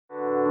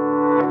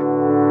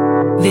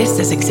This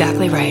is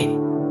exactly right.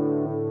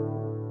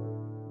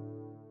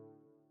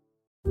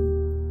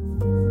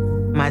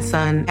 My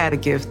son had a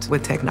gift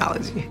with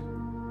technology.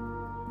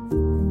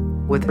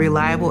 With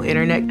reliable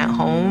internet at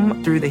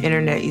home through the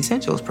Internet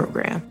Essentials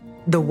program,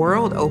 the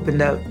world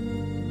opened up.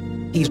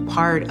 He's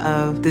part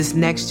of this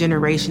next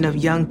generation of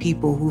young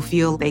people who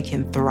feel they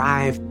can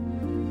thrive.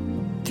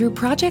 Through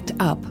Project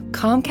UP,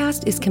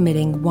 Comcast is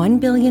committing $1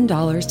 billion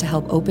to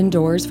help open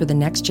doors for the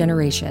next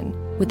generation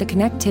with the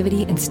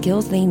connectivity and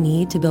skills they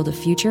need to build a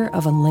future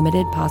of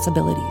unlimited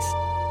possibilities.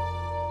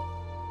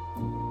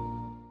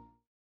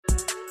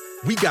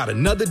 We got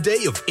another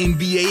day of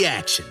NBA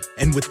action.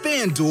 And with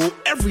FanDuel,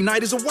 every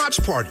night is a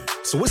watch party.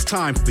 So it's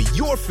time for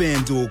your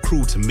FanDuel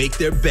crew to make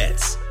their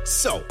bets.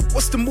 So,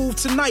 what's the move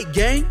tonight,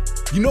 gang?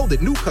 You know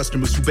that new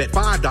customers who bet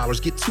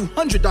 $5 get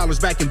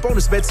 $200 back in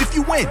bonus bets if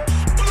you win.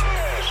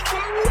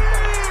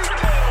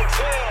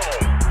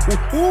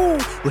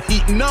 Woohoo! We're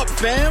heating up,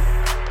 fam.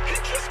 You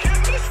just can't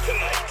miss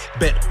tonight.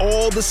 Bet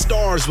all the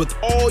stars with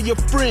all your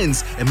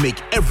friends and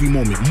make every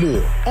moment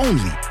more.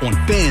 Only on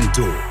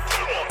FanDuel.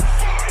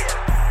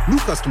 New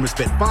customers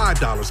bet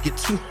 $5 get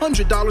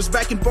 $200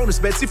 back in bonus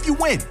bets if you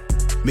win.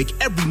 Make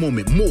every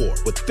moment more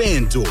with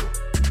FanDuel.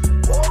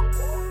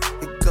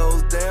 It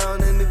goes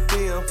down in the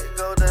DM.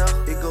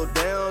 It go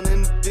down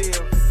in the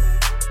DM.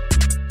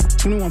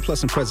 21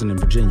 plus and present in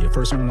Virginia.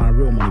 First online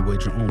real money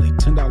wager only.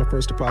 $10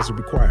 first deposit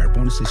required.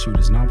 Bonus issued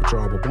is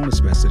non-withdrawable bonus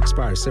vest that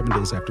expires 7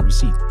 days after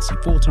receipt. See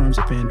full terms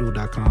at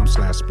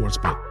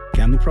FanDuel.com/sportsbook.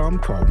 Gambling problem?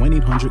 Call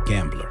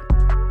 1-800-GAMBLER.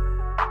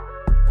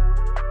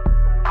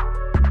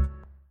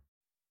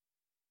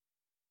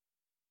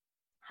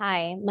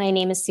 Hi, my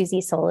name is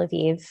Susie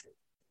Solaviv.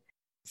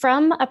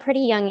 From a pretty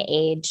young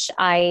age,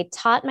 I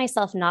taught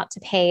myself not to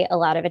pay a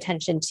lot of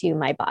attention to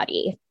my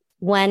body.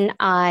 When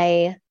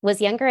I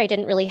was younger, I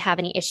didn't really have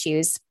any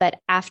issues, but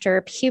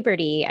after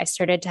puberty, I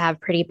started to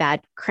have pretty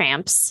bad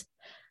cramps.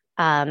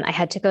 I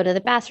had to go to the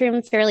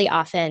bathroom fairly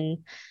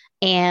often.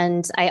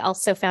 And I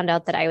also found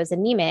out that I was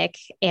anemic,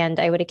 and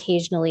I would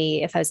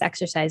occasionally, if I was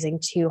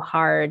exercising too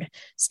hard,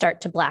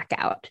 start to black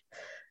out.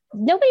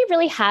 Nobody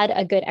really had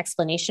a good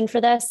explanation for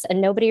this, and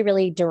nobody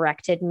really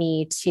directed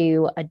me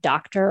to a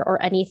doctor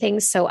or anything.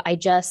 So I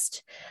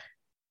just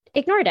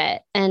ignored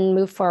it and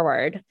moved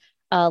forward.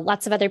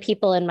 Lots of other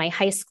people in my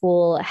high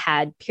school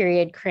had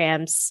period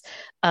cramps.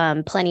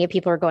 Plenty of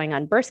people were going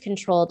on birth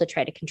control to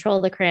try to control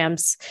the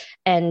cramps.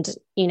 And,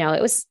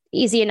 it was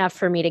easy enough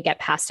for me to get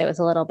past it with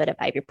a little bit of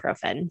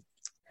ibuprofen.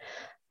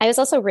 I was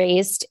also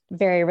raised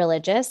very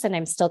religious, and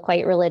I'm still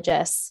quite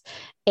religious.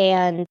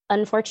 And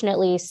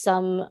unfortunately,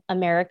 some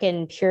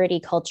American purity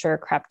culture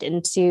crept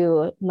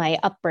into my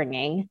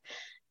upbringing.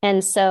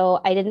 And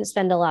so I didn't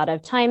spend a lot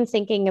of time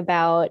thinking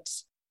about,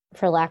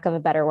 for lack of a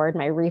better word,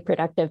 my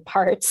reproductive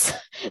parts.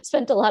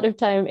 Spent a lot of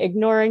time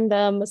ignoring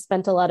them,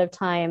 spent a lot of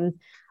time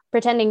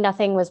pretending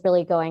nothing was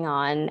really going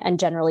on, and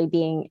generally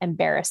being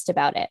embarrassed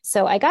about it.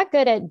 So I got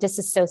good at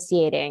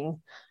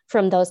disassociating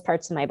from those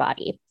parts of my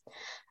body.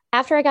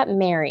 After I got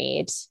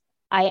married,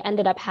 I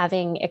ended up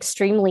having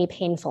extremely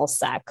painful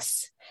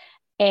sex.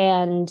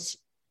 And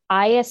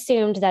I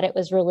assumed that it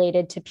was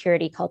related to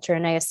purity culture,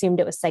 and I assumed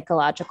it was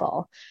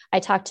psychological. I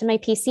talked to my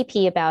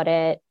PCP about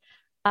it.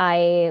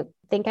 I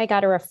think I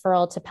got a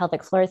referral to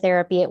pelvic floor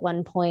therapy at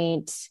one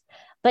point,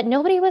 but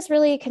nobody was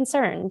really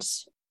concerned.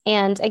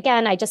 And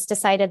again, I just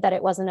decided that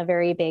it wasn't a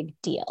very big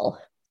deal.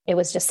 It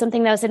was just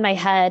something that was in my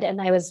head,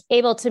 and I was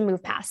able to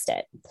move past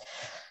it.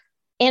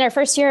 In our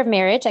first year of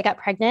marriage, I got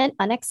pregnant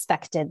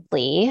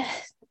unexpectedly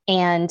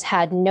and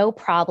had no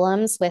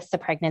problems with the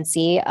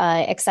pregnancy,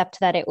 except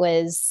that I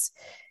was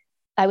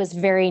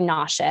very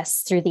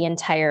nauseous through the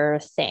entire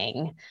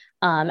thing.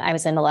 I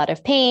was in a lot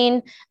of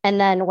pain. And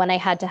then when I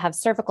had to have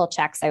cervical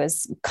checks, I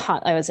was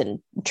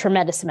in a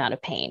tremendous amount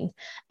of pain.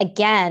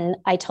 Again,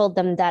 I told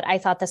them that I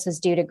thought this was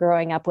due to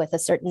growing up with a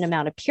certain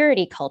amount of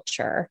purity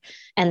culture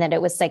and that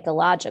it was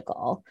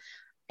psychological,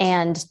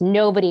 and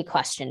nobody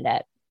questioned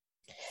it.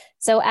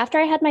 So after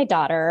I had my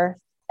daughter,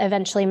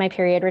 eventually my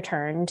period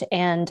returned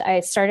and I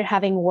started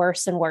having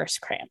worse and worse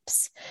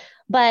cramps.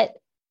 But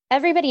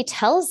everybody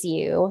tells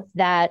you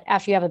that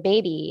after you have a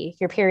baby,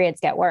 your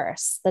periods get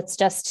worse. That's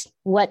just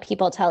what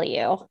people tell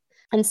you.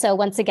 And so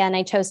once again,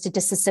 I chose to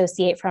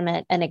disassociate from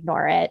it and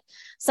ignore it.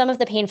 Some of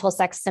the painful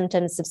sex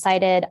symptoms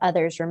subsided,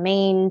 others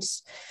remained.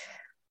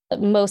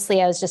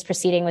 Mostly I was just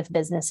proceeding with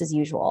business as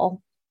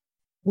usual.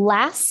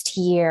 Last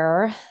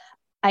year,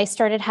 I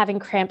started having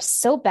cramps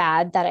so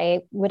bad that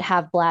I would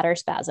have bladder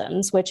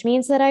spasms, which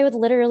means that I would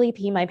literally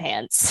pee my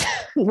pants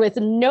with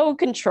no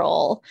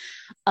control.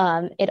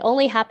 It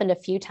only happened a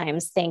few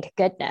times, thank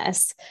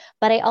goodness.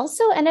 But I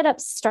also ended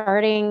up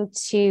starting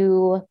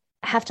to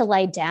have to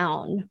lie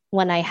down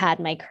when I had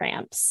my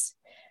cramps.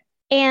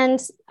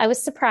 And I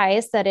was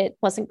surprised that it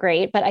wasn't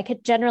great, but I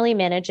could generally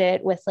manage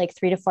it with like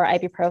 3 to 4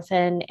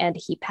 ibuprofen and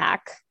heat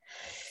pack.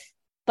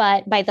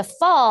 But by the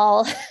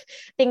fall,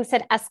 things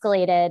had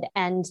escalated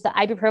and the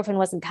ibuprofen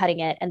wasn't cutting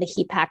it and the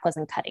heat pack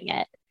wasn't cutting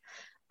it.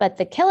 But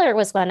the killer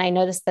was when I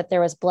noticed that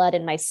there was blood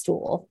in my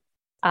stool.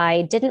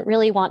 I didn't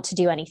really want to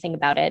do anything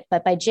about it.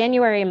 But by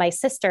January, my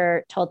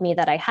sister told me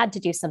that I had to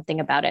do something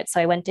about it. So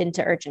I went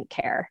into urgent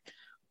care.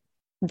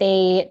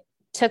 They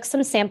took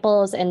some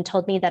samples and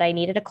told me that I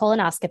needed a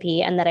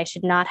colonoscopy and that I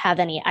should not have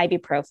any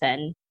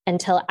ibuprofen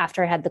until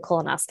after I had the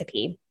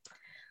colonoscopy.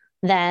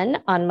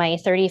 Then on my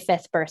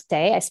 35th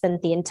birthday, I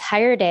spent the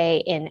entire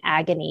day in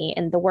agony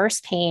and the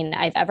worst pain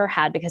I've ever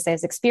had because I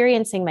was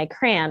experiencing my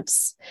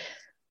cramps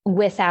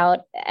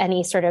without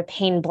any sort of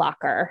pain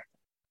blocker.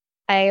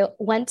 I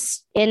went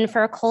in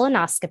for a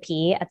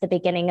colonoscopy at the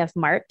beginning of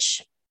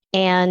March,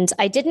 and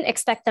I didn't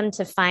expect them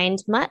to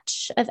find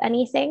much of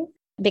anything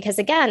because,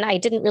 again, I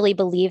didn't really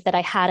believe that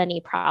I had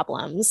any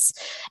problems.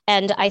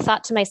 And I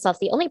thought to myself,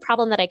 the only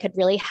problem that I could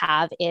really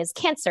have is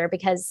cancer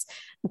because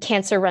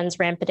cancer runs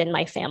rampant in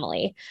my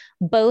family.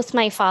 Both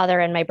my father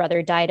and my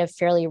brother died of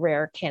fairly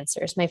rare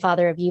cancers, my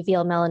father of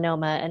uveal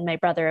melanoma and my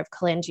brother of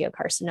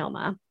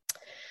cholangiocarcinoma.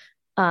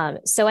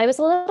 So I was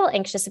a little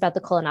anxious about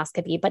the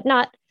colonoscopy, but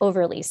not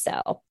overly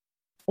so.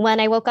 When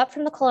I woke up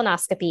from the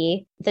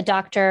colonoscopy, the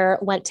doctor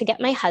went to get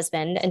my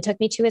husband and took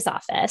me to his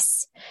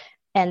office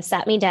and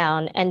sat me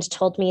down and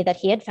told me that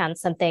he had found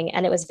something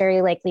and it was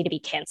very likely to be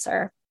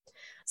cancer.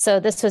 So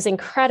this was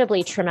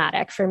incredibly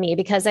traumatic for me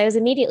because I was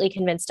immediately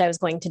convinced I was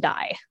going to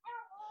die.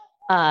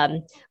 I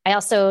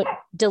also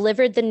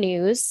delivered the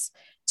news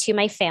to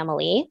my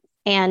family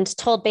and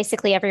told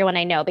basically everyone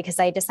I know, because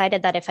I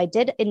decided that if I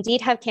did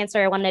indeed have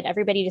cancer, I wanted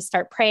everybody to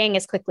start praying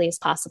as quickly as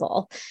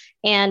possible.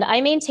 And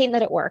I maintain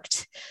that it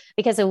worked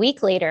because a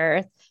week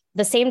later,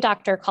 the same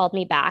doctor called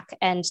me back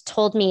and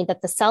told me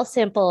that the cell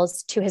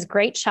samples, to his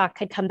great shock,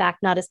 had come back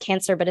not as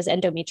cancer, but as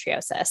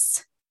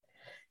endometriosis.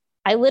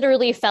 I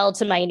literally fell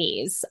to my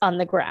knees on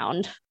the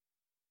ground.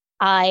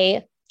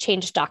 I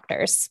changed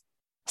doctors.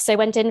 So I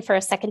went in for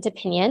a second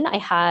opinion. I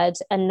had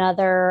not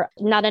another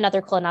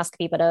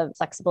colonoscopy, but a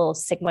flexible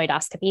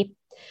sigmoidoscopy.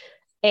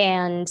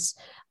 And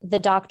the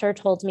doctor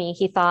told me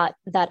he thought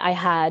that I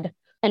had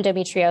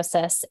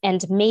endometriosis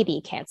and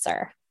maybe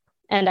cancer.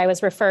 And I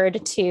was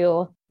referred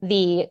to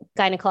the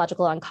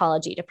gynecological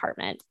oncology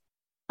department.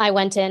 I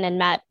went in and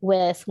met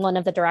with one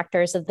of the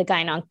directors of the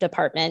gyn-onc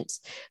department,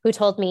 who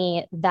told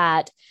me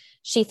that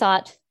she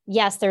thought,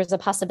 yes, there's a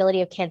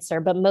possibility of cancer,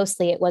 but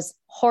mostly it was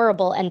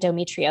horrible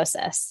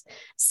endometriosis.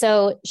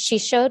 So she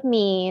showed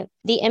me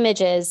the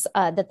images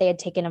that they had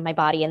taken of my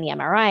body and the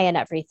MRI and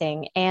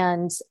everything.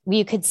 And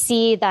you could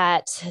see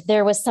that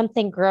there was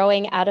something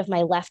growing out of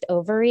my left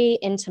ovary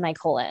into my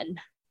colon.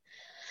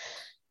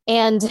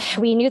 And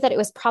we knew that it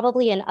was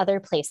probably in other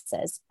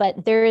places,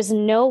 but there is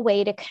no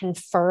way to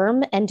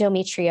confirm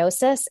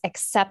endometriosis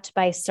except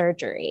by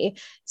surgery.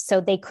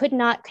 So they could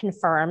not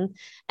confirm,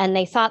 and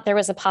they thought there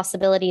was a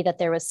possibility that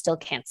there was still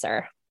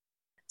cancer.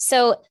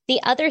 So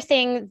the other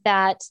thing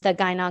that the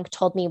gyn-onc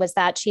told me was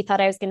that she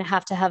thought I was going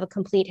to have a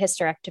complete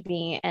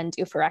hysterectomy and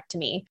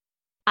oophorectomy.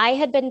 I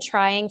had been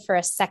trying for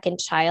a second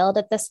child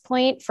at this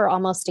point for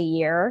almost a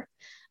year,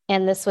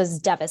 and this was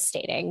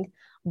devastating.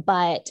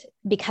 But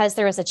because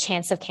there was a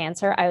chance of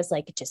cancer, I was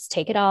like, just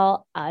take it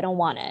all. I don't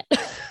want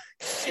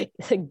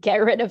it.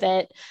 Get rid of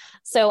it.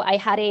 So I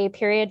had a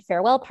period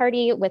farewell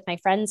party with my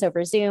friends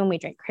over Zoom. We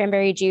drank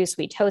cranberry juice.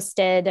 We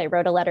toasted. I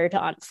wrote a letter to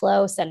Aunt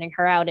Flo, sending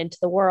her out into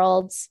the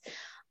world.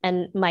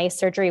 And my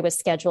surgery was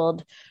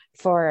scheduled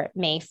for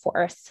May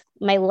 4th.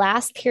 My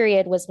last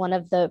period was one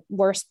of the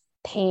worst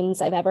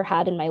pains I've ever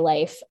had in my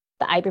life.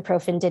 The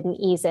ibuprofen didn't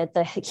ease it.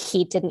 The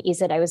heat didn't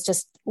ease it. I was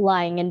just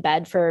lying in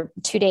bed for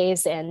 2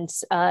 days and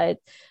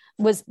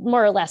was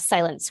more or less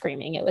silent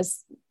screaming. It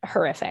was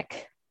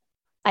horrific.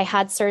 I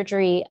had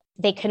surgery.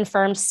 They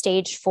confirmed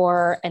stage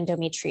 4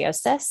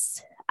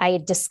 endometriosis. I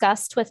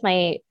discussed with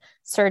my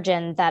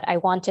surgeon that I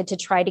wanted to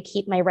try to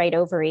keep my right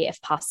ovary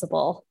if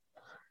possible,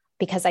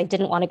 because I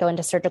didn't want to go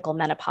into surgical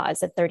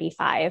menopause at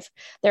 35.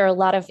 There are a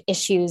lot of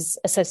issues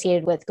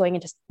associated with going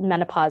into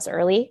menopause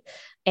early,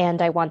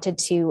 and I wanted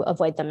to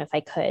avoid them if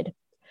I could.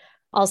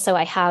 Also,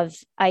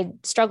 I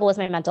struggle with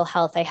my mental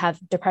health. I have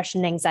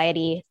depression and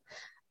anxiety,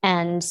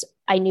 and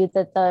I knew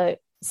that the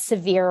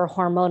severe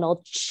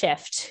hormonal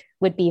shift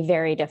would be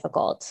very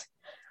difficult.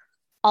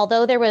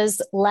 Although there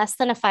was less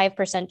than a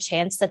 5%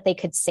 chance that they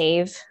could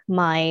save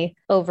my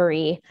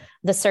ovary,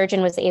 the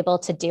surgeon was able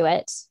to do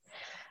it.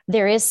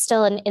 There is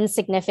still an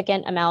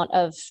insignificant amount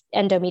of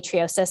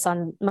endometriosis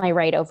on my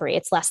right ovary.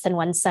 It's less than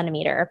 1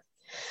 centimeter.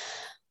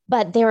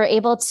 But they were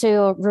able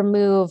to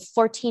remove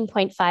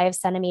 14.5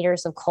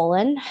 centimeters of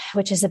colon,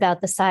 which is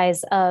about the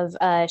size of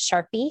a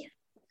Sharpie,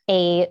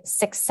 a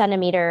 6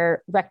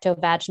 centimeter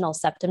rectovaginal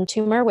septum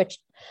tumor, which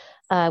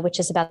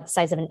is about the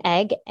size of an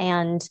egg,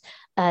 and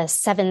a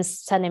 7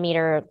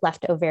 centimeter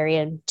left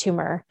ovarian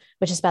tumor,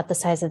 which is about the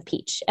size of a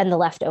peach, and the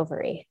left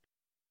ovary.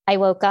 I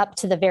woke up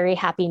to the very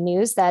happy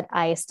news that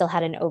I still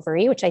had an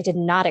ovary, which I did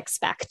not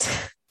expect.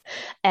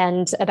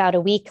 And about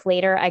a week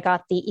later, I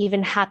got the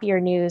even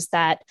happier news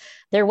that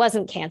there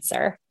wasn't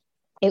cancer.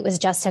 It was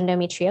just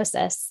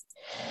endometriosis.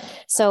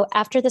 So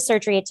after the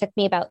surgery, it took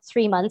me about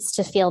 3 months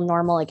to feel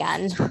normal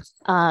again.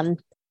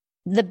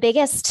 The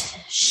biggest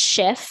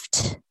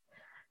shift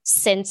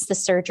since the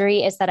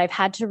surgery is that I've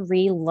had to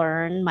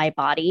relearn my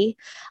body.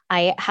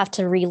 I have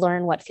to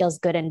relearn what feels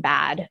good and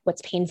bad,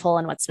 what's painful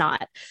and what's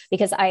not,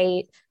 because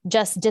I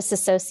just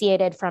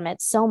disassociated from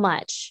it so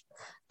much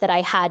that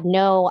I had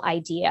no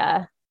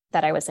idea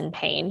that I was in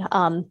pain.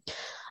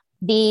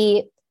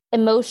 The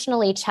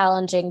emotionally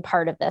challenging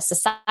part of this,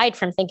 aside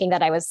from thinking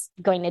that I was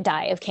going to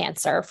die of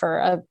cancer for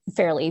a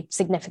fairly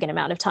significant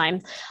amount of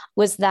time,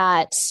 was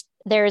that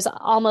there's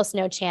almost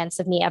no chance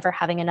of me ever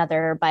having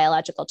another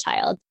biological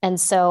child. And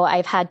so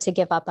I've had to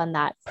give up on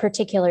that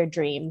particular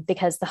dream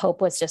because the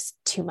hope was just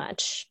too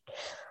much.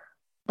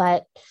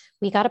 But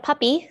we got a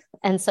puppy,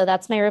 and so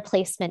that's my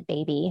replacement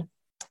baby.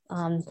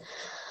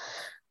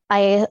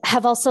 I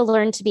have also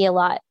learned to be a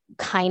lot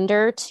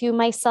kinder to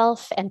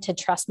myself and to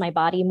trust my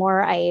body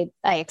more. I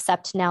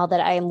accept now that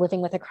I am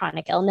living with a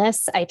chronic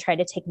illness. I try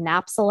to take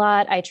naps a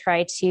lot. I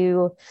try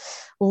to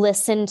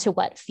listen to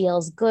what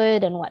feels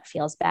good and what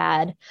feels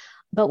bad.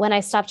 But when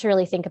I stop to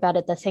really think about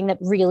it, the thing that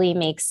really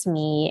makes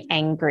me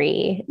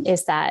angry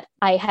is that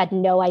I had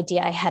no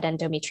idea I had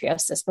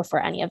endometriosis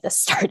before any of this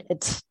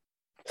started.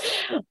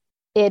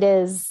 It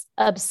is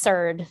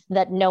absurd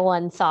that no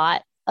one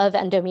thought of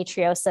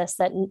endometriosis,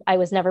 that I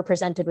was never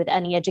presented with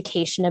any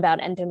education about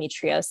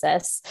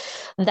endometriosis,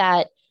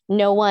 that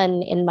no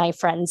one in my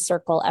friends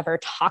circle ever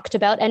talked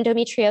about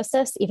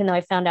endometriosis, even though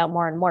I found out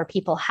more and more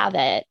people have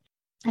it.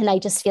 And I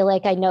just feel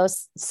like I know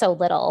so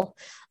little.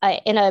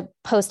 In a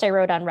post I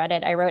wrote on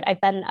Reddit, I wrote,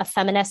 I've been a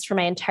feminist for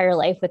my entire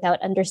life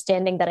without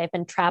understanding that I've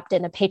been trapped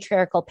in a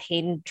patriarchal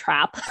pain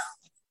trap.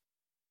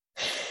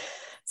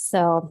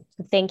 So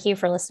thank you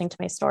for listening to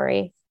my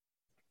story.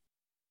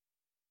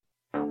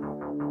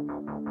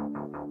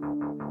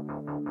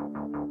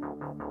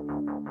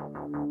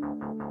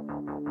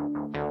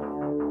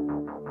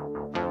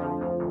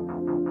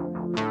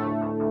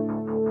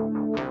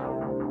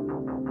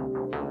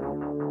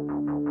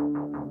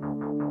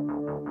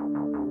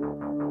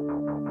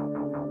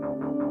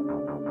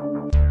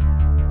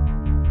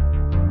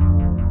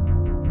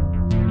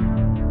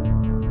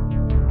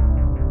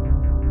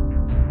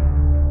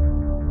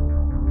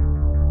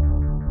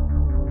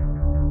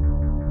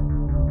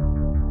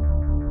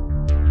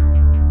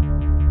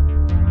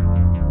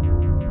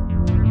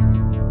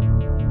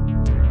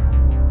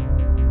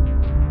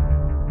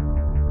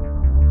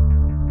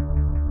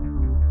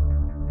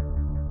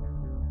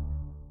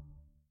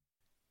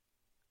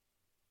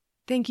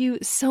 Thank you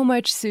so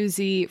much,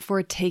 Susie,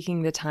 for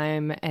taking the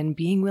time and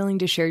being willing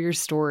to share your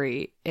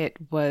story. It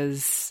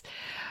was,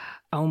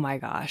 oh my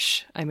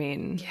gosh. I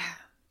mean, yeah,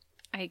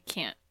 I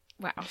can't.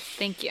 Wow.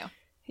 Thank you.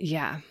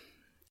 Yeah.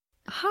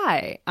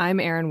 Hi,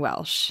 I'm Erin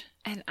Welsh.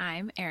 And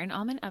I'm Erin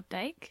Allman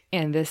Updike.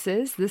 And this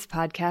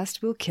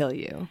podcast will kill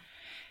you.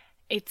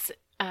 It's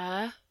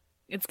going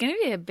to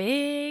be a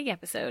big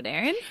episode,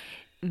 Erin.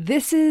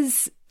 This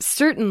is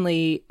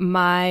certainly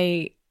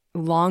my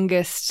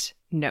longest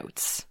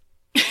notes.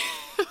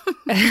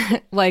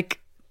 Like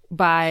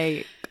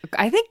by,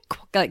 I think,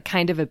 like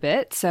kind of a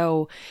bit.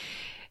 So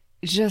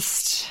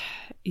just,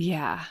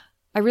 yeah,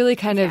 I really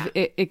kind of,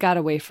 it got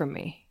away from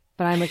me,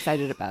 but I'm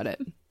excited about it.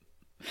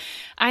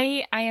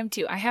 I am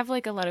too. I have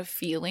like a lot of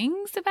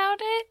feelings about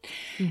it.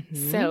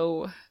 Mm-hmm.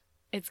 So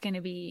it's going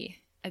to be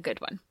a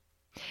good one.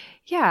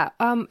 Yeah.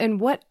 And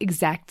what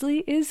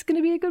exactly is going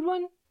to be a good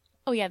one?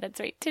 Oh yeah, that's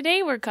right.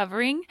 Today we're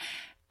covering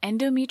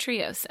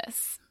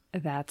endometriosis.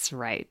 That's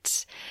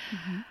right.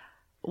 Mm-hmm.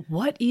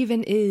 What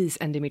even is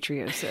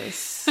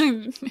endometriosis?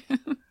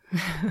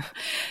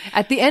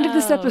 At the end of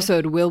this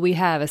episode, will we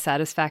have a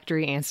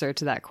satisfactory answer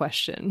to that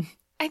question?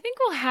 I think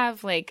we'll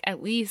have like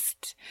at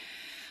least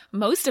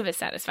most of a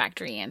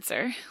satisfactory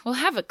answer. We'll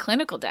have a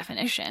clinical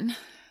definition.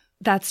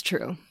 That's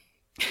true.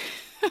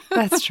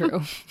 That's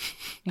true.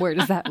 Where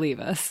does that leave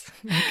us?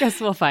 I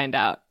guess we'll find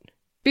out.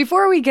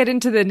 Before we get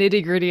into the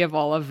nitty-gritty of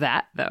all of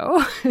that,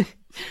 though,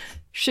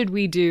 should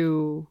we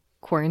do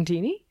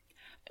quarantini?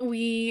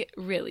 We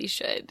really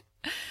should.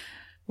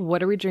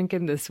 What are we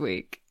drinking this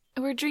week?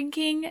 We're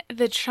drinking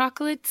the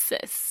chocolate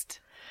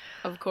cyst,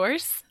 of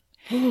course.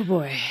 Oh,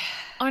 boy.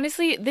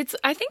 Honestly,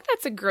 I think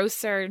that's a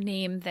grosser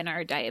name than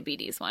our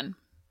diabetes one.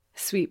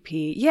 Sweet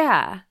pea.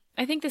 Yeah.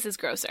 I think this is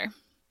grosser.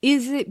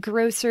 Is it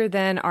grosser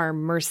than our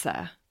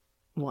MRSA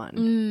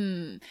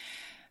one?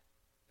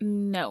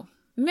 No.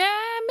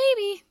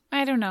 Maybe.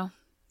 I don't know.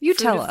 You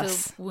tell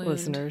us,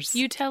 listeners.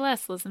 You tell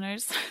us,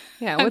 listeners.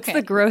 Yeah, what's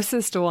the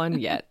grossest one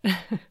yet?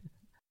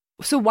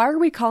 So why are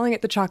we calling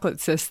it the chocolate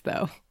cyst,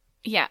 though?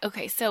 Yeah,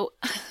 okay. So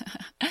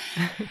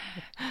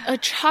a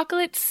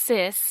chocolate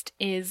cyst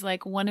is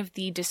like one of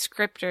the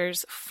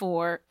descriptors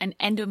for an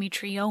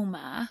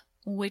endometrioma,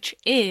 which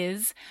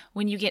is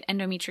when you get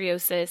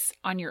endometriosis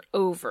on your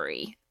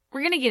ovary.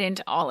 We're going to get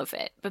into all of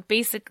it, but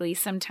basically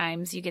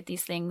sometimes you get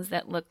these things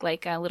that look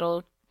like a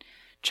little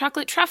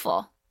chocolate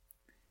truffle.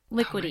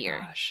 Liquidier.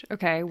 Oh my gosh.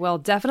 Okay, well,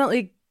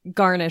 definitely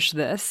garnish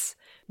this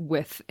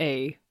with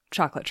a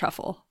chocolate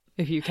truffle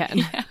if you can.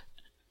 Yeah.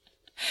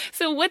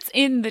 So what's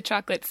in the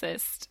chocolate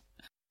cyst?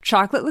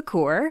 Chocolate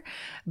liqueur,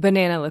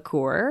 banana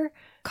liqueur,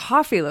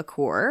 coffee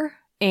liqueur,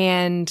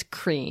 and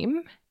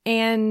cream.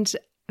 And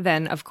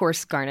then, of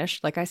course,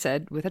 garnished, like I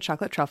said, with a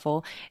chocolate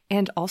truffle.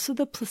 And also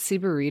the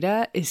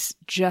Placebo-Rita is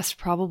just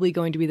probably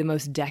going to be the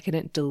most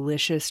decadent,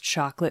 delicious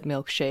chocolate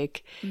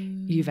milkshake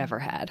you've ever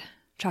had.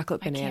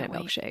 Chocolate banana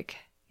milkshake.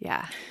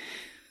 Yeah.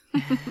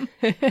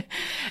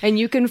 And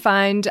you can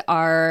find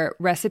our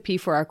recipe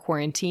for our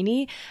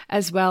quarantini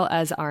as well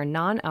as our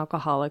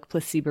non-alcoholic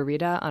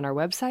Placebo-Rita on our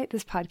website,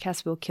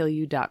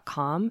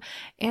 thispodcastwillkillyou.com.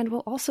 And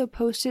we'll also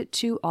post it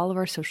to all of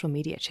our social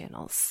media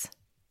channels.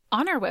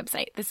 On our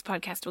website,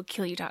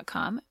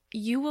 thispodcastwillkillyou.com,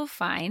 you will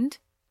find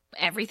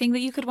everything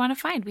that you could want to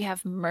find. We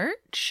have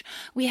merch.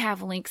 We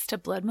have links to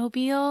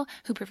Bloodmobile,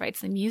 who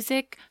provides the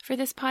music for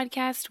this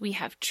podcast. We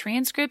have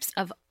transcripts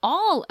of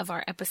all of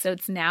our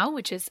episodes now,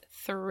 which is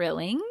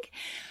thrilling.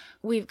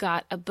 We've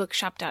got a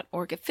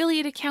bookshop.org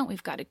affiliate account.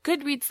 We've got a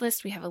Goodreads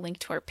list. We have a link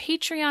to our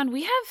Patreon.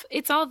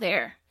 It's all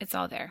there. It's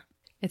all there.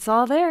 It's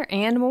all there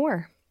and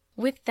more.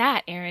 With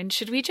that, Erin,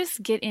 should we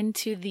just get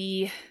into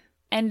the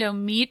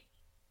endometrium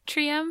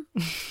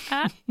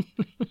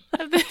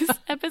of this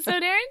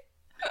episode, Erin?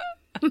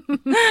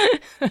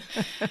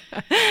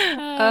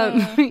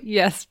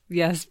 Yes,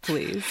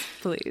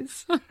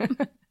 please.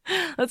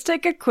 Let's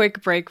take a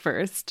quick break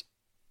first.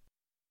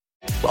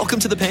 Welcome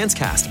to the Pants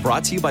Cast,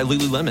 brought to you by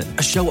Lululemon,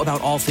 a show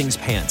about all things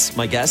pants.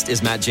 My guest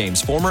is Matt James,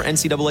 former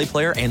NCAA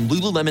player and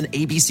Lululemon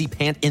ABC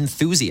pant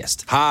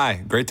enthusiast.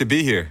 Hi, great to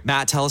be here.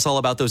 Matt, tell us all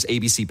about those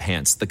ABC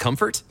pants. The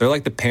comfort? They're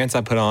like the pants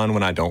I put on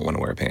when I don't want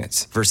to wear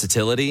pants.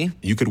 Versatility?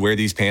 You could wear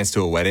these pants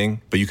to a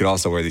wedding, but you could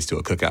also wear these to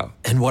a cookout.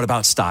 And what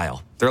about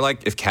style? They're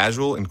like if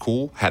casual and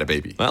cool had a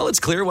baby. Well, it's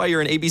clear why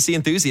you're an ABC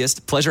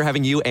enthusiast. Pleasure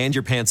having you and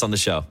your pants on the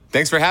show.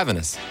 Thanks for having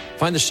us.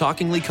 Find the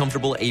shockingly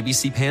comfortable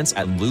ABC pants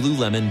at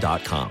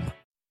Lululemon.com.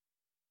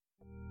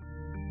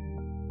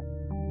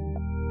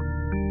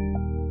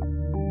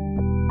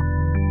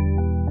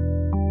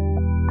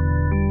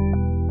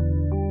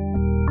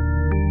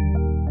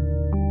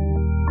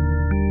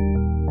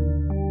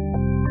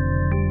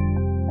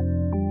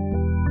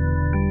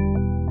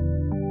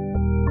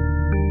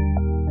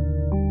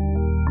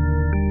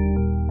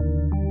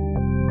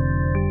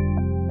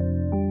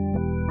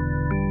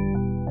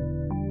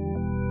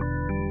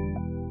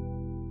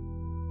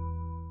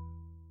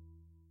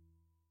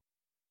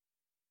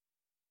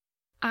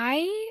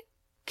 I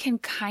can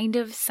kind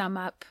of sum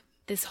up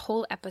this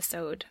whole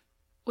episode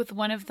with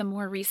one of the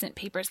more recent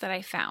papers that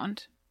I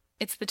found.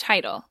 It's the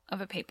title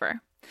of a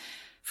paper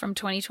from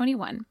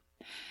 2021,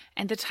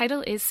 and the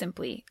title is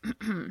simply,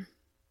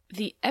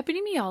 The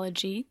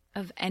Epidemiology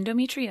of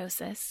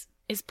Endometriosis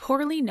is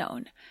Poorly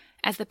Known,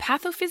 as the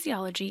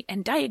Pathophysiology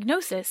and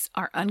Diagnosis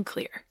are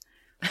Unclear.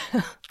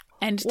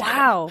 And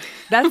wow,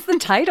 that's the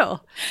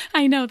title.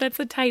 I know, that's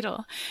the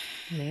title.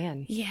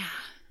 Man. Yeah.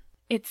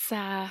 It's,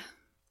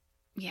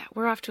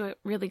 we're off to a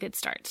really good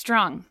start.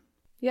 Strong.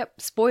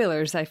 Yep.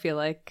 Spoilers, I feel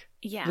like.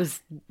 Yeah.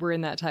 Were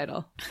in that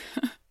title.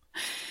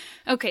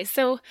 Okay,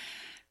 so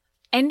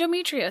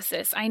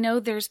endometriosis. I know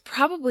there's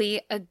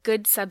probably a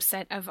good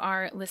subset of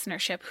our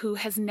listenership who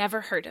has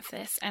never heard of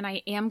this, and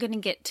I am going to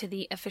get to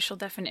the official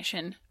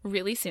definition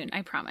really soon,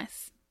 I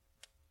promise.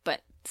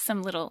 But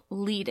some little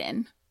lead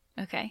in,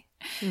 okay?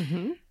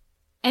 Mm-hmm.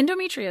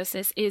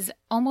 Endometriosis is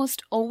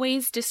almost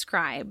always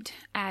described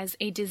as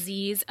a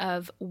disease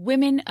of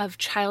women of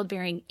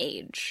childbearing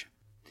age.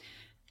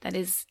 That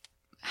is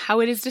how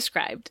it is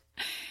described.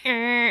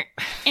 It's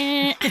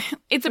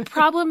a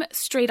problem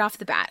straight off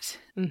the bat.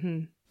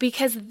 Mm-hmm.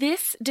 Because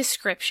this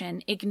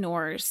description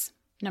ignores,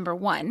 number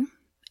one,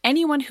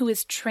 anyone who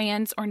is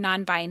trans or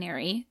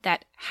non-binary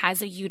that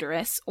has a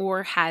uterus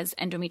or has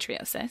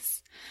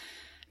endometriosis.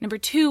 Number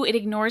two, it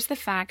ignores the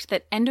fact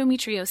that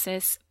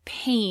endometriosis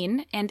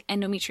pain and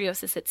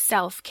endometriosis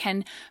itself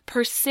can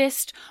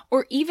persist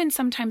or even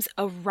sometimes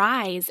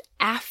arise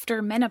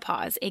after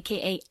menopause,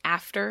 aka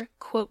after,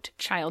 quote,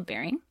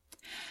 childbearing.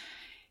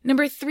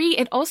 Number three,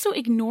 it also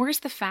ignores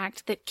the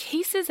fact that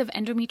cases of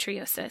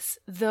endometriosis,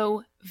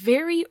 though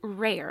very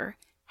rare,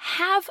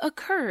 have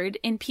occurred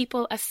in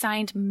people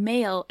assigned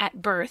male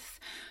at birth,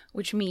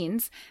 which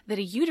means that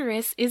a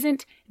uterus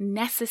isn't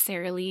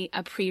necessarily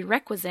a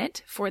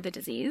prerequisite for the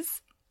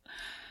disease.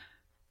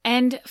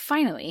 And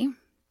finally,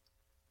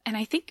 and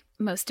I think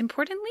most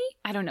importantly,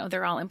 I don't know,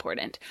 they're all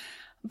important,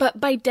 but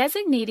by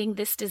designating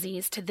this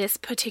disease to this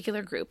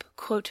particular group,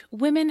 quote,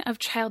 women of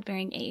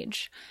childbearing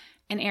age,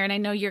 and Erin, I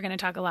know you're going to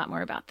talk a lot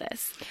more about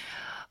this.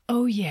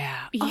 Oh,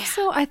 yeah.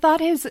 Also, I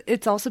thought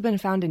it's also been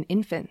found in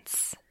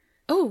infants.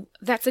 Oh,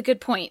 that's a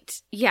good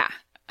point. Yeah.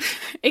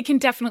 It can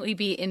definitely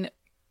be in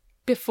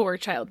before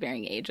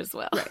childbearing age as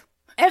well. Right.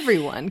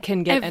 Everyone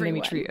can get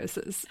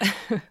endometriosis.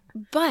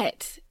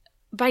 But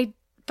by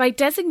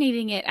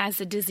designating it as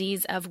a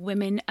disease of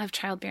women of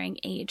childbearing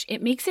age,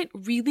 it makes it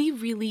really,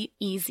 really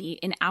easy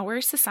in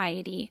our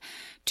society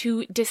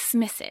to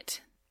dismiss it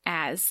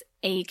as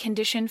a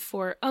condition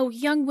for, oh,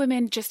 young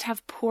women just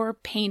have poor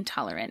pain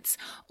tolerance,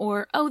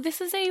 or, oh, this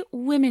is a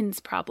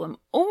women's problem,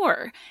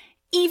 or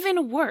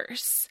even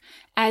worse,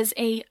 as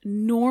a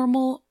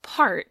normal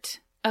part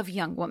of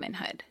young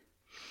womanhood.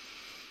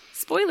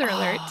 Spoiler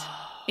alert,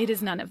 it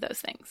is none of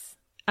those things.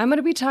 I'm going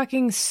to be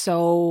talking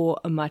so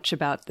much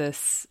about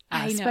this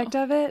aspect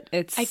of it.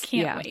 I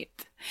can't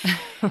wait.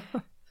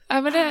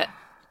 I'm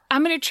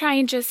gonna try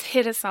and just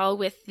hit us all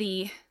with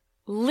the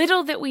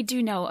little that we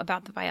do know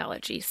about the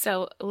biology.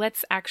 So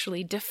let's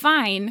actually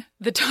define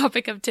the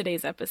topic of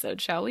today's episode,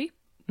 shall we?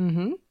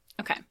 Mm-hmm.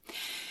 Okay.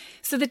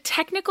 So the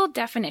technical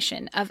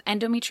definition of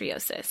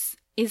endometriosis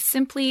is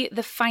simply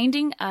the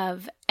finding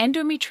of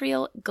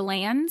endometrial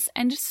glands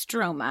and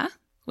stroma,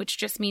 which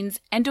just means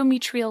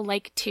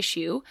endometrial-like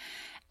tissue,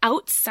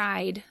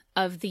 outside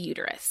of the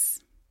uterus.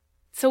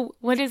 So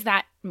what does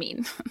that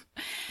mean?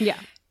 Yeah.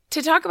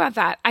 To talk about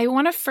that, I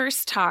want to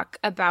first talk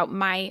about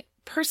my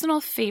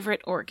personal favorite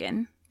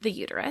organ, the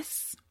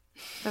uterus.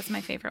 That's my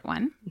favorite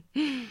one.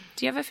 Do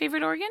you have a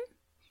favorite organ?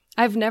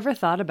 I've never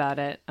thought about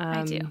it.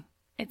 I do.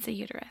 It's a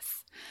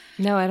uterus.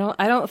 No, I don't.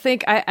 I don't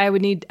think I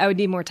would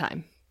need more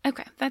time.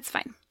 Okay, that's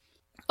fine.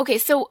 Okay,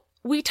 so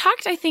we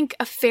talked, I think,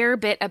 a fair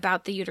bit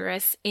about the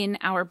uterus in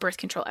our birth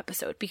control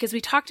episode because we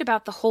talked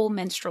about the whole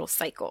menstrual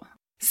cycle.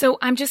 So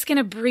I'm just going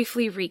to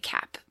briefly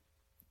recap.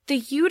 The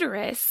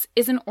uterus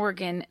is an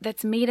organ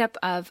that's made up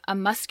of a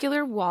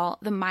muscular wall,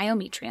 the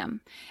myometrium,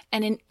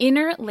 and an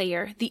inner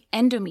layer, the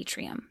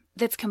endometrium,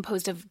 that's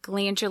composed of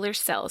glandular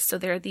cells. So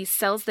there are these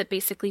cells that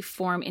basically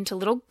form into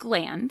little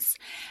glands,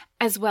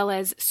 as well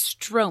as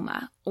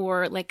stroma,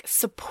 or like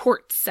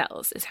support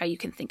cells is how you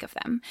can think of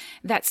them,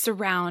 that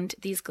surround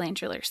these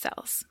glandular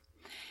cells.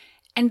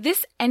 And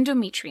this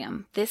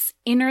endometrium, this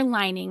inner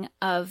lining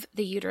of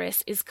the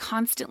uterus, is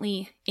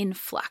constantly in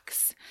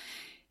flux.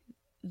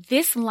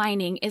 This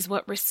lining is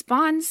what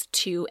responds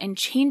to and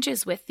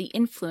changes with the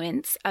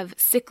influence of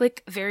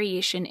cyclic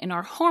variation in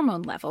our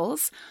hormone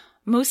levels,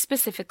 most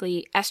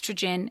specifically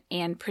estrogen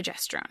and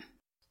progesterone.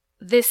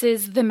 This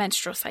is the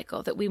menstrual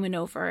cycle that we went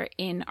over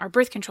in our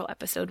birth control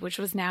episode, which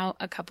was now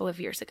a couple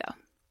of years ago.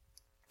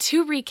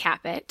 To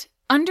recap it,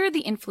 under the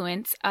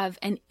influence of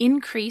an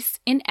increase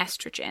in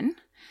estrogen,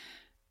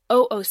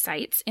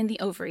 oocytes in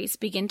the ovaries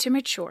begin to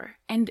mature,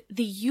 and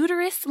the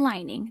uterus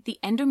lining, the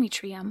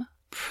endometrium,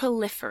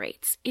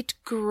 proliferates. It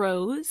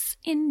grows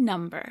in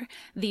number,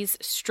 these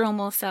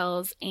stromal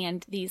cells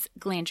and these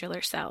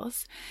glandular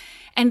cells.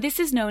 And this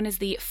is known as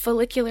the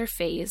follicular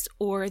phase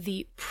or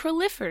the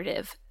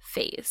proliferative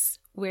phase,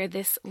 where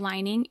this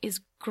lining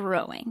is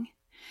growing.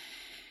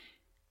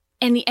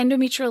 And the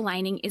endometrial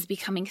lining is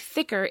becoming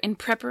thicker in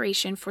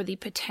preparation for the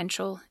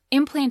potential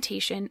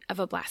implantation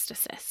of a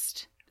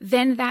blastocyst.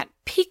 Then that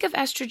peak of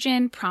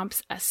estrogen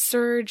prompts a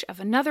surge of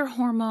another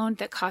hormone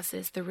that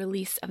causes the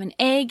release of an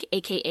egg,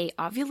 aka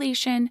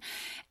ovulation.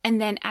 And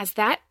then as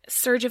that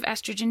surge of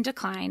estrogen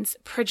declines,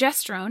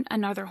 progesterone,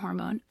 another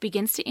hormone,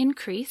 begins to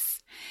increase.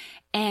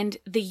 And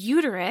the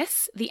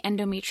uterus, the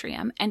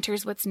endometrium,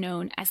 enters what's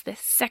known as the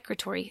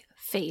secretory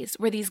phase,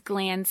 where these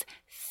glands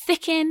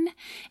thicken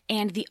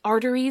and the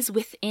arteries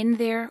within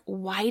there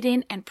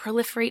widen and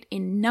proliferate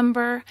in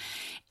number.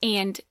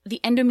 And the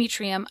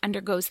endometrium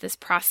undergoes this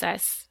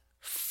process,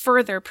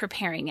 further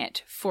preparing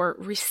it for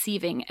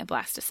receiving a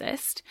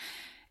blastocyst.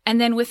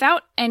 And then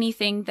without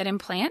anything that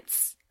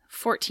implants,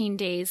 14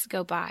 days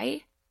go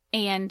by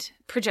and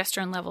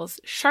progesterone levels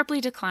sharply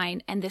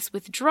decline, and this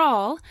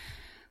withdrawal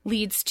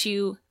leads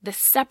to the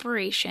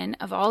separation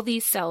of all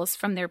these cells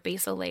from their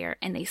basal layer,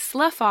 and they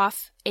slough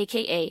off,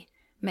 aka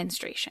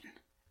menstruation.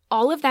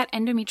 All of that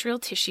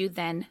endometrial tissue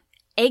then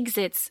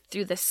exits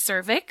through the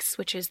cervix,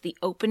 which is the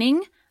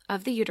opening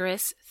of the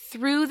uterus,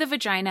 through the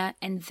vagina,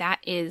 and that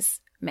is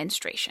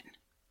menstruation.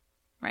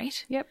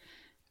 Right? Yep.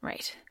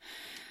 Right.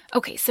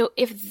 Okay, so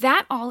if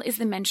that all is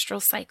the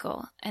menstrual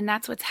cycle, and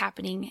that's what's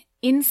happening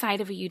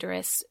inside of a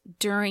uterus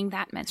during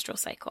that menstrual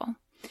cycle,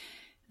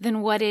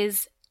 then what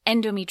is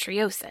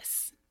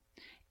endometriosis?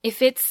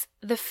 If it's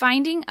the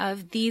finding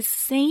of these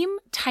same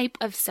type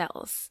of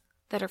cells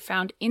that are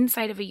found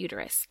inside of a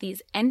uterus,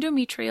 these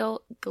endometrial,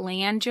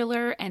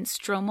 glandular, and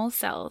stromal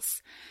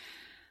cells,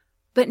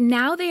 but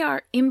now they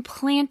are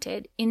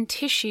implanted in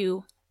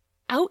tissue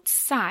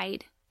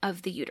outside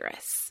of the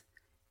uterus.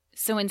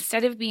 So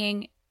instead of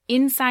being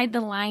inside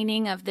the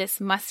lining of this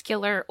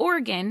muscular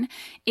organ,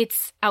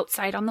 it's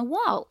outside on the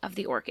wall of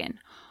the organ,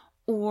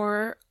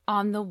 or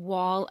on the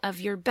wall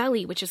of your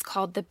belly, which is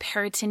called the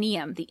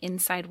peritoneum, the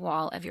inside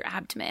wall of your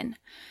abdomen.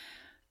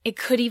 It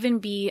could even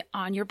be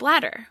on your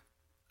bladder,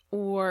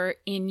 or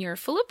in your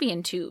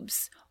fallopian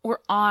tubes,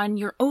 or on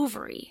your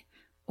ovary,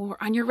 or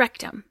on your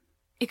rectum.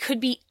 It could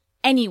be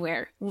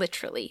anywhere,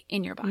 literally,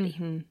 in your body.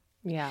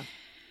 Mm-hmm. Yeah.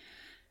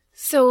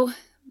 So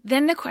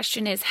then the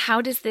question is,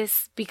 how does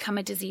this become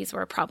a disease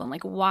or a problem?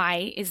 Like,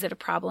 why is it a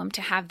problem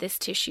to have this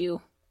tissue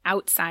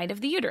outside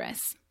of the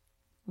uterus?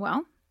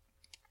 Well,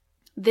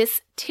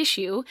 this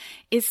tissue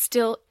is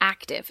still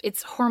active.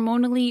 It's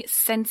hormonally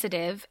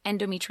sensitive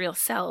endometrial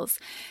cells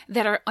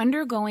that are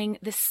undergoing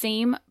the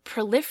same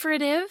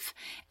proliferative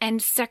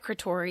and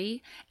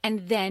secretory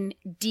and then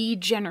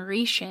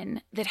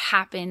degeneration that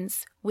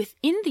happens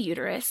within the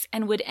uterus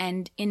and would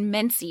end in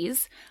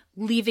menses,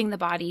 leaving the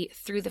body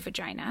through the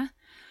vagina.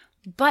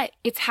 But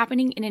it's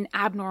happening in an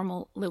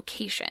abnormal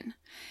location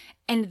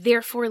and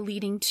therefore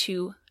leading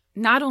to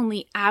not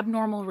only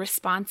abnormal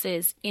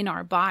responses in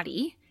our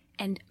body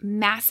and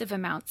massive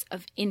amounts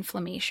of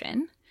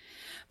inflammation,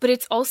 but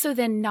it's also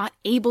then not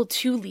able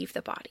to leave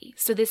the body.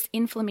 So this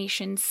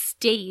inflammation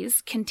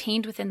stays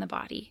contained within the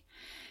body.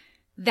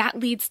 That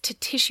leads to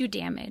tissue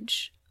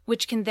damage,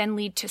 which can then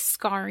lead to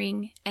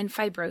scarring and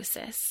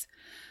fibrosis,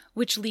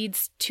 which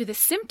leads to the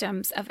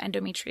symptoms of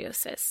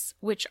endometriosis,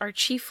 which are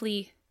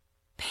chiefly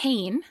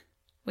pain,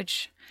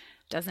 which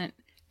doesn't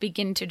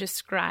begin to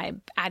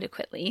describe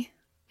adequately,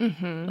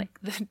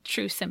 like the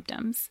true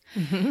symptoms,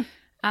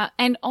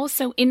 and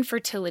also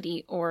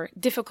infertility or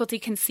difficulty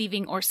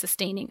conceiving or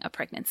sustaining a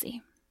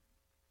pregnancy.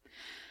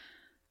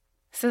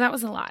 So that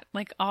was a lot,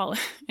 like all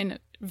in a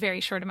very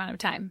short amount of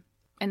time.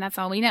 And that's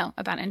all we know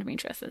about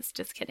endometriosis.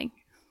 Just kidding.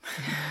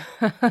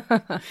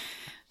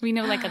 We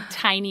know like a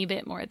tiny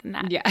bit more than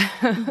that.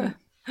 Yeah.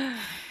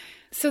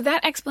 So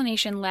that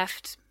explanation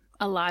left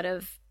a lot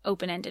of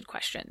open-ended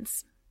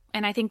questions.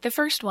 And I think the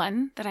first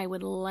one that I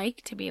would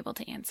like to be able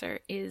to answer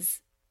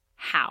is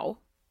how?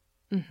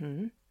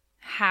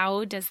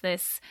 How does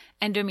this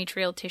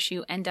endometrial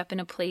tissue end up in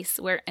a place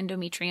where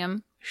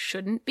endometrium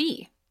shouldn't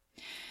be?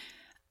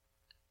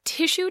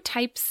 Tissue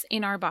types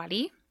in our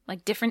body,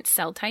 like different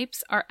cell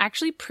types, are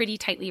actually pretty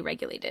tightly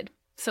regulated.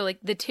 So like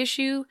the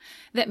tissue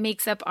that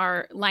makes up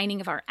our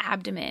lining of our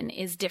abdomen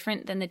is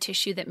different than the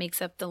tissue that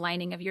makes up the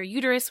lining of your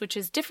uterus, which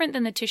is different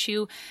than the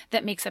tissue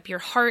that makes up your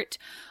heart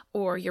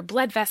or your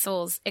blood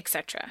vessels,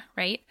 etc.,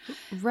 right?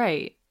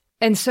 Right.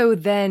 And so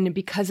then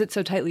because it's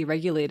so tightly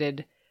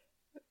regulated,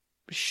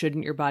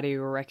 shouldn't your body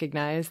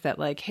recognize that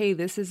like, hey,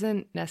 this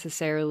isn't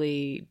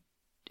necessarily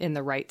in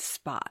the right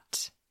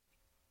spot?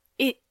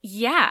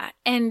 Yeah.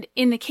 And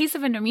in the case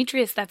of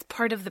endometriosis, that's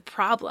part of the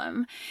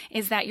problem,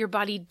 is that your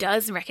body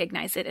does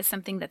recognize it as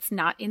something that's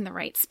not in the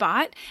right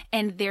spot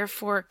and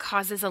therefore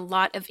causes a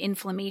lot of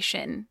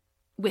inflammation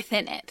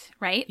within it,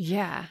 right?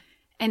 Yeah.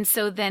 And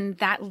so then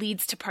that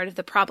leads to part of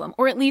the problem,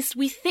 or at least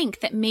we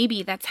think that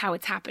maybe that's how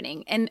it's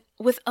happening. And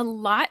with a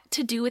lot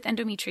to do with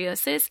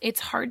endometriosis,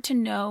 it's hard to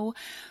know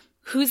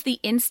who's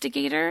the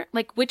instigator,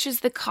 like which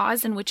is the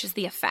cause and which is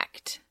the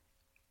effect.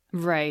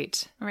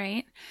 Right.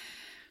 Right?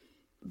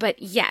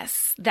 But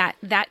yes,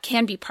 that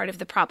can be part of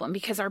the problem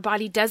because our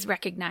body does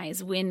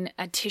recognize when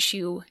a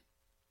tissue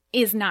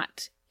is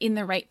not in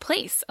the right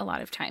place a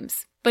lot of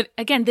times. But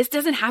again, this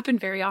doesn't happen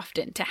very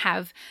often to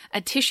have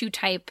a tissue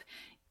type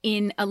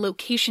in a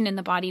location in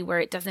the body where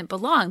it doesn't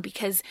belong,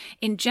 because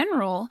in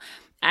general,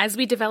 as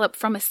we develop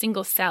from a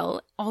single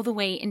cell all the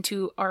way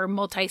into our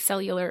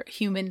multicellular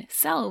human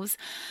selves,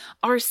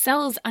 our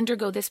cells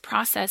undergo this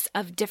process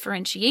of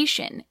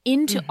differentiation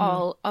into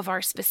all of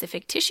our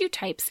specific tissue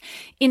types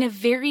in a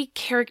very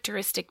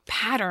characteristic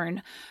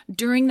pattern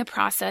during the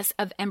process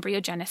of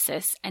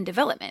embryogenesis and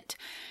development.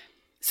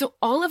 So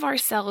all of our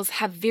cells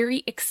have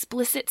very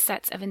explicit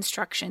sets of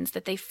instructions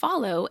that they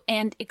follow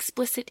and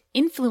explicit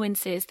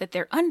influences that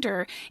they're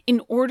under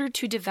in order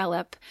to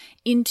develop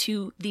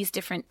into these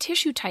different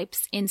tissue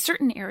types in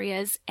certain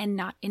areas and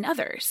not in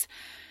others.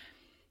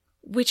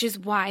 Which is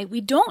why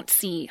we don't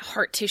see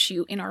heart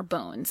tissue in our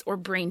bones or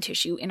brain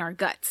tissue in our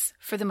guts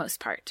for the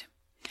most part.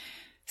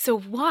 So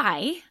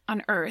why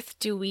on earth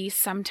do we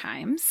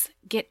sometimes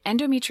get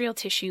endometrial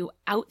tissue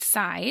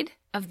outside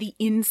of the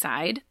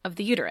inside of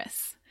the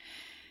uterus?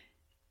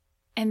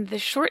 And the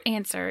short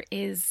answer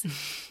is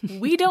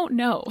we don't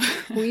know.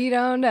 We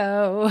don't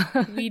know.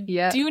 We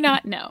do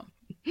not know.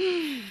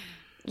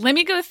 Let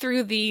me go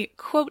through the,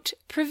 quote,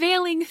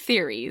 prevailing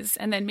theories,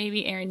 and then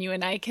maybe, Erin, you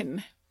and I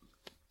can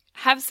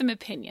have some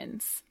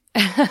opinions.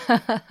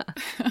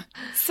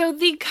 So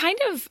the kind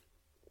of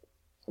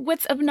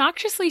what's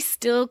obnoxiously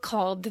still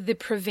called the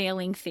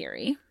prevailing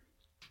theory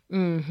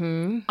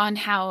on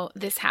how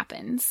this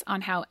happens,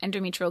 on how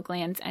endometrial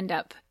glands end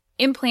up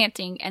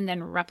implanting and then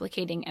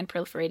replicating and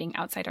proliferating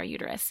outside our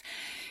uterus,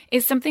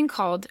 is something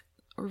called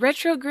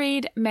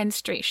retrograde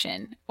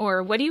menstruation.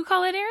 Or what do you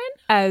call it, Erin?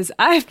 As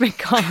I've been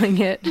calling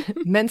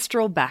it,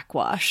 menstrual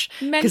backwash.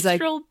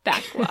 Menstrual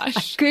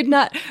backwash. I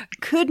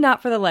could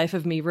not for the life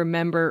of me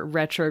remember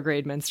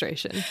retrograde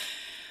menstruation.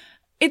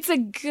 It's a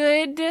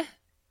good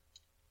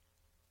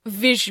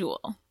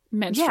visual,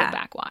 menstrual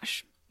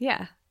backwash.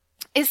 Yeah.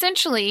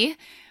 Essentially,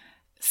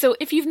 so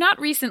if you've not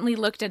recently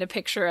looked at a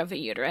picture of a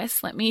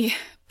uterus, let me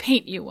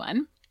paint you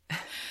one.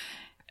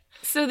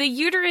 So the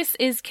uterus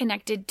is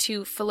connected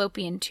to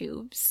fallopian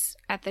tubes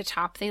at the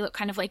top. They look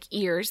kind of like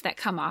ears that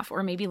come off,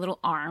 or maybe little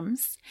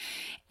arms.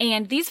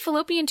 And these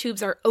fallopian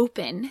tubes are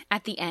open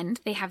at the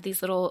end. They have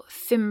these little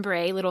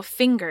fimbriae, little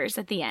fingers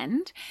at the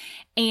end.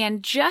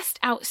 And just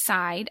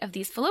outside of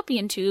these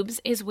fallopian tubes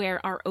is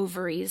where our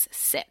ovaries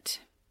sit.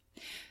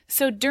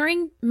 So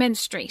during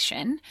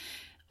menstruation,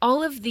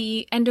 all of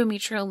the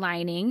endometrial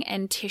lining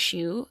and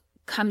tissue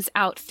comes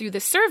out through the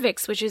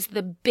cervix, which is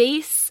the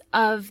base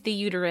of the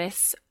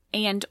uterus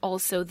and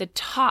also the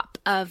top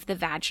of the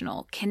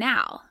vaginal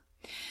canal.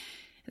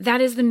 That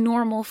is the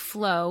normal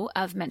flow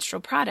of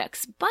menstrual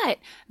products. But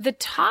the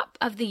top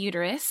of the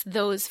uterus,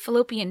 those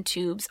fallopian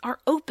tubes, are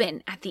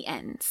open at the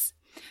ends.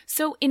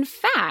 So in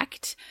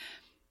fact,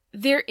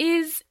 there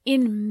is,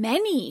 in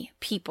many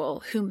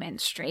people who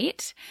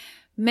menstruate,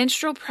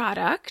 menstrual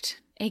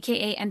product,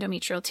 aka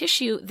endometrial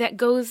tissue, that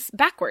goes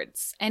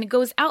backwards, and it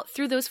goes out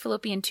through those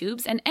fallopian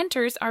tubes and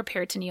enters our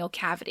peritoneal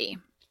cavity.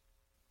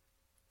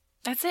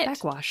 That's it.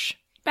 Backwash.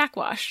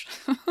 Backwash.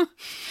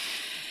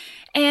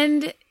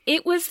 And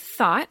it was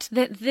thought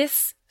that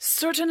this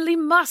certainly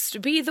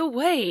must be the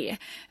way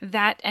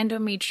that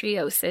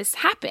endometriosis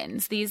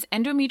happens. These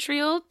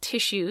endometrial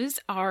tissues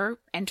are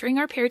entering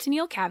our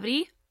peritoneal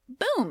cavity.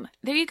 Boom.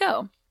 There you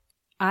go.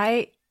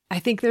 I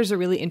think there's a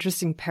really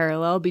interesting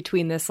parallel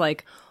between this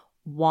like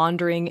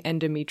wandering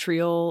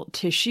endometrial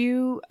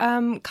tissue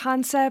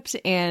concept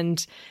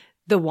and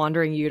the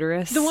wandering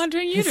uterus. The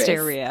wandering uterus.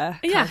 Hysteria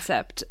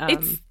concept.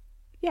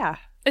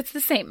 It's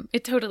the same.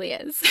 It totally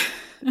is.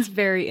 It's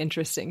very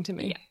interesting to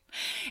me.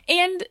 Yeah.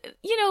 And,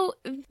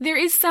 there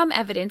is some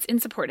evidence in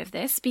support of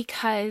this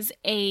because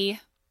a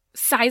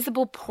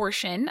sizable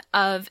portion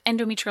of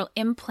endometrial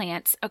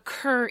implants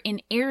occur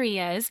in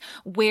areas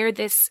where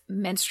this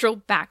menstrual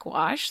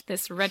backwash,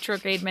 this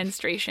retrograde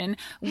menstruation,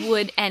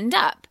 would end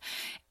up.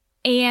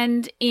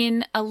 And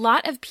in a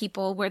lot of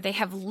people where they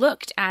have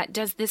looked at,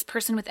 does this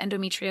person with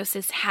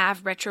endometriosis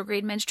have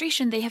retrograde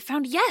menstruation? They have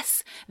found,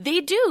 yes,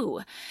 they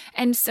do.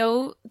 And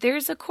so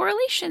there's a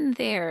correlation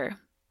there.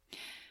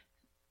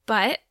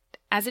 But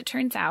as it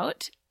turns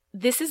out,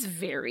 this is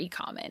very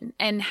common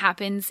and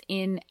happens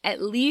in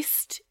at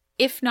least,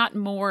 if not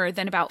more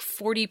than about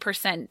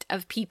 40%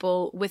 of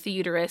people with a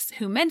uterus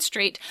who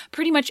menstruate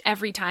pretty much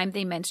every time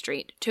they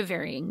menstruate to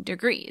varying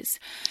degrees.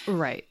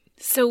 Right.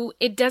 So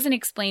it doesn't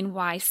explain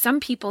why some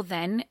people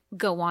then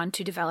go on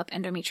to develop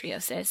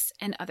endometriosis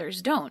and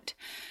others don't.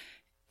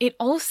 It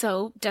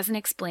also doesn't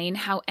explain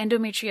how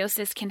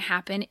endometriosis can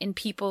happen in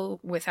people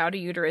without a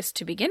uterus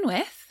to begin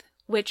with,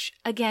 which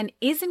again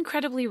is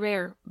incredibly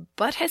rare,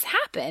 but has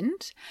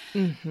happened.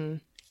 Mm-hmm.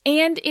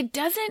 And it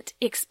doesn't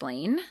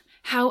explain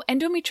how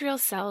endometrial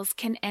cells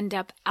can end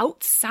up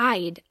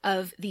outside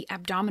of the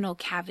abdominal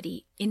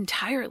cavity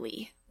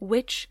entirely,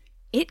 which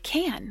it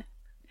can.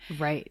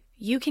 Right.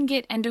 You can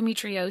get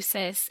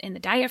endometriosis in the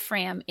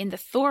diaphragm, in the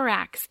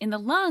thorax, in the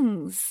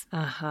lungs.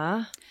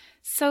 Uh-huh.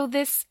 So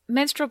this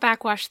menstrual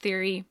backwash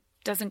theory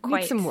doesn't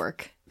quite... Needs some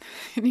work.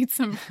 It needs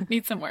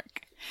some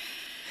work.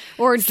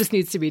 Or it just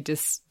needs to be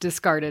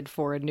discarded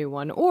for a new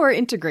one or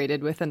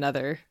integrated with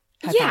another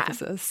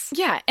hypothesis.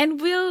 Yeah, and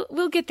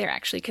we'll get there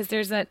actually because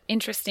there's an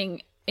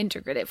interesting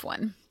integrative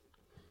one.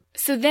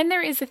 So then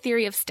there is a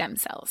theory of stem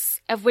cells,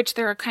 of which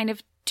there are kind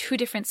of two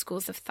different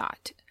schools of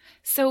thought.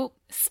 So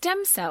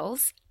stem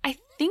cells, I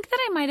think that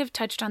I might have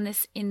touched on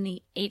this in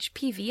the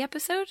HPV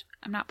episode.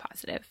 I'm not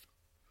positive.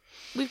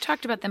 We've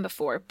talked about them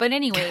before. But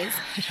anyways,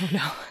 I don't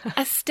know.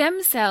 A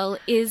stem cell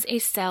is a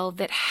cell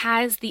that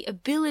has the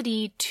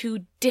ability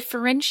to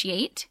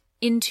differentiate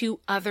into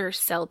other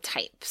cell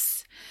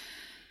types.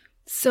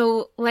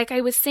 So like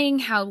I was saying,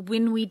 how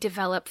when we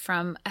develop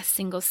from a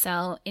single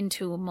cell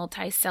into a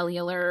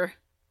multicellular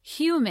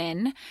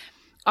human,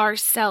 our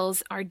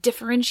cells are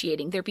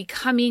differentiating. They're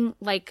becoming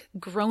like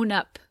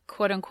grown-up,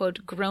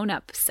 quote-unquote,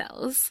 grown-up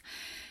cells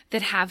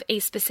that have a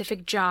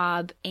specific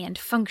job and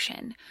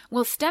function.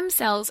 Well, stem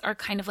cells are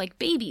kind of like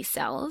baby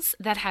cells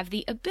that have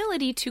the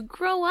ability to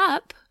grow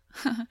up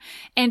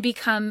and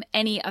become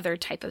any other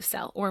type of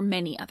cell or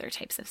many other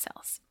types of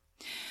cells.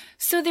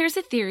 So there's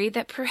a theory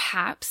that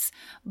perhaps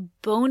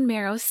bone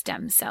marrow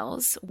stem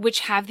cells,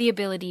 which have the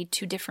ability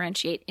to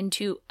differentiate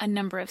into a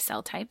number of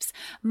cell types,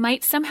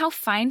 might somehow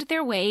find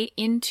their way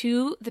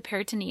into the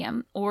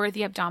peritoneum or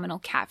the abdominal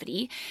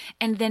cavity,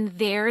 and then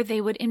there they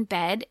would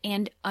embed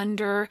and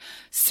under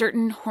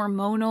certain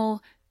hormonal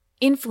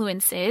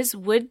influences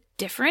would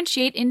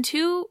differentiate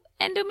into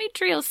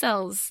endometrial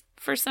cells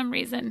for some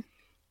reason.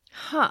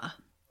 Huh.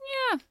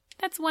 Yeah,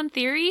 that's one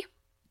theory.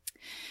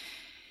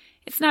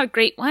 It's not a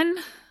great one.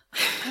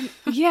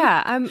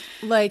 Yeah, I'm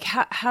like,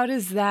 how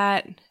does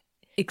that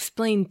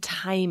explain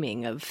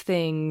timing of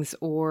things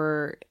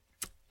or...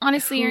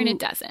 Honestly, Erin, it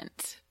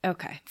doesn't.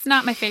 Okay. It's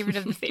not my favorite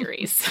of the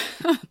theories.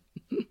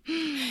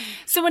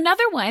 So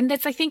another one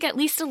that's, I think, at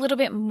least a little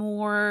bit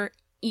more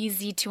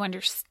easy to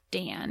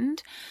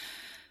understand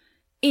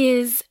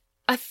is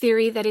a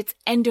theory that it's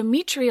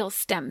endometrial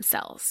stem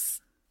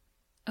cells.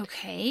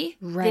 Okay.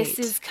 Right. This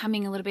is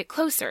coming a little bit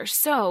closer.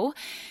 So...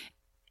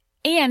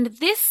 And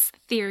this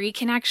theory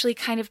can actually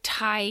kind of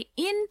tie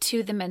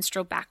into the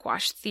menstrual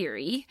backwash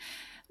theory,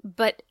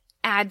 but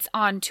adds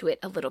on to it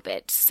a little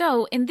bit.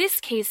 So in this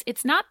case,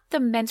 it's not the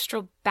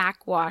menstrual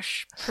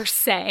backwash per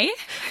se.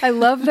 I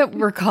love that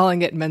we're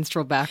calling it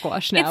menstrual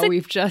backwash now.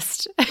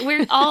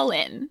 We're all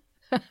in.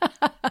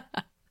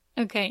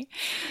 Okay.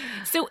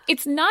 So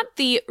it's not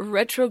the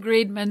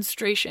retrograde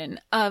menstruation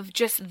of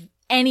just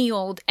any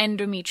old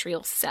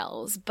endometrial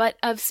cells, but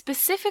of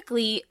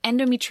specifically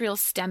endometrial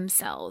stem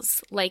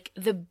cells, like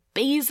the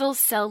basal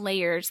cell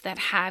layers that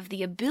have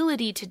the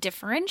ability to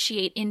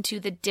differentiate into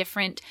the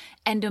different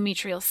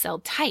endometrial cell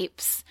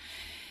types.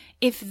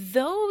 If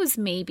those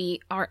maybe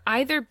are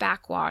either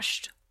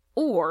backwashed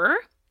or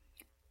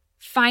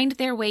find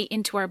their way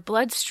into our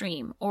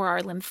bloodstream or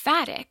our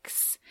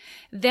lymphatics,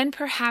 then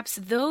perhaps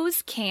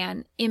those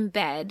can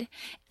embed,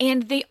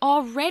 and they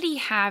already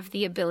have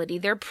the ability,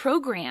 they're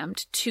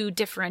programmed to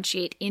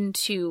differentiate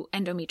into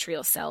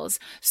endometrial cells.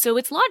 So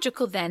it's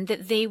logical then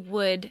that they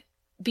would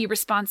be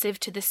responsive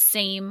to the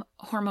same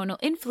hormonal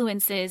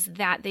influences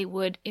that they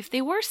would if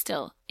they were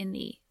still in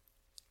the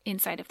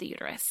inside of the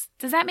uterus.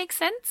 Does that make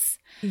sense?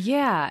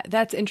 Yeah,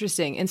 that's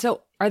interesting. And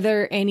so are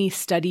there any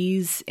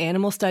studies,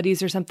 animal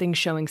studies or something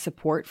showing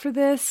support for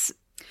this?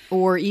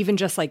 Or even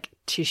just like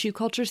tissue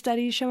culture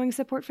studies showing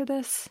support for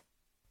this?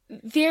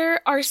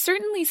 There are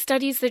certainly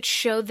studies that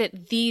show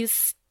that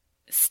these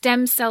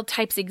stem cell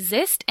types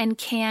exist and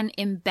can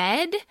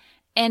embed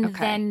and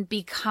then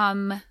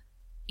become,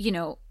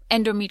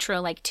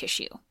 endometrial-like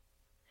tissue.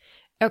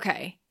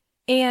 Okay.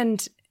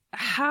 And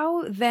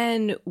how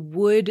then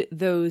would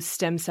those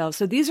stem cells,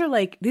 so these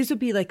would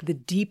be like the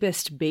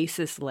deepest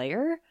basis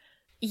layer?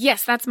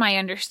 Yes, that's my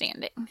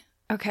understanding.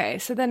 Okay,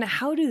 so then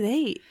how do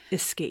they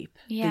escape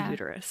the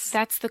uterus?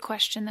 That's the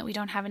question that we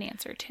don't have an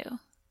answer to.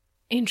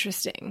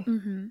 Interesting.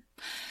 Mm-hmm.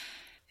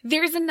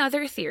 There's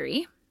another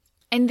theory,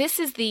 and this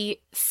is the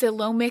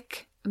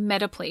coelomic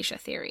metaplasia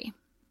theory,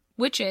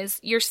 which is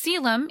your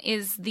coelom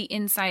is the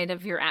inside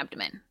of your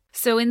abdomen.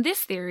 So in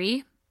this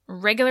theory,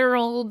 regular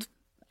old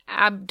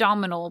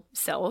abdominal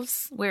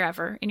cells,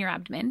 wherever in your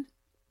abdomen,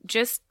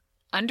 just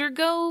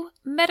undergo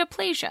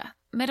metaplasia.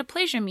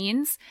 Metaplasia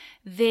means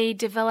they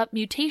develop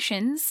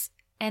mutations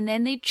and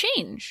then they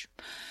change.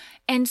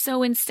 And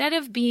so instead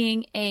of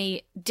being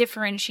a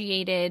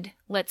differentiated,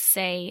 let's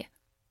say,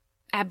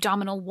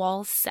 abdominal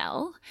wall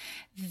cell,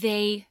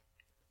 they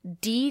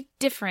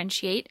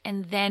de-differentiate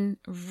and then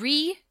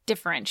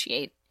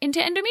re-differentiate into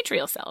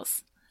endometrial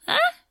cells.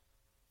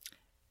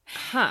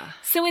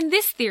 So in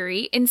this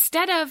theory,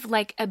 instead of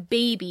like a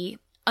baby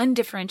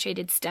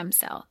undifferentiated stem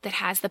cell that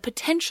has the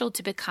potential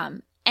to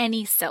become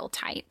any cell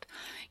type,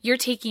 you're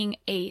taking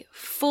a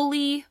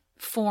fully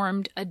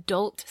formed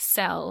adult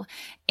cell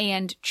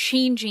and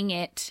changing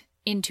it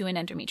into an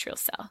endometrial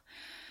cell.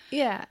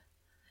 Yeah.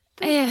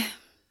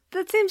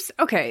 That seems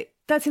okay.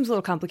 That seems a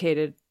little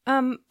complicated.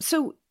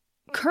 So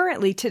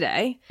currently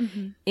today,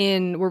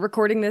 we're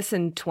recording this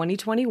in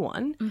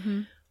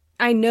 2021.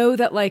 I know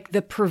that like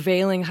the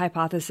prevailing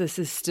hypothesis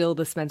is still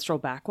this menstrual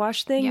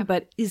backwash thing,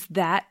 but is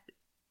that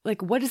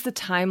like what is the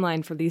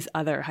timeline for these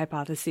other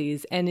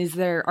hypotheses? And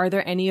are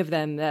there any of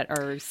them that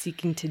are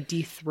seeking to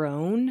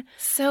dethrone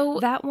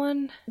that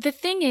one? The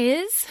thing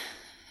is,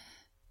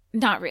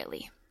 not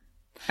really.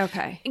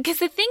 Okay. Because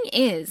the thing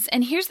is,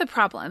 and here's the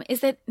problem,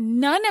 is that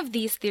none of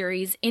these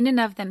theories in and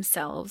of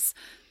themselves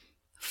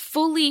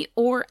fully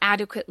or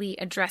adequately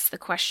address the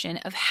question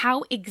of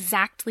how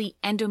exactly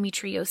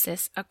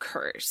endometriosis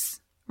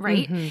occurs,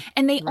 right?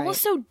 And they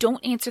also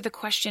don't answer the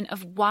question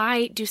of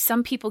why do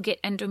some people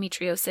get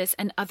endometriosis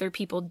and other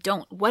people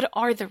don't? What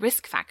are the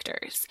risk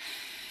factors?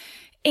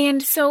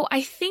 And so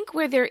I think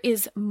where there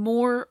is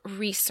more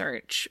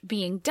research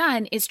being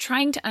done is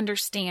trying to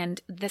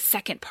understand the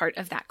second part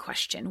of that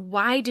question.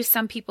 Why do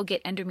some people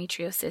get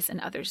endometriosis and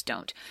others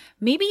don't?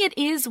 Maybe it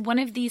is one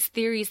of these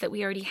theories that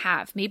we already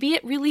have. Maybe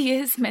it really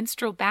is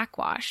menstrual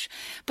backwash,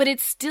 but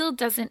it still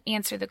doesn't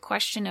answer the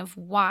question of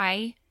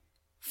why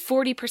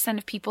 40%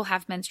 of people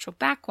have menstrual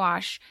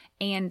backwash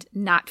and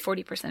not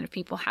 40% of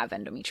people have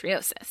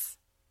endometriosis,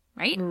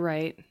 right?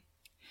 Right.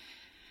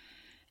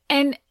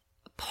 And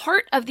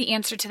part of the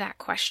answer to that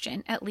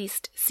question, at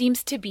least,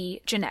 seems to be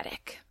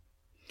genetic.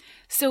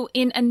 So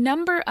in a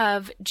number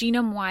of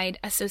genome-wide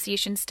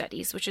association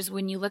studies, which is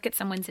when you look at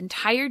someone's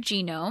entire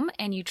genome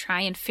and you try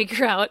and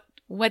figure out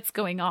what's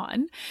going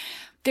on,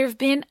 there have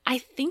been, I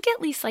think,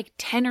 at least like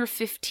 10 or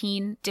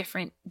 15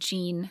 different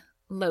gene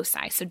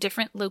loci, so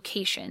different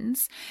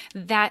locations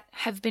that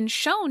have been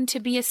shown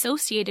to be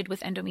associated with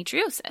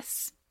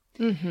endometriosis.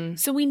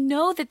 So we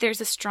know that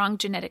there's a strong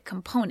genetic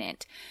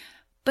component.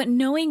 But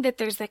knowing that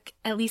there's like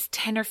at least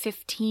 10 or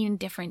 15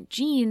 different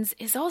genes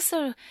is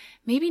also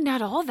maybe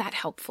not all that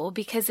helpful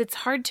because it's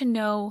hard to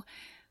know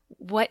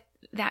what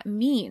that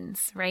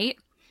means, right?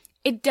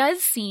 It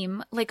does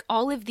seem like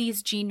all of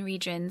these gene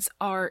regions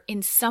are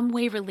in some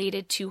way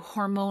related to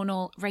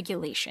hormonal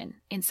regulation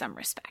in some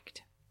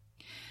respect.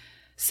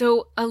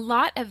 So a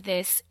lot of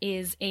this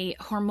is a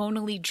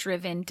hormonally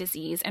driven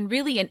disease and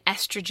really an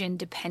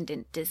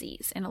estrogen-dependent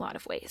disease in a lot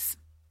of ways.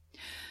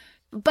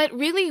 But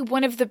really,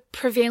 one of the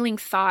prevailing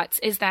thoughts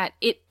is that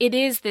it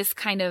is this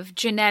kind of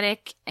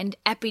genetic and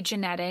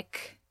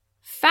epigenetic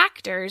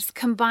factors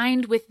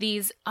combined with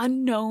these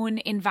unknown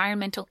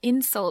environmental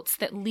insults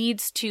that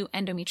leads to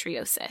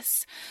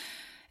endometriosis.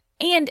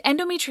 And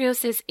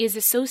endometriosis is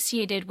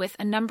associated with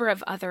a number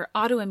of other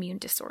autoimmune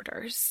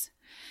disorders.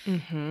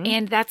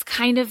 And that's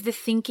kind of the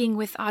thinking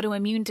with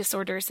autoimmune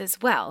disorders as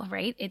well,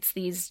 right? It's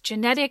these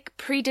genetic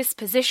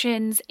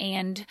predispositions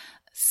and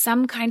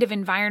some kind of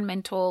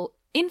environmental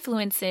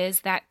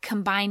influences that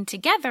combine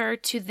together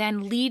to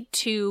then lead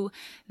to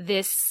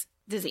this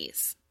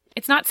disease.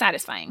 It's not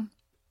satisfying.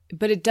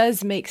 But it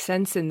does make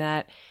sense in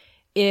that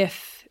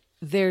if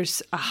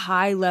there's a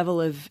high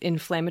level of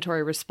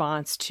inflammatory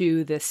response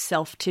to this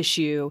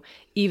self-tissue,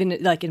 even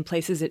like in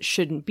places it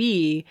shouldn't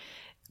be,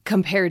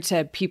 compared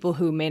to people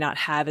who may not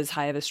have as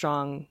high of a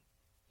strong,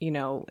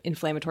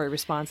 inflammatory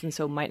response, and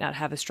so might not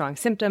have as strong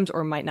symptoms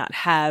or might not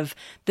have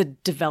the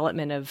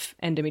development of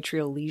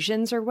endometrial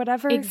lesions or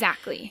whatever.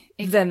 Exactly.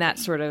 Then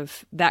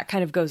that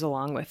kind of goes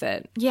along with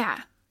it.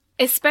 Yeah.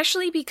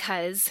 Especially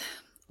because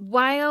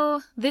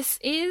while this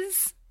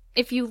is,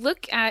 if you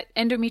look at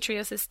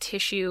endometriosis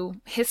tissue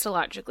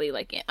histologically,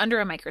 like under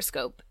a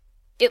microscope,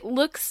 it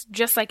looks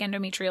just like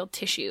endometrial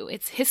tissue.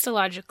 It's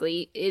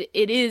histologically,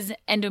 it is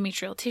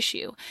endometrial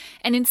tissue.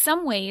 And in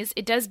some ways,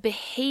 it does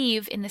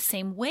behave in the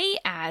same way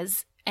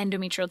as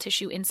endometrial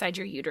tissue inside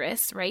your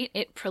uterus, right?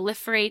 It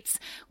proliferates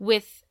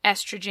with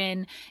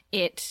estrogen,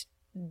 it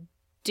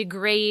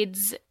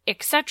degrades,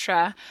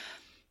 etc.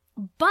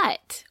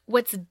 But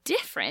what's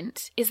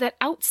different is that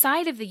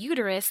outside of the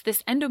uterus,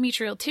 this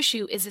endometrial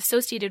tissue is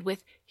associated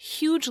with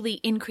hugely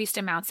increased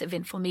amounts of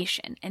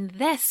inflammation. And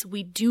this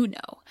we do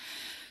know.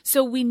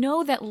 So we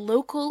know that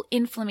local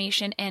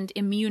inflammation and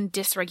immune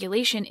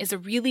dysregulation is a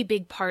really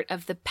big part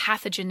of the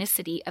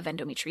pathogenicity of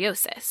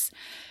endometriosis.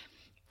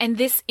 And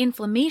this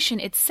inflammation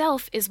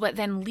itself is what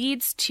then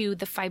leads to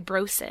the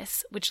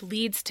fibrosis, which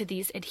leads to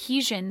these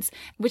adhesions,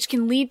 which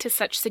can lead to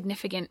such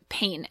significant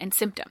pain and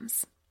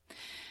symptoms.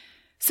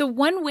 So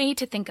one way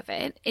to think of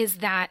it is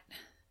that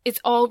it's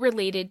all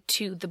related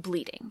to the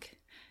bleeding.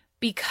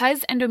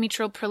 Because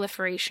endometrial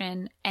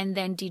proliferation and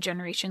then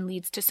degeneration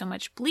leads to so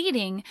much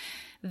bleeding,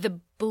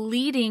 the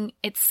bleeding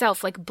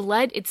itself, like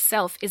blood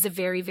itself, is a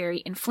very,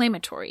 very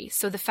inflammatory.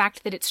 So the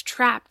fact that it's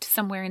trapped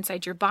somewhere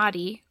inside your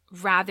body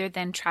rather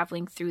than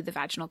traveling through the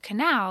vaginal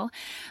canal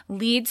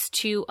leads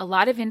to a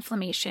lot of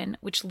inflammation,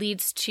 which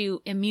leads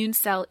to immune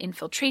cell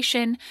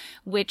infiltration,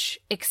 which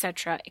et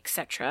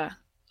cetera,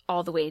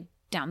 all the way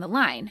down the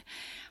line.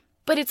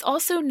 But it's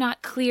also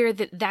not clear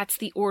that that's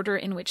the order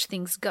in which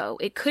things go.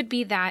 It could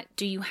be that,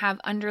 do you have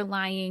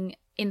underlying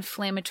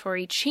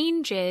inflammatory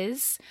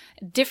changes,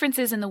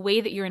 differences in the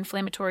way that your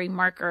inflammatory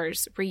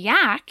markers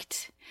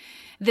react,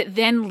 that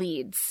then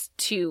leads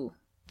to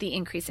the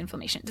increased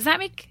inflammation? Does that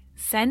make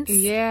sense?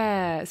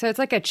 Yeah. So it's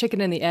like a chicken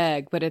and the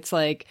egg, but it's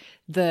like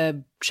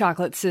the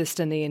chocolate cyst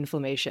and the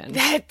inflammation.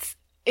 That's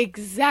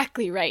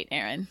exactly right,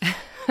 Erin.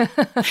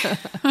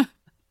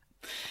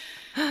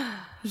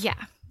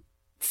 Yeah.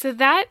 So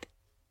that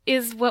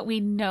is what we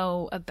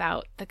know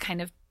about the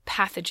kind of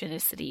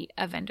pathogenicity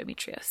of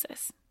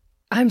endometriosis.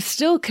 I'm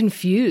still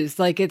confused.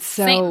 Like, it's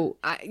so...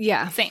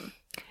 Same. Same.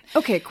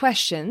 Okay,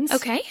 questions.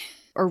 Okay.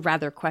 Or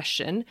rather,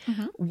 question.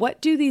 Mm-hmm.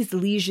 What do these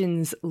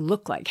lesions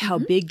look like? How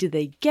big do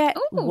they get?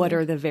 Ooh. What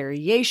are the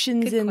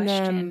variations Good in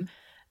question.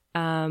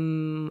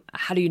 Them?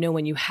 How do you know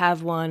when you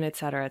have one, et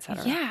cetera, et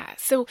cetera? Yeah.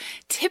 So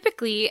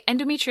typically,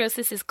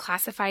 endometriosis is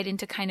classified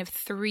into kind of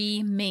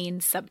three main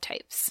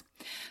subtypes.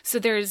 So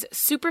there's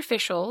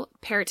superficial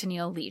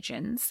peritoneal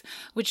lesions,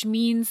 which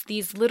means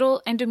these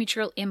little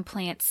endometrial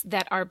implants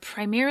that are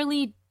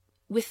primarily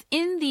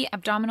within the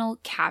abdominal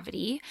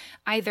cavity,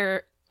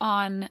 either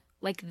on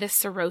like the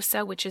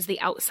serosa, which is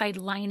the outside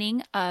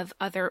lining of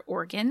other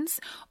organs,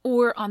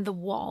 or on the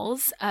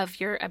walls of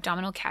your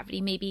abdominal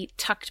cavity, maybe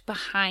tucked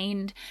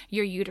behind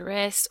your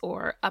uterus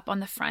or up on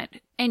the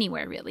front,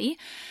 anywhere really.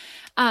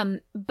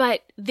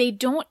 But they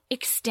don't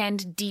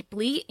extend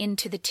deeply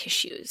into the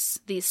tissues,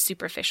 these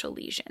superficial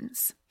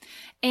lesions.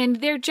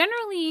 And they're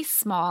generally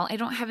small. I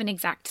don't have an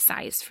exact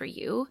size for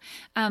you,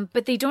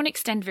 but they don't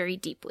extend very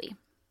deeply.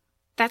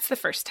 That's the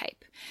first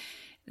type.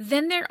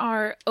 Then there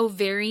are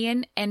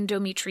ovarian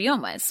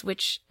endometriomas,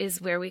 which is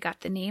where we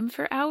got the name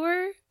for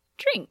our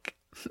drink.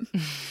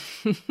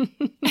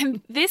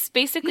 And this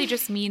basically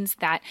just means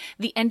that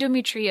the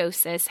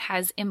endometriosis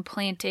has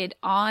implanted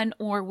on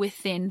or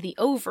within the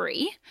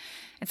ovary.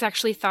 It's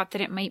actually thought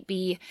that it might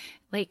be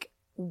like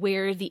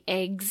where the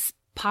eggs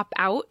pop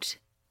out.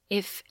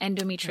 If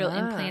endometrial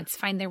implants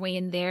find their way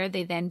in there,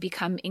 they then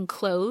become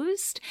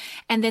enclosed,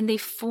 and then they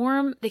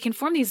can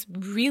form these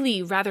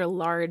really rather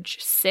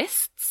large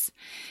cysts.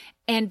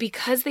 And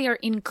because they are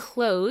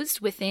enclosed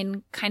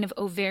within kind of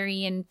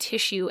ovarian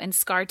tissue and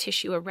scar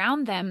tissue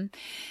around them,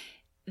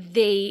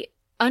 they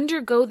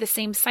undergo the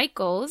same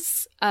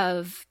cycles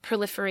of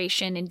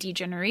proliferation and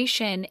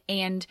degeneration,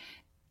 and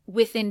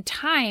within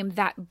time,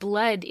 that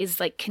blood is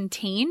like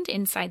contained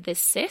inside this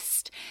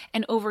cyst.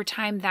 And over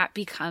time, that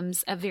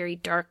becomes a very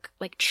dark,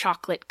 like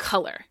chocolate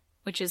color,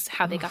 which is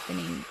how they got the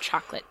name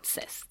chocolate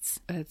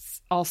cysts.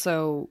 It's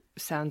also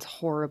sounds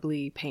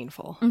horribly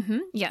painful. Mm-hmm.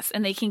 Yes.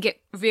 And they can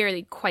get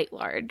really quite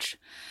large.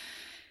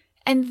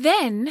 And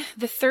then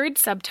the third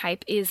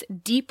subtype is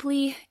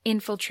deeply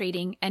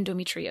infiltrating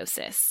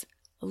endometriosis,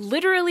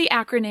 literally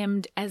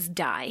acronymed as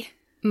DIE.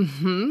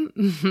 Mm-hmm.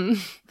 Mm-hmm.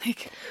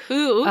 Like,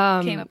 who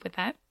came up with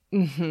that?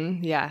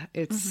 Mm-hmm. Yeah,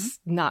 it's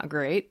not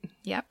great.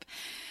 Yep.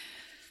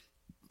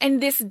 And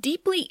this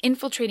deeply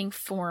infiltrating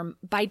form,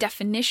 by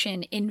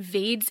definition,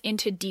 invades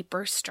into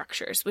deeper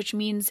structures, which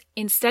means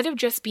instead of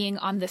just being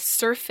on the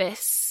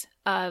surface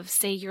of,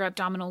 say, your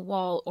abdominal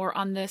wall or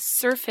on the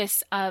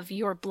surface of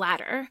your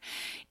bladder,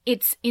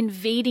 it's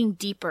invading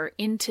deeper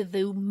into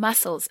the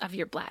muscles of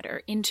your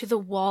bladder, into the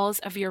walls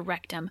of your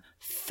rectum,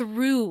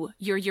 through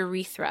your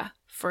urethra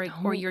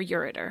or your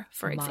ureter,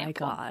 for example. My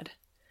God.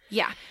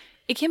 Yeah,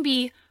 it can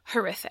be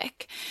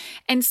horrific.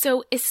 And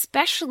so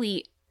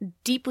especially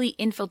deeply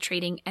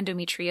infiltrating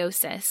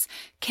endometriosis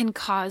can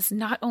cause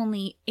not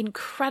only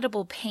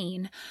incredible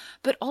pain,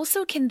 but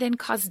also can then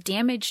cause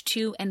damage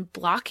to and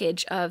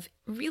blockage of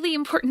really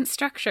important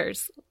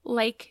structures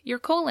like your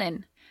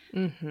colon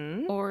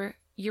or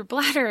your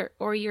bladder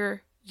or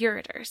your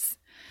ureters.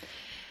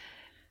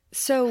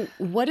 So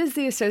what is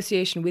the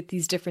association with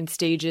these different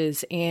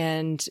stages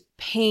and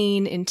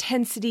pain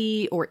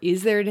intensity, or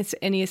is there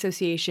any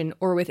association,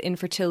 or with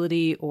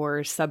infertility or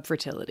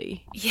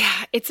subfertility?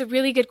 Yeah, it's a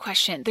really good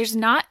question. There's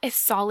not a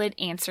solid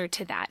answer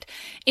to that.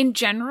 In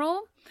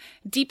general,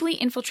 deeply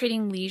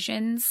infiltrating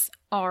lesions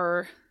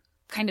are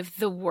kind of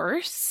the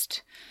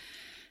worst,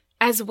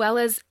 as well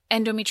as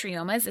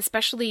endometriomas,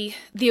 especially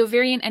the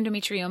ovarian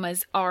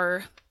endometriomas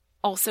are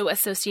also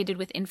associated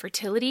with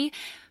infertility.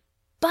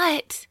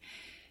 But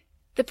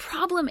the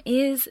problem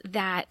is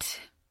that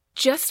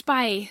just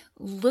by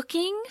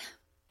looking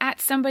at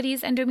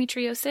somebody's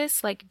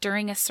endometriosis, like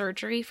during a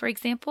surgery, for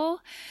example,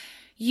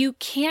 you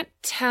can't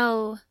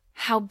tell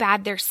how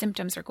bad their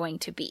symptoms are going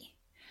to be.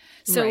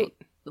 So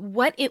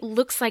what it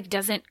looks like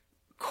doesn't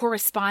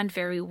correspond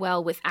very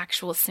well with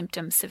actual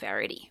symptom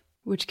severity.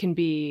 Which can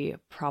be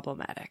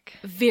problematic.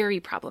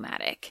 Very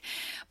problematic.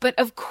 But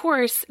of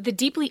course, the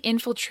deeply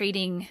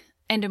infiltrating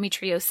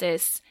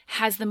endometriosis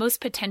has the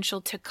most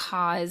potential to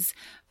cause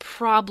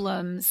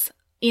problems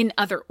in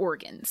other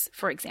organs,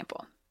 for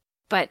example.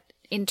 But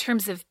in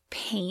terms of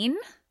pain,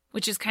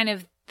 which is kind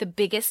of the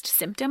biggest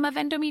symptom of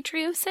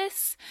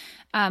endometriosis,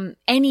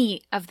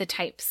 any of the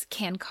types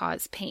can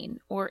cause pain,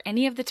 or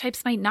any of the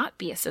types might not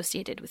be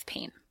associated with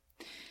pain.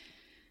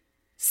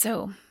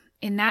 So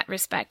in that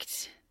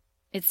respect,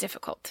 it's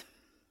difficult.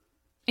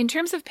 In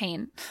terms of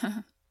pain,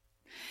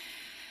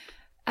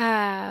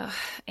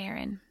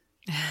 Erin.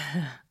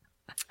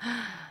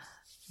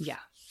 Yeah.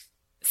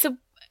 So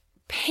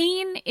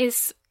pain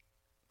is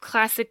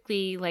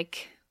classically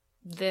like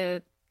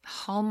the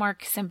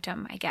hallmark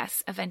symptom, I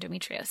guess, of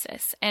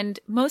endometriosis. And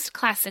most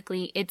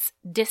classically, it's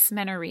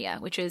dysmenorrhea,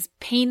 which is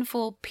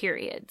painful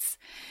periods,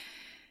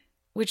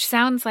 which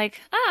sounds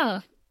like,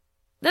 oh,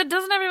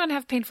 doesn't everyone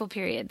have painful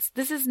periods?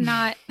 This is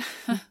not.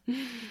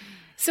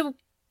 So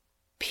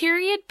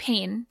period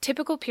pain,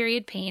 typical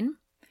period pain,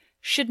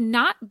 should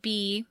not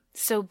be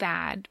so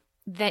bad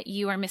that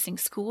you are missing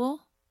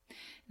school,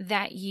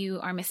 that you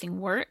are missing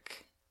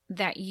work,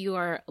 that you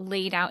are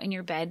laid out in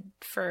your bed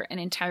for an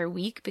entire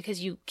week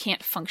because you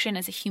can't function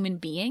as a human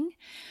being.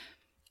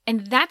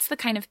 And that's the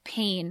kind of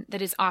pain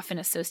that is often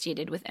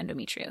associated with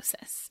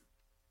endometriosis.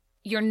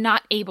 You're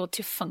not able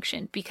to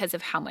function because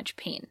of how much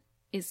pain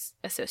is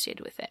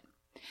associated with it.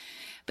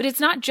 But it's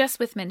not just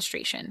with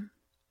menstruation,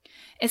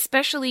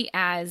 especially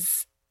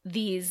as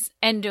these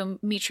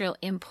endometrial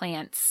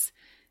implants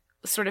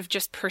sort of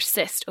just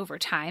persist over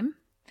time.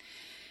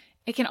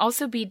 It can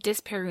also be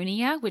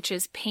dyspareunia, which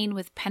is pain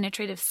with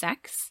penetrative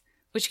sex,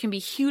 which can be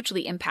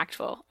hugely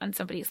impactful on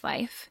somebody's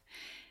life.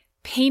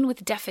 Pain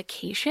with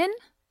defecation,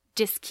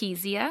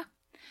 dyschezia.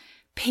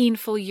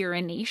 Painful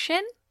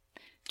urination,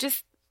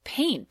 just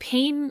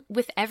pain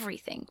with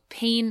everything,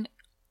 pain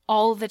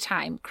all the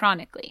time,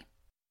 chronically.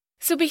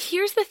 So, but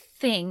here's the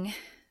thing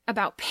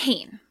about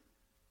pain.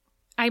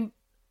 I'm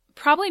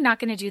probably not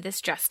going to do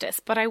this justice,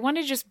 but I want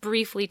to just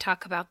briefly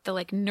talk about the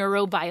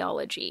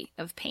neurobiology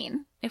of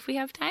pain, if we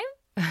have time.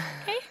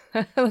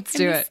 Okay? Let's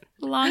do it.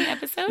 Long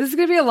episode. This is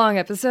going to be a long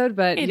episode,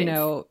 but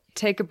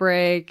take a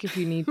break if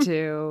you need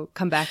to,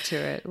 come back to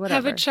it,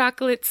 whatever. Have a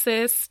chocolate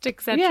cyst,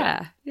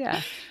 etc.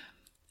 Yeah.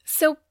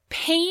 So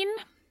pain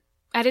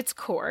at its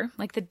core,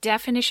 like the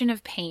definition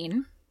of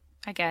pain,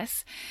 I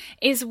guess,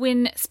 is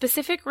when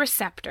specific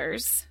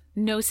receptors,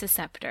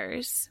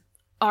 nociceptors,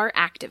 are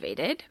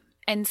activated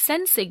and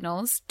send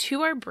signals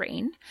to our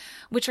brain,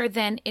 which are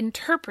then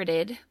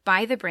interpreted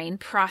by the brain,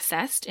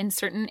 processed in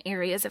certain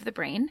areas of the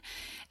brain,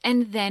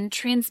 and then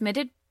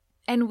transmitted,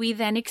 and we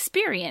then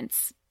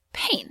experience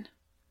pain.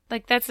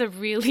 Like, that's a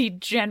really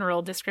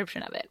general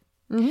description of it.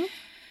 Mm-hmm.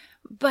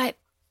 But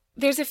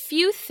there's a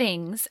few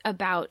things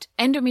about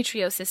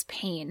endometriosis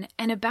pain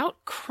and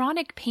about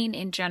chronic pain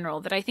in general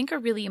that I think are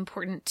really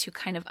important to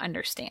kind of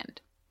understand.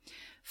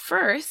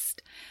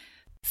 First,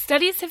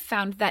 studies have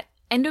found that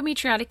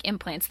endometriotic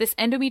implants, this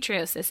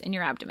endometriosis in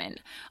your abdomen,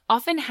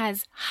 often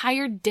has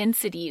higher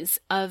densities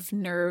of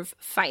nerve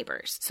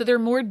fibers. So they're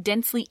more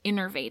densely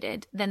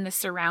innervated than the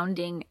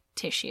surrounding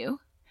tissue.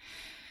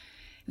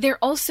 They're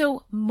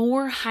also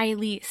more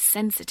highly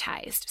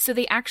sensitized. So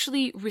they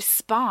actually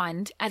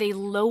respond at a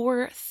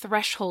lower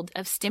threshold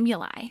of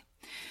stimuli,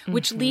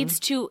 which leads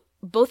to,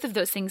 both of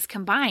those things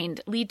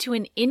combined, lead to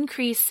an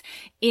increase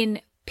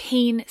in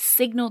pain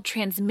signal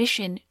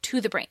transmission to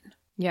the brain.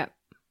 Yeah.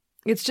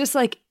 It's just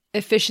like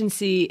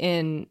efficiency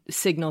in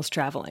signals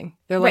traveling.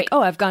 They're like,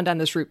 oh, I've gone down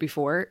this route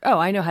before. Oh,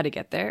 I know how to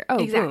get there. Oh,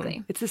 exactly.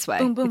 Boom. It's this way.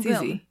 Boom, boom, it's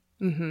boom. easy.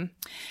 Mm-hmm.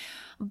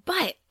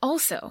 But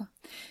also,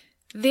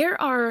 there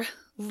are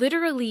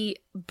literally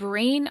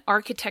brain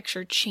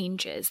architecture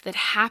changes that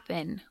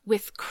happen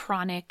with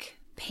chronic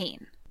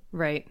pain.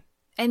 Right.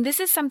 And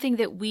this is something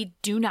that we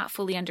do not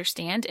fully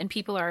understand, and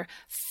people are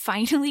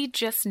finally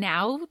just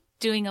now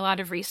doing a lot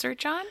of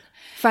research on.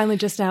 Finally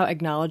just now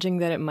acknowledging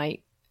that it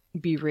might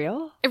be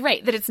real?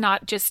 Right, that it's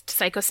not just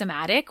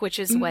psychosomatic, which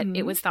is what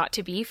it was thought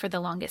to be for the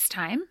longest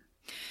time.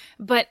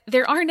 But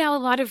there are now a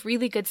lot of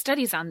really good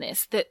studies on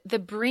this, that the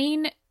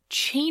brain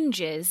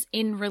changes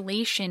in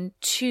relation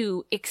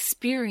to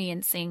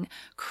experiencing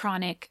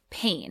chronic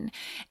pain.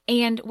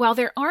 And while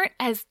there aren't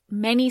as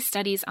many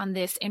studies on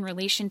this in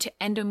relation to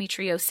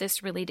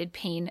endometriosis related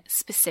pain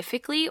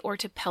specifically, or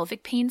to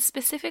pelvic pain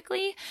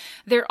specifically,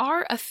 there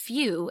are a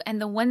few, and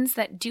the ones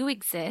that do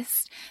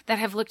exist that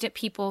have looked at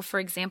people, for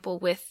example,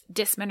 with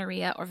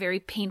dysmenorrhea or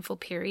very painful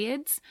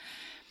periods.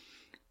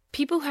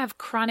 People who have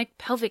chronic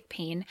pelvic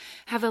pain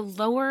have a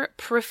lower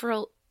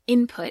peripheral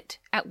input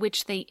at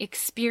which they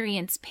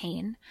experience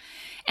pain,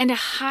 and a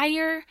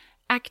higher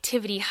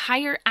activity,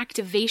 higher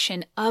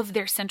activation of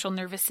their central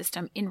nervous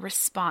system in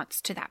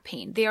response to that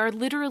pain. They are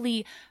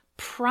literally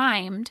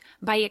primed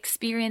by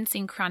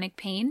experiencing chronic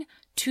pain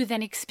to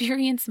then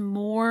experience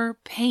more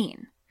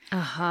pain.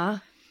 Uh-huh.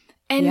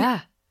 And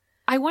yeah.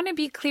 I want to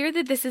be clear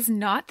that this is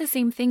not the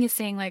same thing as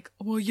saying like,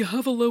 well, you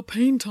have a low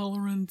pain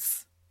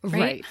tolerance.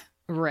 Right.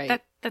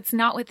 That's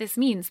not what this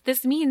means.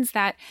 This means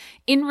that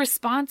in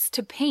response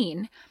to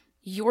pain,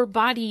 your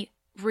body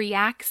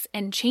reacts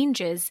and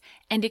changes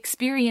and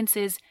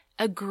experiences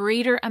a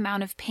greater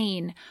amount of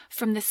pain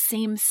from the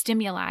same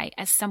stimuli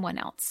as someone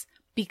else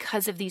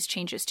because of these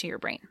changes to your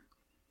brain.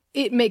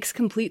 It makes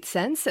complete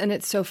sense, and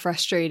it's so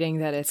frustrating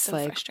that it's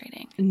so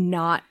frustrating.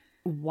 Not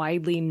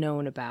widely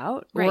known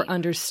about or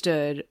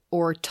understood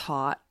or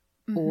taught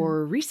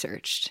or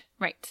researched.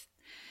 Right.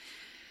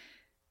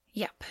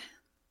 Yep.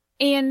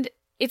 And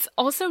it's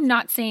also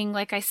not saying,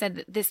 like I said,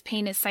 that this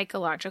pain is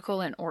psychological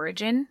in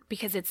origin,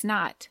 because it's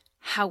not.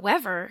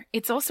 However,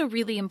 it's also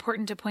really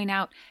important to point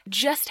out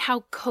just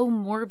how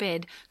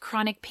comorbid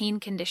chronic pain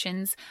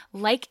conditions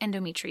like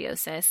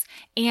endometriosis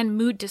and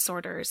mood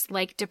disorders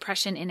like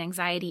depression and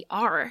anxiety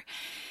are.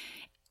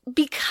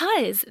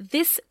 Because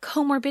this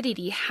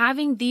comorbidity,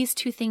 having these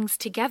two things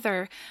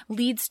together,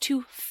 leads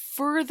to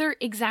further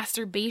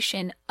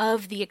exacerbation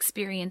of the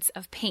experience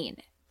of pain,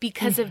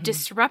 because of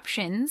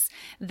disruptions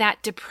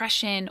that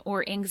depression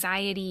or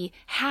anxiety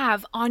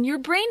have on your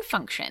brain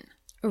function.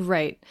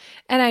 Right.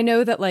 And I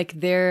know that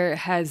there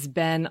has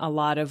been a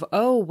lot of,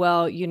 oh,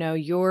 well,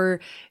 your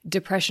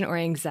depression or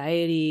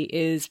anxiety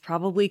is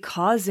probably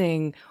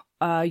causing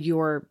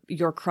your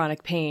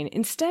chronic pain.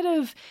 Instead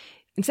of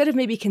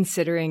maybe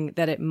considering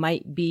that it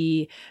might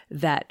be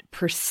that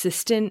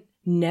persistent,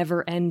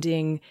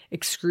 never-ending,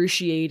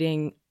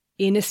 excruciating,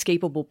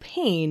 inescapable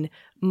pain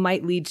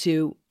might lead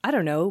to, I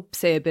don't know,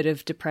 say a bit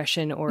of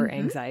depression or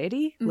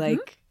anxiety.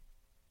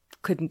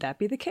 Couldn't that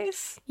be the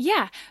case?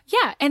 Yeah.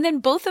 And then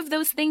both of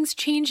those things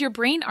change your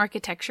brain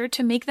architecture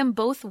to make them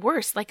both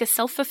worse, like a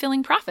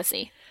self-fulfilling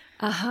prophecy.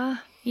 Uh-huh.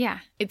 Yeah.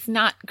 It's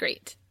not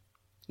great.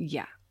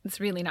 Yeah.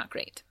 It's really not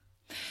great.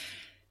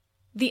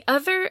 The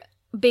other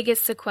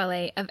biggest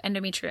sequelae of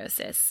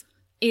endometriosis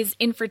is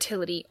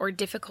infertility or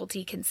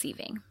difficulty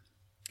conceiving.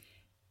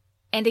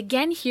 And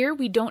again, here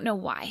we don't know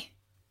why.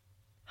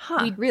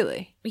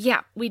 Really?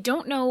 Yeah. We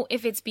don't know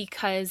if it's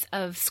because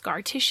of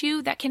scar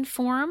tissue that can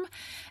form,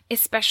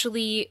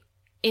 especially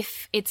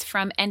if it's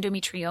from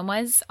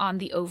endometriomas on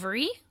the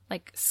ovary,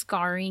 like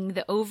scarring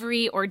the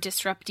ovary or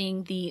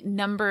disrupting the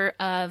number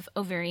of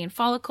ovarian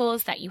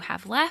follicles that you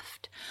have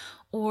left,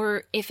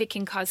 or if it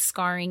can cause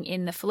scarring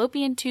in the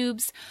fallopian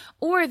tubes,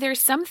 or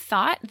there's some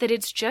thought that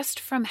it's just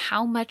from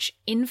how much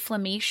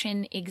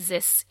inflammation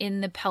exists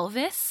in the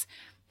pelvis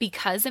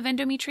because of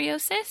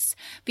endometriosis,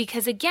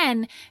 because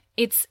again,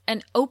 it's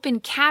an open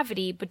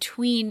cavity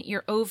between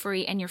your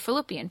ovary and your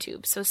fallopian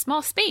tube. So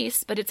small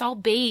space, but it's all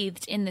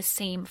bathed in the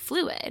same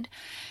fluid.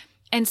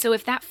 And so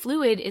if that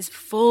fluid is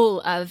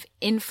full of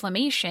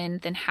inflammation,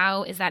 then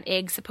how is that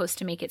egg supposed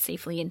to make it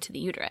safely into the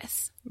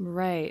uterus?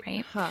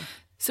 Right. Huh.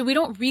 So we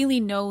don't really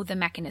know the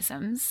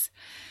mechanisms,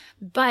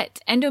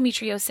 but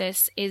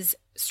endometriosis is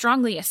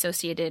strongly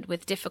associated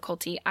with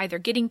difficulty either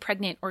getting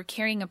pregnant or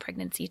carrying a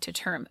pregnancy to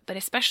term, but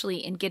especially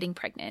in getting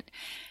pregnant.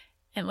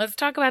 And let's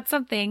talk about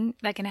something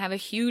that can have a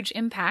huge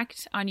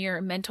impact on your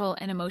mental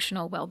and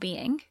emotional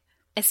well-being,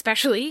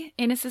 especially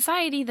in a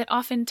society that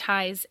often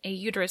ties a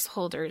uterus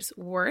holder's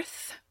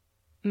worth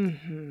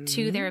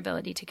to their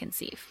ability to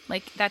conceive.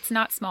 Like, that's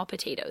not small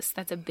potatoes.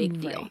 That's a big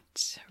deal.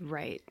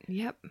 Right.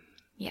 Yep.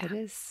 Yeah. It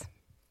is.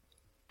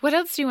 What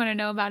else do you want to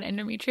know about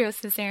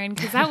endometriosis, Erin?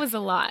 Because that was a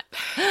lot.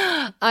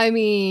 I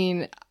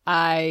mean,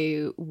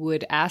 I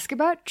would ask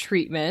about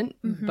treatment,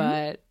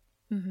 but...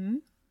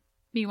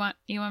 You want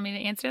me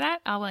to answer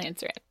that? I will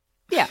answer it.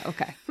 Yeah,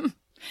 okay.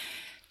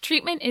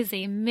 Treatment is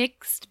a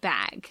mixed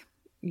bag.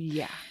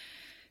 Yeah.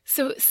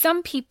 So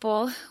some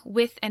people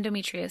with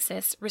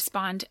endometriosis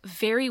respond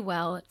very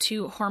well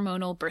to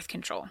hormonal birth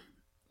control,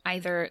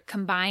 either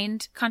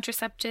combined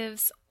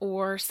contraceptives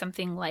or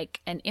something like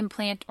an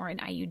implant or an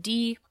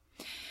IUD.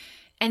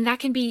 And that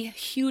can be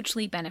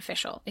hugely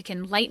beneficial. It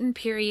can lighten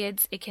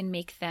periods. It can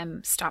make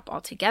them stop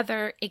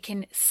altogether. It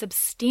can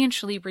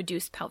substantially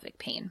reduce pelvic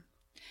pain.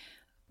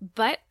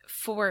 But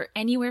for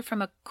anywhere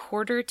from a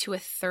quarter to a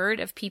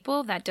third of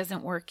people, that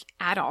doesn't work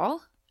at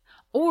all.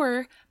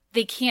 Or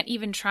they can't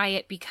even try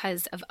it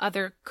because of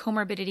other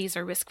comorbidities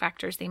or risk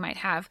factors they might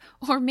have.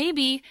 Or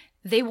maybe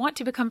they want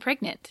to become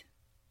pregnant.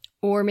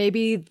 Or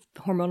maybe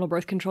hormonal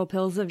birth control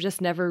pills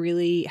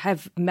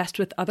have messed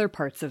with other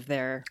parts of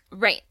their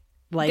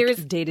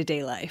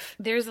day-to-day life.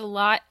 There's a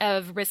lot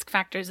of risk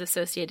factors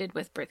associated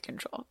with birth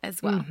control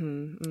as well.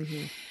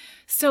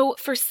 So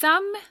for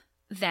some,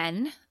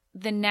 then,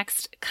 the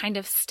next kind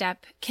of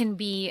step can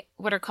be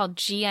what are called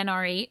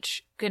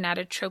GnRH,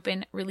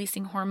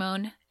 gonadotropin-releasing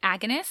hormone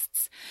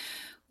agonists,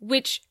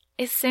 which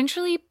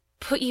essentially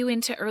put you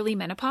into early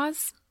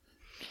menopause.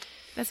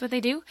 That's what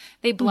they do.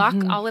 They block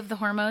all of the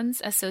hormones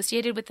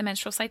associated with the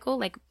menstrual cycle,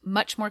 like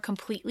much more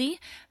completely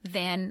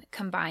than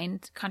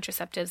combined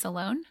contraceptives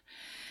alone.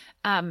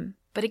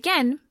 But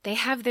again, they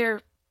have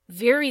their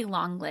very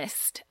long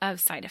list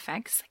of side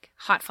effects, like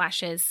hot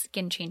flashes,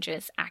 skin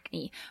changes,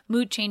 acne,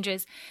 mood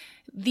changes.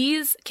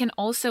 These can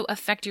also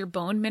affect your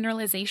bone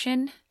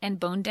mineralization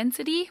and bone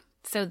density.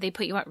 So they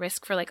put you at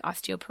risk for like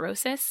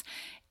osteoporosis.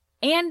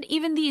 And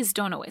even these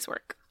don't always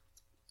work.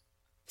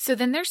 So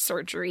then there's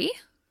surgery.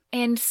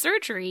 And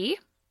surgery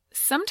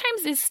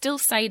sometimes is still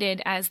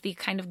cited as the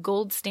kind of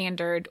gold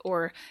standard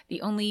or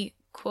the only,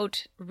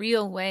 quote,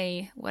 real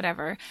way,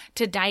 whatever,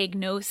 to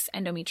diagnose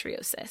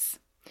endometriosis.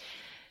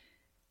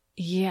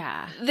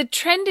 Yeah. The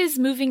trend is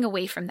moving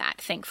away from that,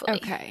 thankfully.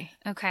 Okay.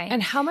 Okay.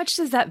 And how much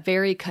does that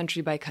vary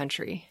country by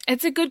country?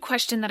 It's a good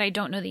question that I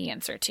don't know the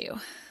answer to.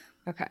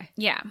 Okay.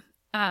 Yeah.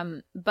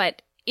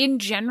 But in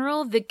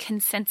general, the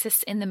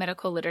consensus in the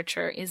medical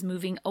literature is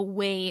moving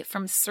away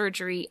from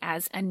surgery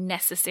as a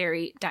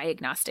necessary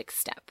diagnostic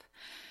step.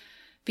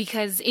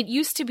 Because it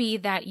used to be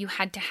that you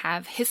had to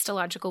have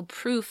histological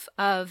proof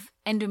of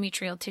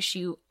endometrial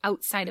tissue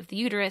outside of the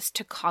uterus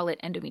to call it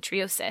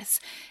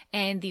endometriosis.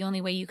 And the only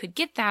way you could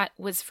get that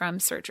was from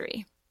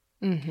surgery.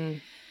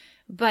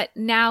 But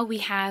now we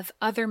have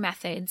other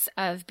methods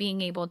of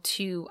being able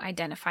to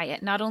identify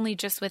it, not only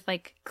just with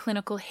like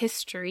clinical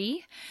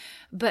history,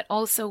 but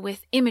also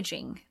with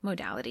imaging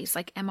modalities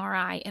like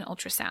MRI and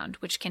ultrasound,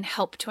 which can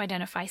help to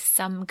identify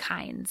some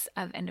kinds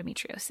of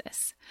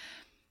endometriosis.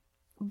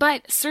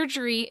 But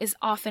surgery is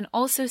often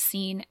also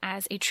seen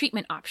as a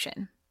treatment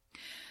option.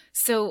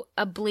 So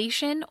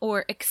ablation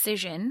or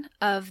excision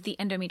of the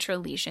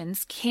endometrial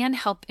lesions can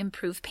help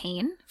improve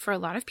pain for a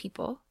lot of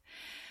people,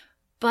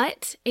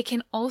 but it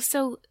can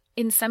also,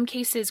 in some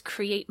cases,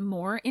 create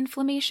more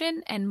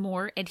inflammation and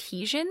more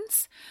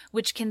adhesions,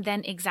 which can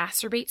then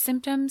exacerbate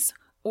symptoms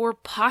or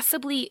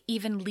possibly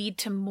even lead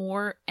to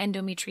more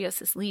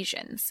endometriosis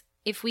lesions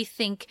if we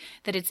think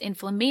that it's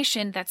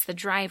inflammation that's the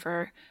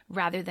driver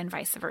rather than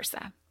vice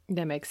versa.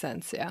 That makes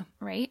sense, yeah.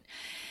 Right?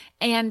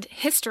 And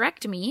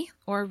hysterectomy,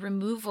 or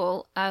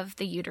removal of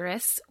the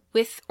uterus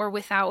with or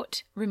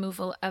without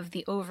removal of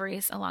the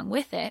ovaries along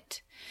with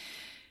it,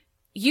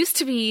 used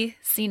to be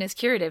seen as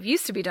curative,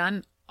 used to be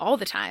done all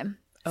the time.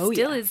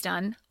 Still is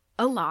done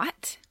a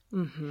lot.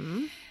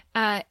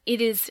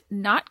 It is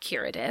not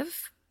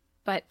curative,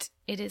 but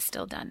it is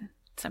still done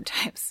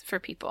sometimes for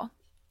people.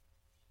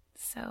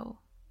 So,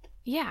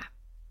 yeah,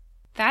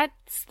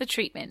 that's the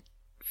treatment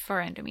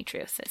for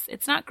endometriosis.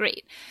 It's not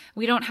great.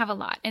 We don't have a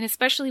lot. And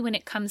especially when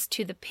it comes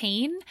to the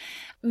pain,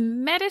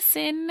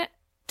 medicine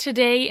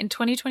today in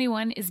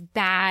 2021 is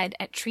bad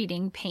at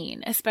treating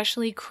pain,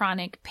 especially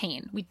chronic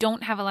pain. We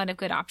don't have a lot of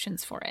good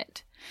options for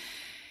it.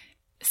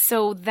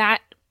 So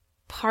that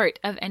part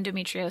of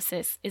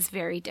endometriosis is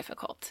very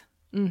difficult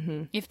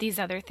if these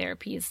other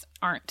therapies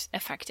aren't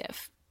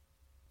effective.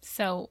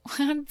 So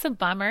it's a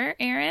bummer,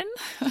 Erin.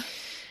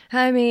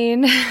 I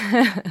mean,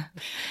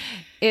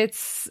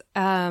 it's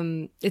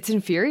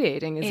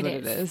infuriating is what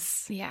it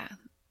is. Yeah.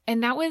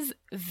 And that was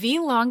the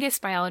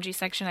longest biology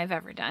section I've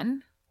ever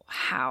done.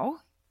 How?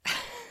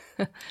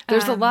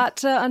 There's a lot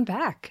to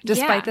unpack,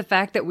 despite the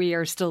fact that we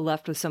are still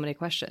left with so many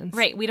questions.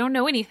 Right. We don't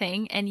know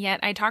anything, and yet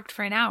I talked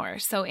for an hour.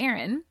 So,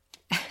 Erin,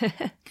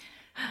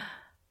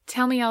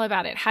 tell me all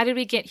about it. How did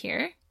we get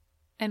here,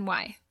 and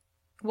why?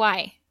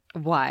 Why?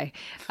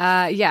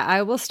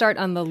 I will start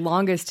on the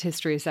longest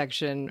history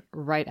section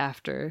right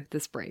after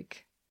this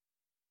break.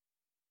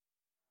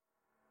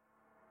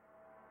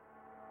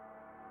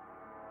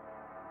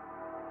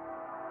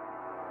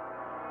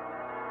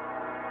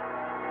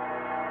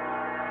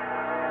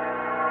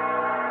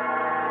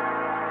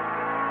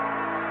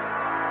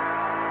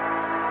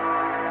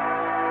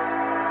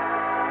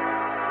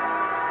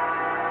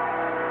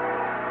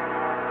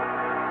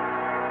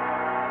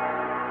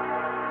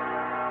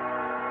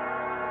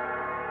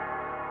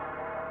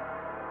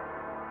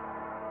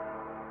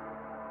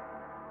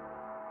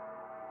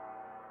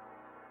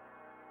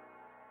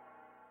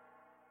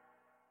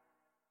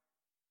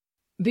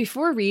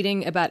 Before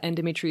reading about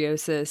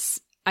endometriosis,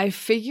 I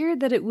figured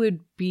that it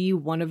would be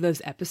one of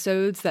those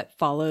episodes that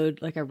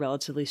followed like a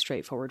relatively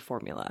straightforward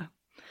formula.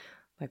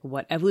 Like,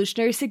 what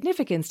evolutionary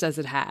significance does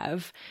it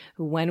have?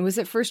 When was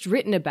it first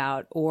written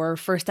about or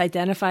first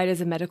identified as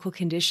a medical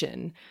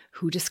condition?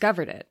 Who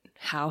discovered it?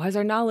 How has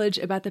our knowledge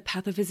about the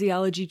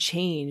pathophysiology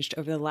changed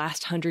over the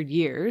last 100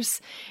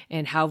 years?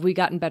 And how have we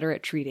gotten better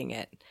at treating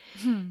it?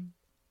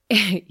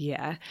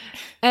 Yeah.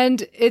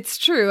 And it's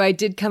true, I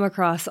did come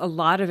across a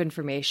lot of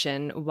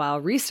information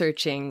while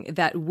researching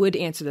that would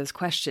answer those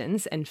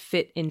questions and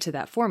fit into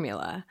that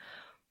formula.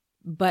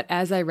 But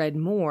as I read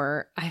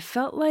more, I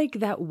felt like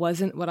that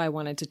wasn't what I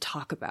wanted to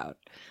talk about.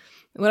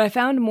 What I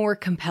found more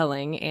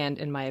compelling and,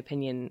 in my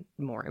opinion,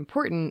 more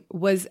important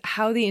was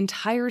how the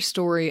entire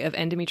story of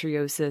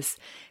endometriosis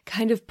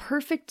kind of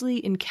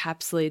perfectly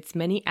encapsulates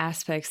many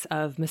aspects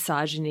of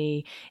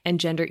misogyny and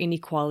gender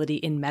inequality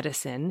in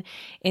medicine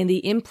and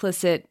the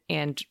implicit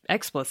and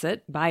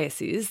explicit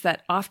biases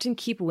that often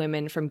keep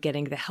women from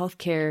getting the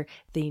healthcare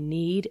they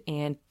need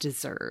and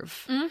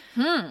deserve.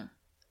 Mm-hmm.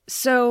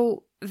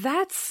 So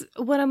that's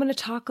what I'm going to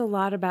talk a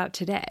lot about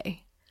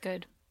today.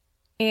 Good.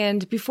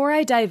 And before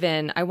I dive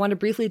in, I want to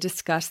briefly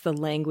discuss the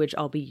language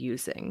I'll be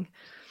using.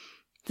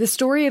 The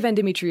story of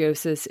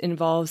endometriosis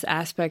involves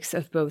aspects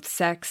of both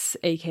sex,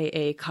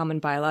 aka common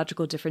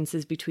biological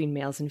differences between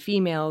males and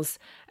females,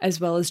 as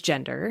well as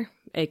gender,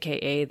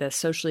 aka the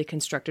socially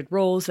constructed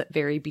roles that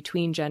vary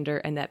between gender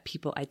and that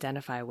people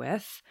identify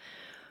with.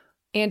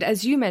 And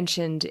as you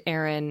mentioned,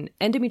 Erin,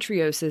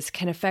 endometriosis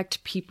can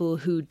affect people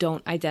who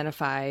don't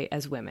identify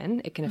as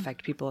women. It can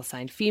affect people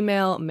assigned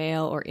female,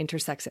 male, or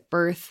intersex at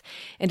birth.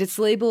 And its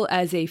label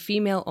as a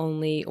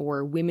female-only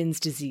or women's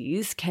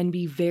disease can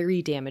be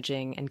very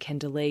damaging and can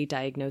delay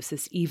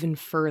diagnosis even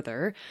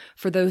further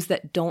for those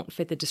that don't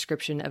fit the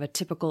description of a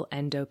typical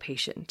endo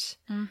patient,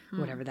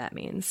 whatever that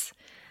means.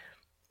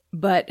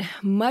 But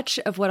much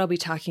of what I'll be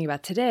talking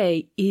about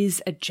today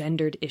is a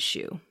gendered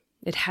issue.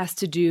 It has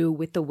to do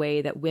with the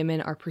way that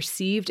women are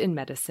perceived in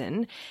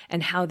medicine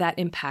and how that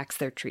impacts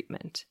their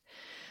treatment.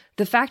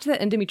 The fact that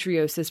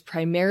endometriosis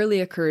primarily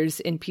occurs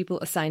in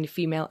people assigned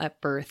female at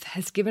birth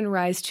has given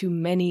rise to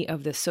many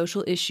of the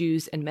social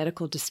issues and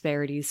medical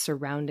disparities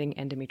surrounding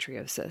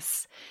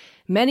endometriosis.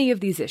 Many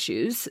of these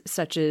issues,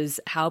 such as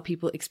how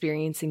people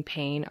experiencing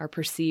pain are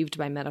perceived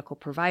by medical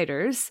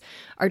providers,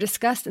 are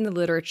discussed in the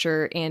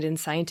literature and in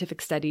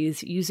scientific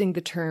studies using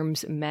the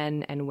terms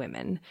men and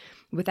women,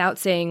 without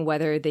saying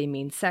whether they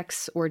mean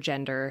sex or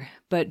gender,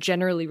 but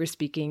generally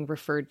speaking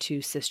referred to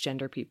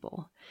cisgender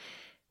people.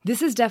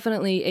 This is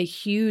definitely a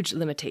huge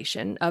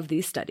limitation of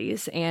these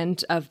studies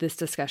and of this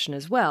discussion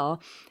as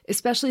well,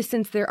 especially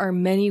since there are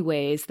many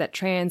ways that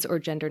trans or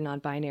gender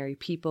non-binary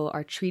people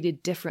are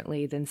treated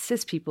differently than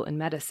cis people in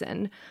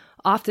medicine,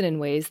 often in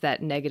ways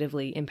that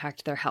negatively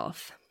impact their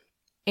health.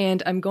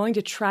 And I'm going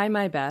to try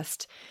my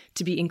best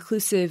to be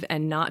inclusive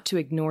and not to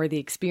ignore the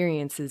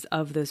experiences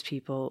of those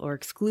people or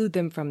exclude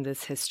them from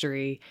this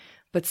history,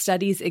 but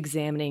studies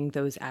examining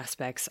those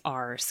aspects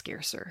are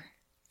scarcer.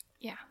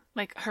 Yeah.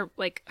 Like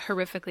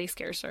horrifically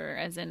scarcer,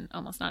 as in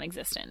almost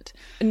non-existent.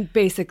 And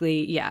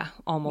basically, yeah,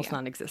 almost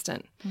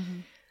non-existent.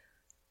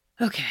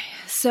 Okay,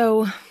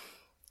 so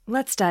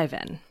let's dive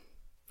in.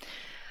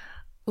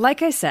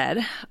 Like I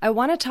said, I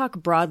want to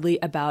talk broadly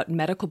about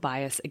medical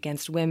bias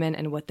against women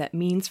and what that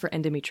means for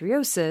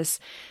endometriosis.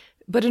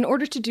 But in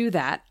order to do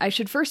that, I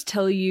should first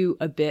tell you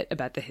a bit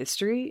about the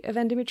history of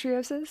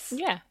endometriosis.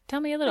 Yeah, tell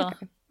me a little.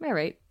 Okay. All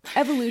right.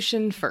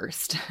 Evolution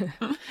first.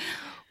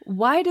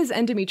 Why does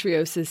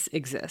endometriosis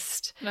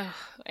exist?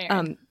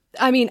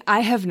 I mean,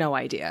 I have no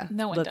idea.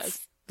 No one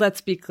does.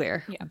 Let's be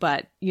clear. Yeah.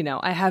 But,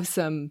 I have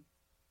some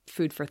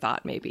food for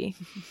thought, maybe.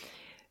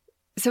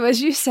 So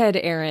as you said,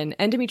 Erin,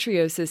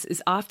 endometriosis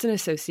is often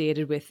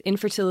associated with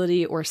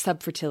infertility or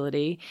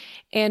subfertility.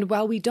 And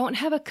while we don't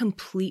have a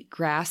complete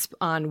grasp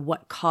on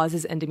what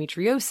causes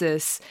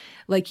endometriosis,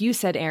 like you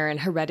said, Erin,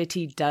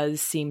 heredity does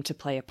seem to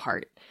play a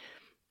part.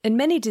 And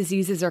many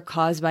diseases are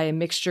caused by a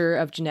mixture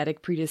of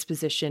genetic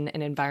predisposition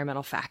and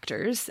environmental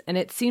factors. And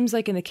it seems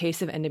like in the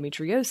case of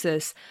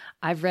endometriosis,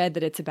 I've read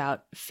that it's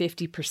about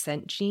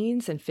 50%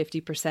 genes and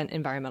 50%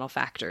 environmental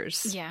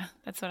factors. Yeah,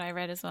 that's what I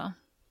read as well.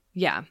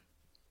 Yeah.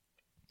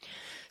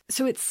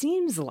 So it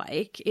seems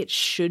like it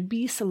should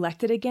be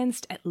selected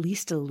against at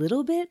least a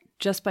little bit,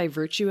 just by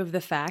virtue of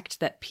the fact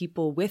that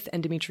people with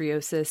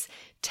endometriosis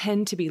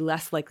tend to be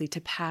less likely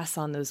to pass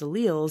on those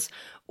alleles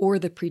or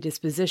the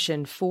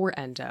predisposition for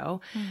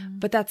endo.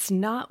 But that's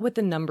not what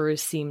the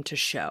numbers seem to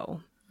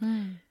show.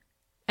 And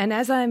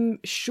as I'm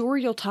sure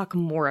you'll talk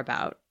more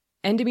about,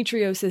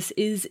 endometriosis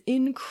is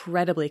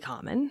incredibly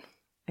common.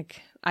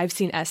 Like I've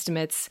seen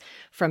estimates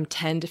from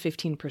 10 to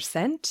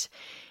 15%.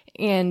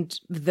 And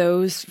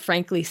those,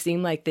 frankly,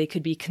 seem like they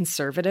could be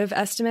conservative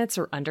estimates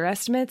or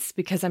underestimates,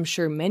 because I'm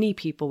sure many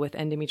people with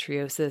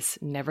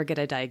endometriosis never get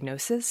a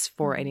diagnosis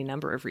for any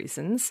number of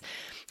reasons,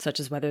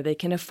 such as whether they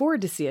can afford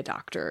to see a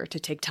doctor,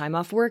 to take time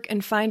off work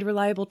and find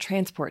reliable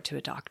transport to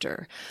a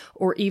doctor.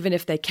 Or even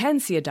if they can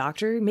see a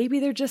doctor, maybe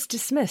they're just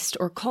dismissed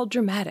or called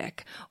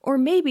dramatic. Or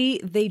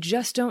maybe they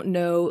just don't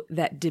know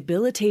that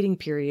debilitating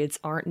periods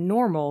aren't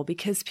normal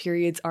because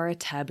periods are a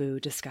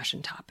taboo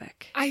discussion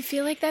topic. I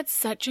feel like that's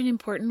such an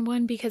important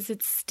one because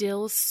it's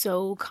still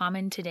so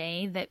common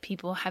today that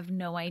people have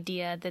no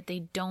idea that they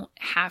don't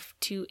have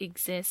to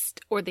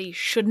exist, or they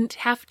shouldn't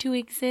have to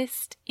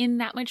exist in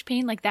that much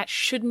pain. Like, that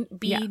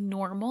shouldn't be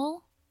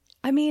normal.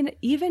 I mean,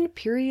 even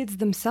periods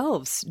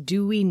themselves.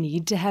 Do we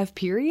need to have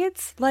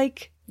periods?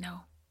 Like,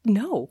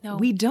 no,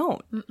 we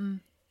don't.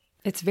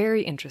 It's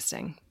very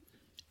interesting.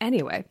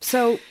 Anyway,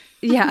 so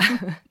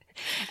yeah.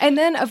 And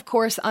then, of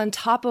course, on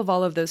top of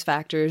all of those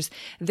factors,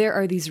 there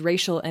are these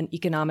racial and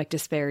economic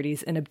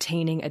disparities in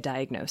obtaining a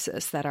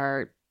diagnosis that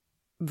are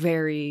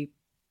very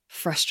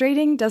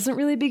frustrating. Doesn't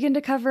really begin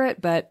to cover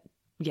it, but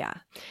yeah.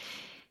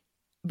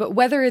 But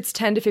whether it's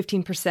 10 to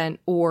 15%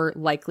 or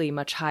likely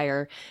much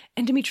higher,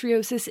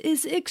 endometriosis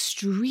is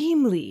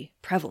extremely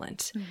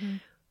prevalent.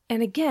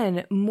 And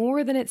again,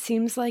 more than it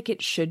seems like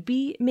it should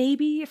be,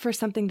 maybe, for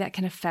something that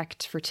can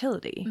affect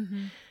fertility.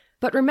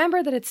 But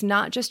remember that it's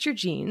not just your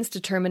genes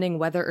determining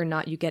whether or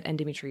not you get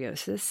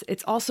endometriosis,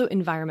 it's also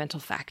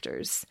environmental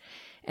factors.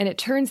 And it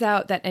turns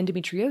out that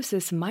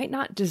endometriosis might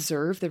not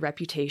deserve the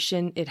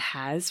reputation it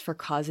has for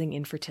causing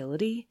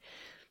infertility.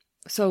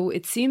 So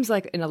it seems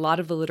like in a lot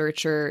of the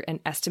literature, an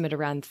estimate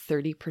around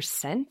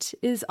 30%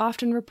 is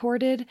often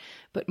reported,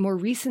 but more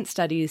recent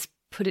studies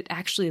put it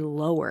actually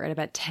lower at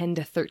about 10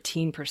 to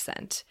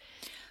 13%.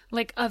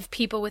 Like, of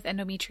people with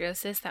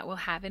endometriosis that will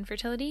have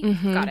infertility?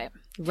 Got it.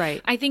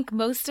 Right. I think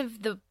most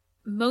of the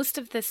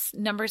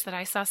numbers that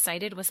I saw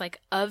cited was like,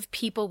 of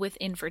people with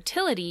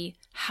infertility,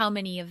 how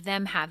many of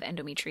them have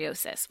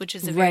endometriosis, which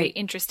is a very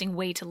interesting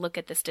way to look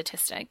at the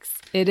statistics.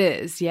 It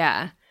is,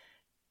 yeah.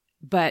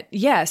 But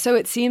yeah, so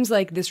it seems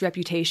like this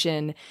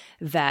reputation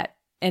that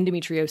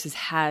endometriosis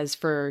has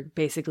for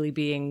basically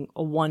being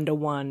a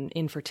one-to-one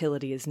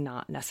infertility is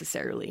not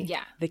necessarily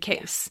the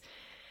case.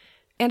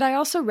 And I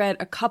also read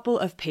a couple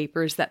of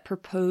papers that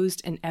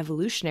proposed an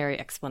evolutionary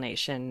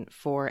explanation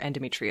for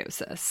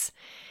endometriosis.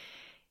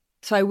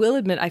 So I will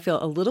admit I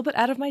feel a little bit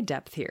out of my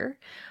depth here,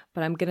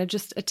 but I'm going to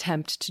just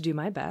attempt to do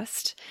my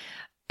best.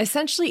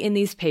 Essentially, in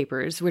these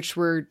papers, which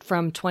were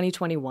from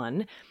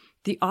 2021,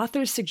 the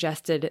authors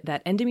suggested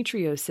that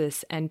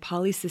endometriosis and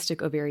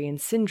polycystic ovarian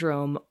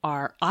syndrome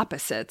are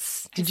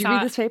opposites. Did you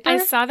read this paper? I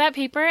saw that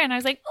paper and I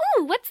was like,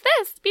 ooh, what's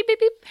this? Beep,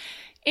 beep, beep.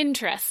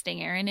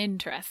 Interesting, Erin,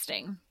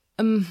 interesting.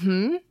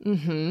 And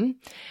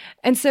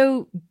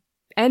so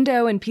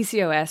endo and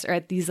PCOS are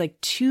at these like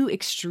two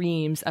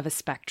extremes of a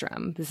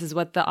spectrum. This is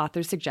what the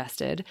authors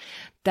suggested,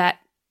 that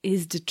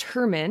is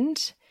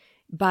determined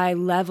by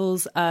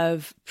levels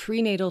of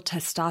prenatal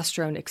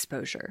testosterone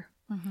exposure,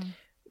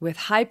 with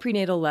high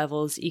prenatal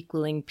levels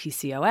equaling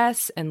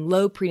PCOS and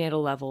low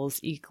prenatal levels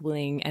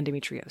equaling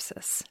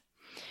endometriosis.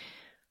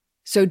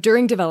 So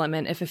during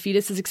development, if a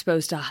fetus is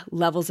exposed to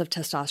levels of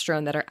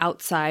testosterone that are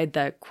outside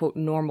the, quote,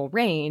 normal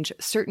range,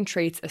 certain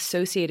traits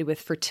associated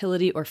with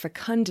fertility or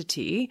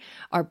fecundity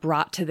are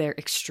brought to their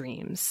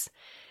extremes.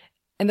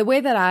 And the way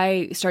that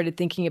I started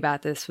thinking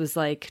about this was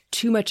like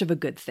too much of a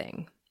good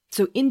thing.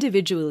 So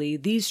individually,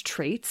 these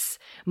traits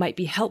might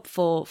be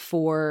helpful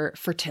for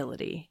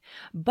fertility.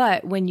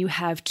 But when you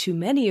have too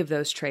many of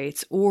those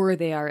traits or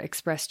they are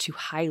expressed too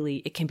highly,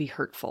 it can be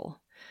hurtful.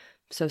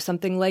 So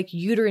something like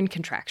uterine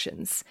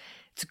contractions.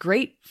 It's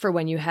great for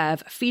when you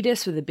have a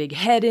fetus with a big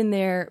head in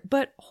there,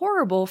 but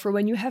horrible for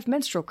when you have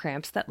menstrual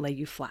cramps that lay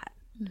you flat.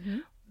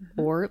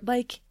 Or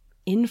like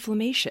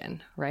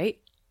inflammation, right?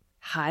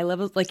 High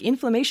levels, like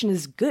inflammation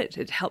is good.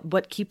 It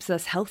what keeps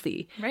us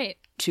healthy. Right.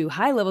 Too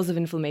high levels of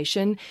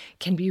inflammation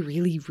can be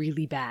really,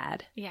 really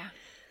bad. Yeah.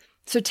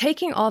 So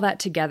taking all that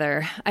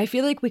together, I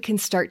feel like we can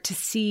start to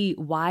see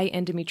why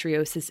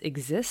endometriosis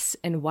exists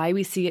and why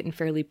we see it in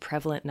fairly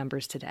prevalent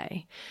numbers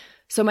today.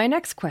 So my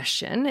next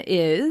question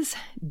is,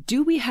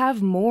 do we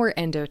have more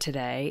endo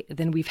today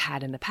than we've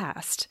had in the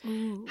past?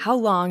 How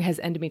long has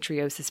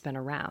endometriosis been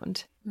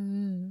around?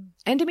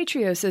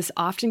 Endometriosis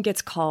often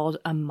gets called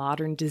a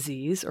modern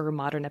disease or a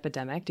modern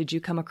epidemic. Did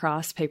you come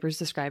across papers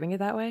describing it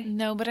that way?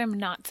 No, but I'm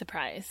not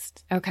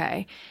surprised.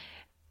 Okay.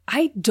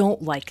 I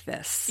don't like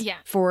this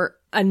for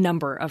a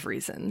number of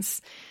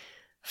reasons.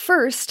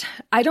 First,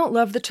 I don't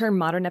love the term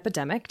modern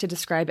epidemic to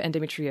describe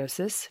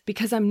endometriosis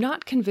because I'm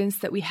not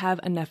convinced that we have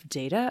enough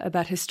data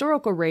about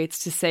historical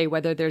rates to say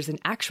whether there's an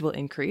actual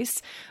increase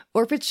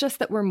or if it's just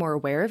that we're more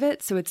aware of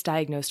it, so it's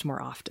diagnosed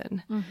more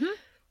often.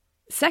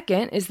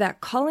 Second is that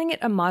calling it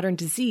a modern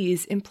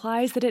disease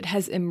implies that it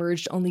has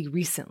emerged only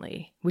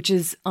recently, which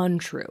is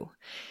untrue.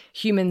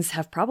 Humans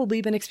have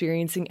probably been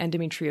experiencing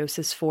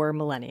endometriosis for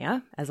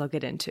millennia, as I'll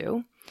get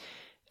into.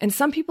 And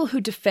some people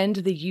who defend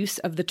the use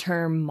of the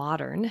term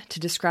modern to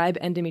describe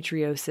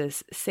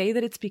endometriosis say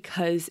that it's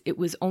because it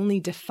was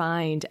only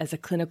defined as a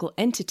clinical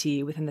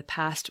entity within the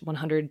past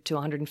 100 to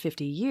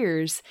 150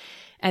 years,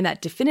 and that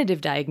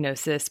definitive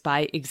diagnosis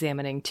by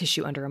examining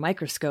tissue under a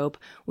microscope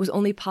was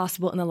only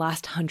possible in the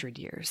last 100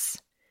 years.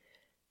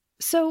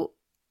 So,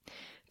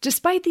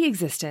 despite the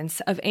existence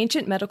of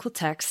ancient medical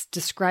texts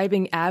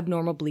describing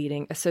abnormal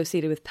bleeding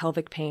associated with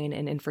pelvic pain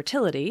and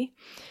infertility,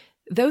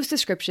 those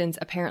descriptions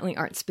apparently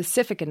aren't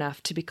specific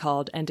enough to be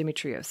called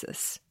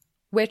endometriosis,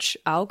 which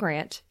I'll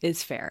grant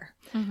is fair.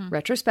 Mm-hmm.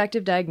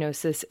 Retrospective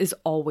diagnosis is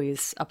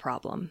always a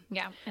problem.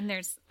 Yeah, and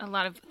there's a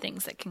lot of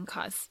things that can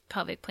cause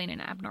pelvic pain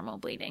and abnormal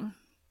bleeding.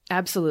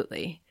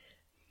 Absolutely.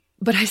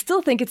 But I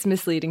still think it's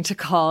misleading to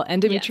call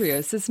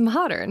endometriosis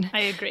modern.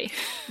 I agree.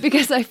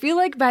 Because I feel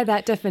like by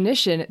that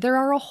definition, there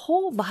are a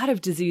whole lot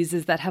of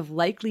diseases that have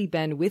likely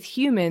been with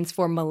humans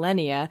for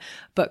millennia,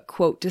 but,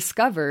 quote,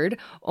 discovered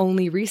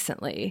only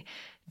recently.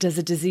 Does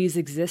a disease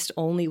exist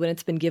only when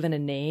it's been given a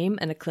name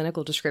and a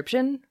clinical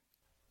description?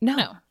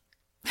 No.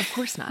 Of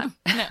course not.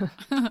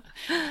 No.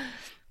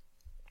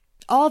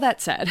 All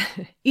that said,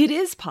 it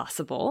is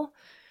possible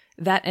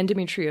that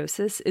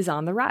endometriosis is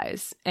on the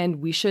rise, and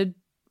we should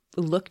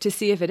look to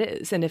see if it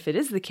is. And if it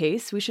is the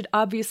case, we should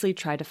obviously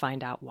try to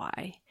find out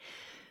why.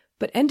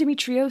 But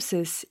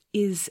endometriosis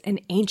is an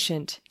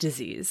ancient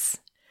disease.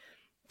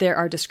 There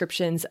are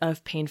descriptions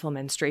of painful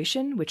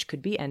menstruation, which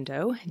could be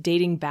endo,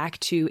 dating back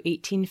to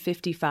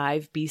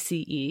 1855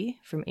 BCE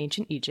from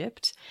ancient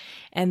Egypt,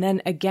 and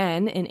then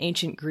again in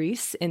ancient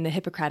Greece in the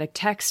Hippocratic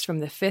text from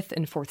the 5th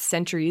and 4th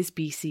centuries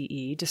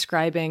BCE,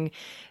 describing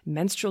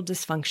menstrual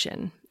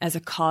dysfunction as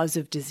a cause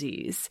of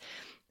disease,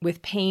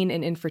 with pain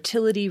and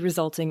infertility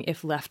resulting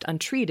if left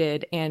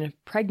untreated, and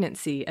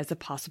pregnancy as a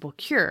possible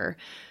cure,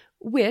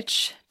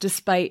 which,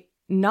 despite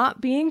not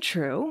being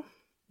true,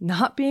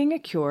 not being a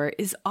cure,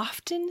 is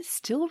often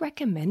still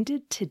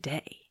recommended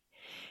today.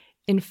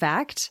 In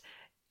fact,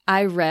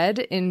 I read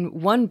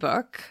in one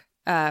book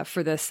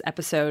for this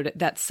episode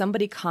that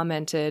somebody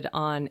commented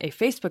on a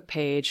Facebook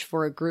page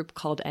for a group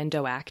called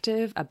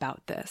Endoactive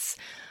about this.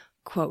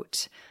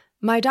 Quote,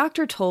 "My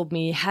doctor told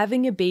me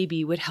having a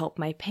baby would help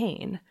my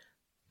pain.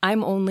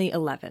 I'm only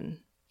 11.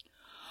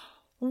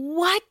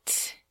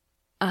 What?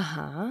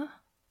 Uh-huh.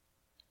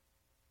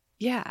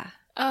 Yeah.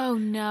 Oh,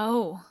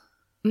 no.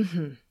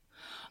 Mm-hmm.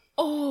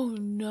 Oh,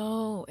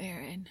 no,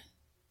 Erin.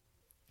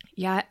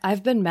 Yeah,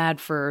 I've been mad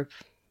for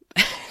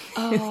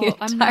the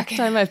entire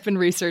time I've been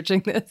researching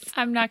this.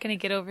 I'm not going to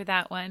get over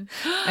that one.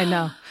 I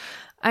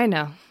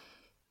know.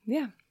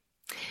 Yeah.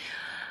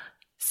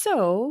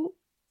 So,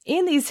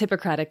 in these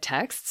Hippocratic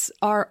texts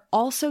are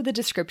also the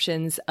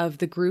descriptions of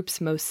the groups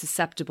most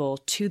susceptible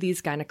to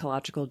these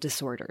gynecological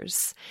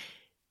disorders: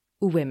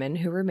 women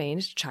who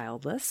remained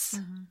childless,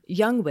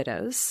 young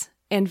widows,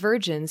 and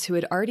virgins who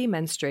had already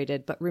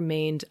menstruated but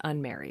remained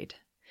unmarried.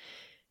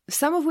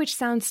 Some of which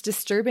sounds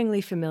disturbingly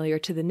familiar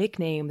to the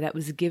nickname that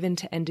was given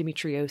to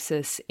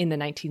endometriosis in the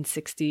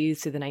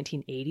 1960s to the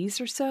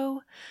 1980s or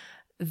so,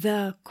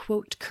 the,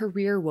 quote,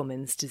 career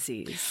woman's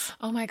disease.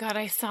 Oh my God,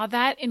 I saw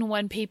that in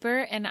one paper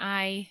and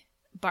I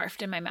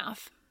barfed in my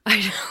mouth.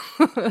 I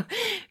know.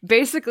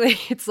 Basically,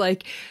 it's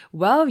like,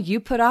 well, you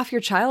put off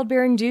your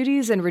childbearing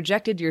duties and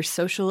rejected your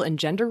social and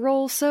gender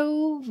roles,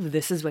 so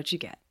this is what you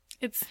get.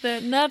 It's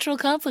the natural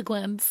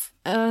consequence.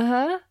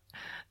 Uh-huh.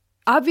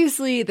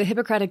 Obviously, the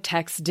Hippocratic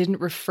text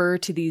didn't refer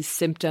to these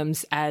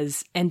symptoms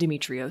as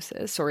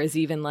endometriosis or as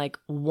even like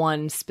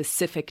one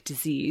specific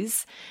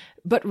disease,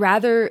 but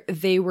rather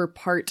they were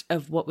part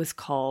of what was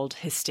called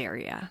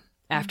hysteria,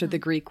 after the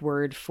Greek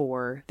word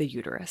for the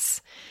uterus.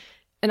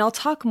 And I'll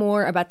talk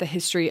more about the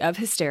history of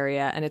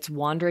hysteria and its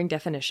wandering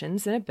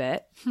definitions in a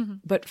bit.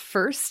 But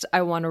first,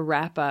 I want to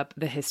wrap up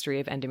the history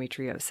of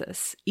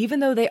endometriosis, even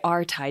though they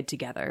are tied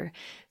together.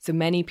 So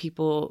many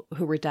people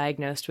who were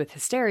diagnosed with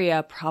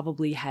hysteria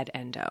probably had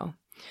endo.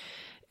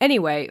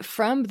 Anyway,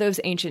 from those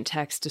ancient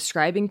texts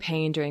describing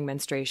pain during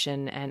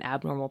menstruation and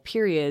abnormal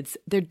periods,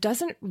 there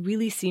doesn't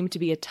really seem to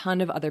be a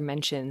ton of other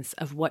mentions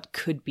of what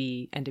could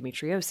be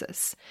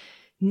endometriosis.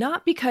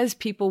 Not because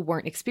people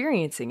weren't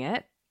experiencing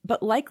it,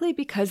 but likely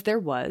because there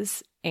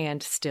was,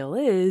 and still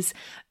is,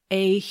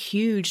 a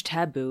huge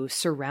taboo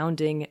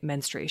surrounding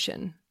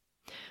menstruation.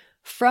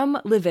 From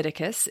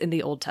Leviticus in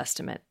the Old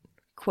Testament,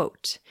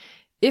 quote,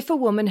 "If a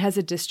woman has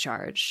a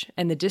discharge,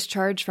 and the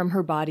discharge from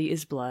her body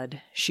is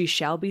blood, she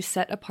shall be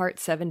set apart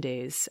 7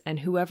 days, and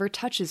whoever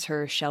touches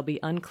her shall be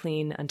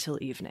unclean until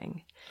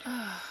evening."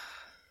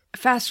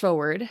 Fast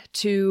forward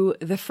to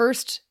the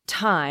first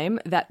time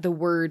that the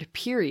word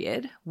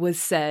period was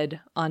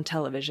said on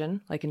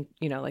television, like in,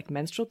 like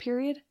menstrual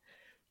period,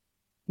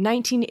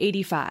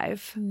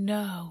 1985.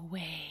 No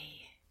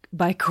way.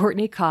 By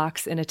Courtney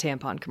Cox in a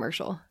tampon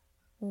commercial.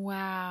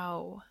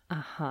 Wow.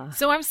 Uh-huh.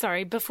 So I'm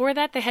sorry, before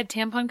that they had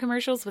tampon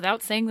commercials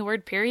without saying the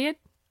word period?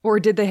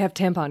 Or did they have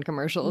tampon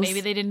commercials? Maybe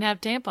they didn't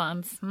have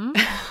tampons.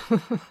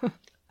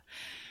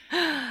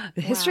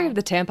 The history of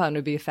the tampon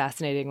would be a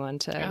fascinating one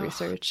to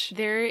research.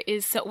 There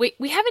is so wait,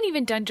 we haven't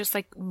even done just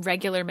like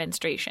regular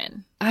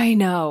menstruation. I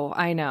know.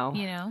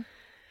 You know?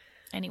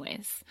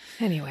 Anyways.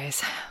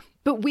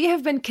 But we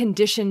have been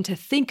conditioned to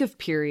think of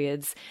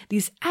periods,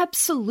 these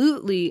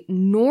absolutely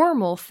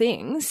normal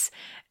things,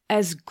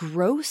 as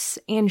gross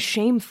and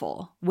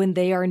shameful when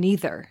they are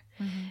neither.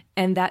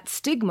 And that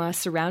stigma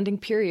surrounding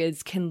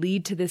periods can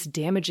lead to this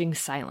damaging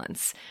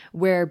silence,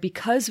 where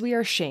because we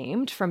are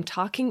shamed from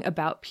talking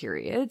about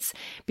periods,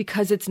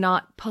 because it's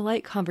not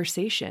polite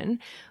conversation,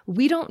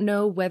 we don't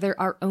know whether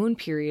our own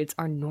periods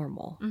are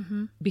normal,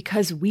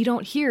 because we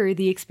don't hear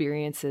the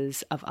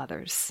experiences of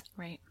others.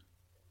 Right.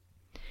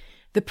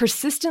 The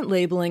persistent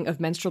labeling of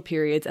menstrual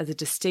periods as a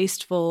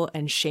distasteful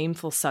and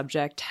shameful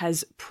subject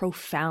has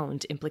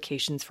profound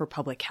implications for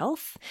public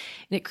health,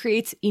 and it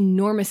creates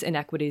enormous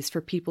inequities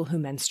for people who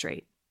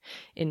menstruate.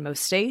 In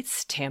most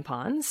states,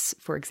 tampons,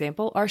 for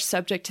example, are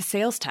subject to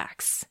sales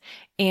tax.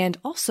 And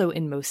also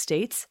in most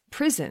states,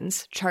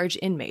 prisons charge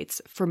inmates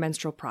for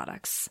menstrual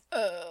products.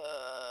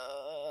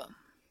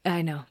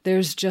 I know.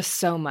 There's just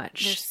so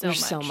much.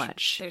 There's so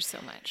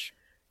much.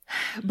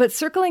 But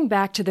circling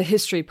back to the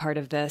history part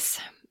of this,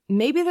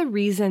 maybe the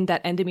reason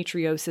that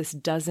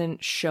endometriosis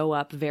doesn't show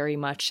up very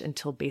much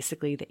until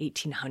basically the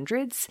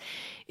 1800s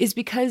is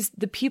because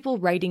the people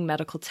writing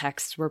medical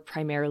texts were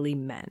primarily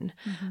men,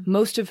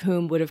 most of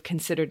whom would have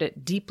considered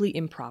it deeply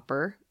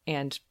improper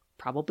and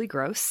probably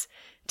gross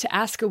to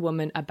ask a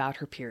woman about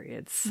her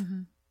periods.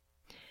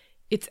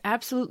 It's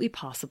absolutely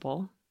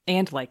possible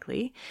and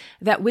likely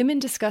that women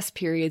discuss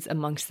periods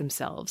amongst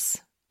themselves.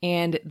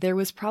 And there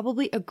was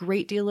probably a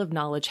great deal of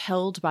knowledge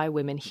held by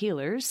women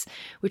healers,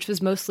 which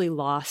was mostly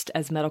lost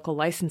as medical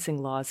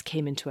licensing laws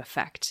came into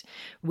effect,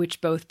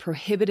 which both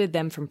prohibited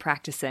them from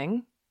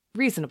practicing —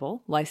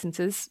 reasonable,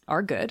 licenses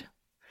are good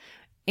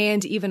 —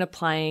 and even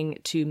applying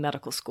to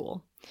medical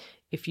school.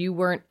 If you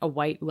weren't a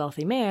white,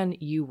 wealthy man,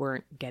 you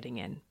weren't getting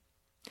in.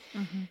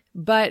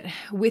 But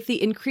with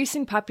the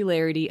increasing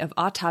popularity of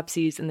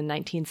autopsies in the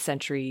 19th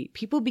century,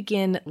 people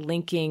begin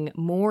linking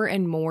more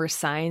and more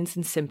signs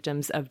and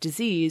symptoms of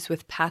disease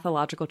with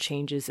pathological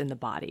changes in the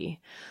body.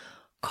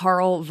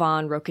 Karl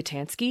von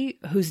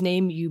Rokitansky, whose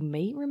name you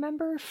may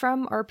remember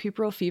from our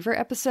puerperal fever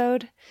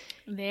episode.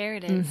 There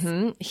it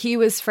is. He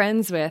was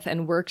friends with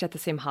and worked at the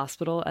same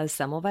hospital as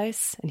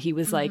Semmelweis, and he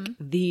was like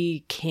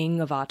the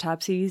king of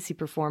autopsies. He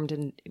performed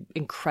an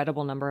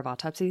incredible number of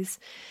autopsies.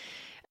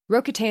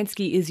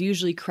 Rokitansky is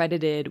usually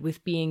credited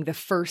with being the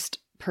first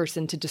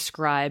person to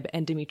describe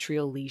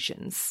endometrial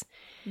lesions.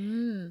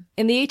 In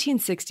the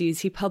 1860s,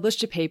 he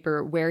published a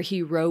paper where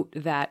he wrote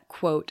that,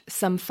 quote,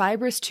 some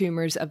fibrous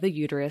tumors of the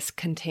uterus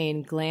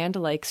contain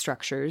gland-like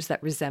structures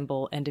that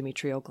resemble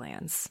endometrial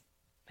glands,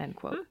 end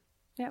quote.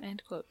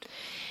 End quote.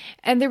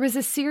 And there was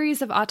a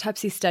series of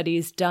autopsy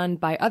studies done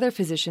by other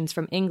physicians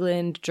from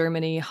England,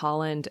 Germany,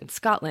 Holland, and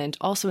Scotland,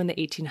 also in the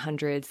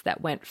 1800s,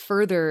 that went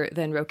further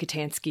than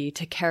Rokitansky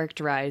to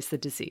characterize the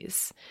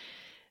disease.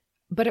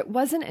 But it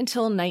wasn't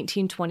until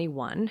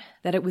 1921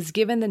 that it was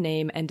given the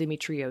name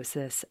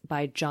endometriosis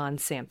by John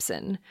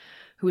Sampson,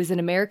 who is an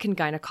American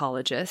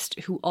gynecologist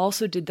who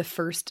also did the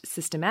first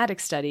systematic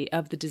study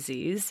of the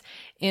disease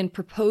and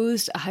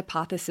proposed a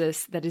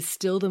hypothesis that is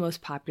still the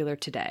most popular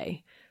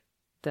today: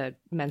 the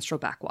menstrual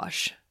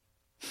backwash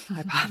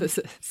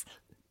hypothesis.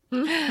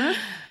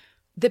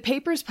 The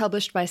papers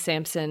published by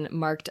Sampson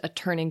marked a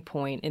turning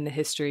point in the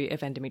history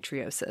of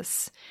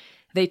endometriosis.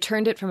 They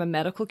turned it from a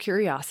medical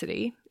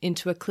curiosity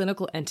into a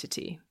clinical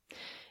entity.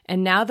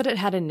 And now that it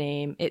had a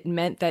name, it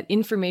meant that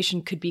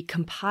information could be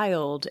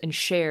compiled and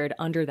shared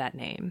under that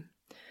name.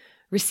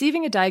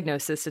 Receiving a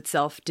diagnosis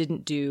itself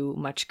didn't do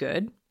much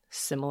good,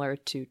 similar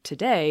to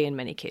today in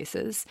many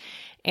cases,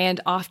 and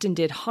often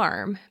did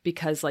harm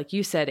because, like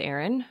you said,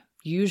 Erin,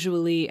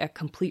 usually a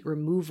complete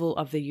removal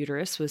of the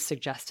uterus was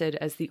suggested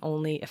as the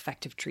only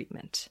effective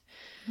treatment.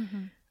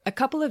 A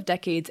couple of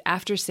decades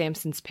after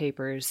Sampson's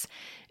papers,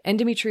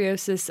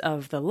 endometriosis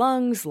of the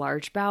lungs,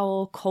 large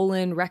bowel,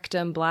 colon,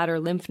 rectum, bladder,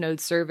 lymph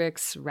nodes,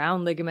 cervix,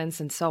 round ligaments,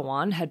 and so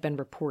on had been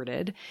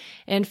reported,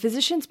 and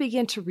physicians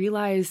began to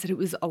realize that it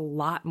was a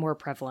lot more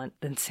prevalent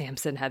than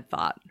Sampson had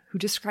thought, who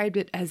described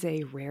it as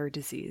a rare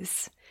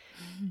disease.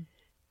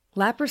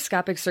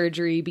 Laparoscopic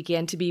surgery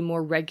began to be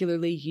more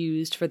regularly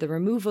used for the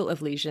removal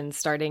of lesions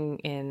starting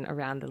in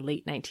around the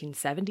late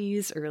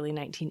 1970s, early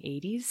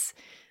 1980s.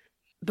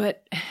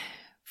 But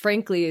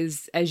frankly,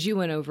 as you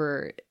went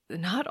over,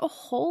 not a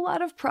whole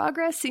lot of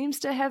progress seems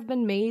to have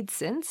been made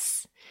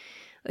since.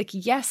 Like,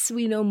 yes,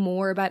 we know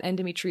more about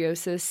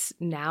endometriosis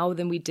now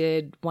than we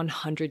did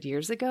 100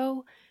 years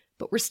ago,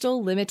 but we're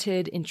still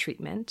limited in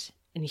treatment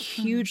and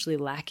hugely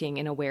lacking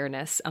in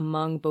awareness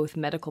among both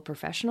medical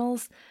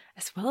professionals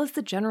as well as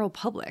the general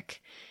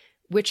public,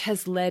 which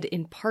has led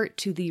in part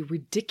to the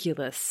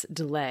ridiculous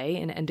delay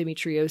in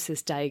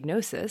endometriosis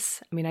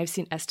diagnosis. I mean, I've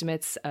seen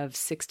estimates of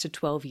 6 to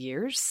 12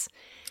 years.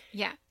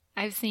 Yeah,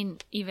 I've seen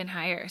even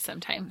higher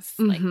sometimes,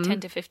 like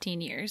 10 to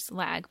 15 years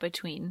lag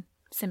between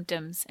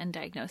symptoms and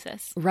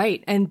diagnosis.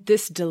 Right. And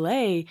this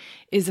delay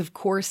is, of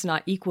course,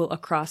 not equal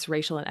across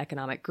racial and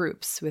economic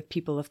groups, with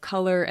people of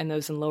color and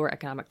those in lower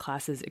economic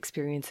classes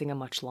experiencing a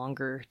much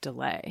longer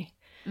delay.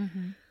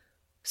 Mm-hmm.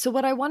 So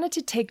what I wanted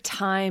to take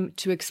time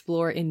to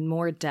explore in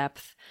more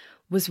depth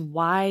was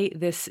why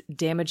this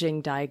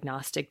damaging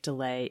diagnostic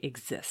delay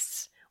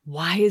exists.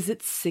 Why is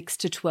it 6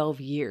 to 12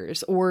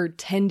 years or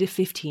 10 to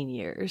 15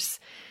 years?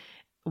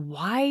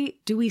 Why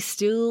do we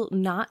still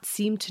not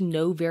seem to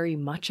know very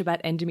much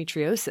about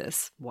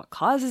endometriosis? What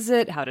causes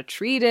it? How to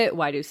treat it?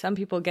 Why do some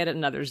people get it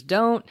and others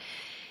don't?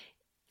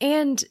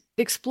 And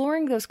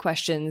exploring those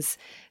questions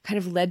kind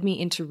of led me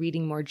into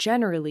reading more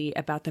generally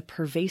about the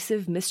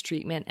pervasive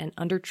mistreatment and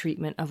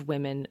undertreatment of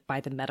women by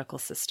the medical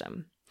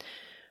system.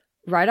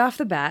 Right off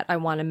the bat, I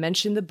want to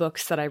mention the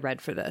books that I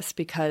read for this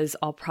because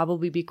I'll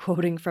probably be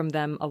quoting from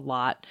them a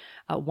lot,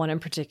 one in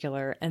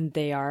particular, and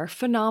they are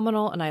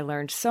phenomenal, and I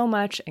learned so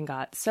much and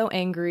got so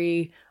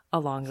angry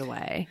along the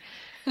way.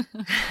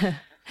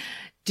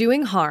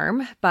 Doing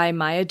Harm by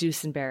Maya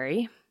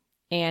Dusenberry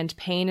and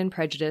Pain and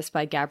Prejudice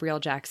by Gabrielle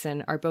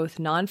Jackson are both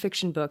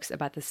nonfiction books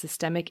about the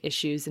systemic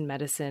issues in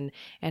medicine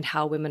and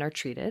how women are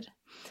treated.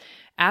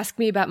 Ask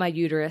Me About My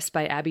Uterus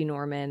by Abby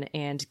Norman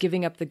and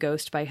Giving Up the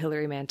Ghost by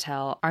Hilary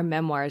Mantel are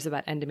memoirs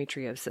about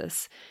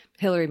endometriosis.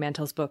 Hilary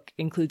Mantel's book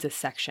includes a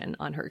section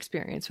on her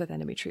experience with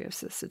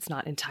endometriosis. It's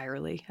not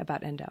entirely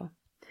about endo.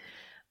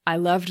 I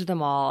loved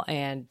them all,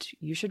 and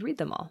you should read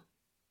them all.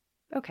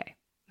 Okay.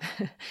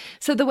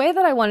 So the way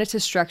that I wanted to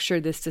structure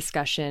this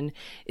discussion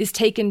is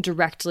taken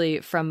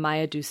directly from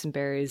Maya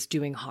Dusenberry's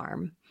Doing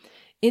Harm.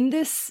 In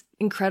this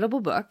incredible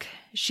book,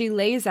 she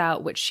lays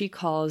out what she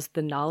calls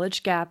the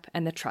knowledge gap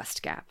and the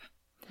trust gap.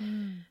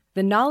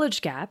 The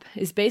knowledge gap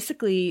is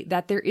basically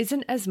that there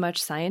isn't as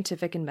much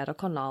scientific and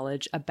medical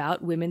knowledge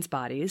about women's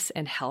bodies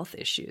and health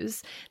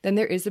issues than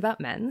there is about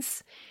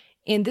men's.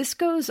 And this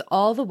goes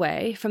all the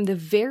way from the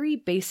very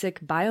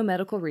basic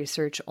biomedical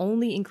research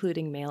only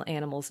including male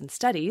animals in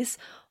studies,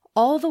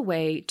 all the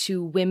way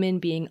to women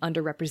being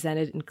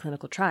underrepresented in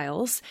clinical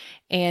trials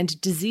and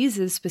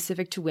diseases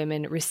specific to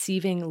women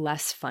receiving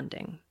less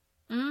funding.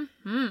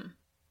 Mm-hmm.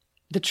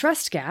 The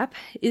trust gap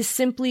is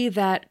simply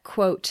that,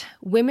 quote,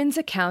 women's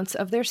accounts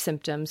of their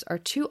symptoms are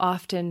too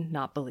often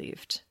not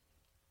believed.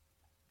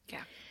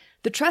 Yeah.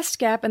 The trust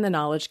gap and the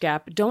knowledge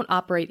gap don't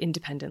operate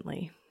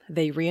independently.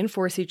 They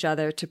reinforce each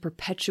other to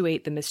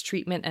perpetuate the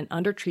mistreatment and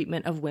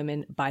undertreatment of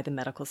women by the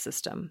medical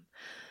system.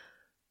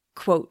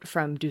 Quote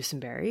from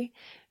Dusenberry,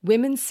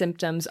 women's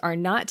symptoms are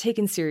not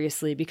taken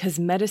seriously because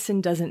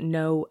medicine doesn't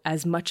know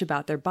as much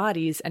about their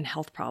bodies and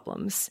health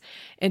problems.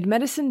 And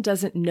medicine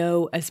doesn't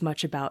know as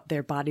much about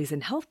their bodies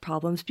and health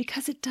problems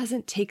because it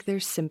doesn't take their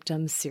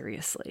symptoms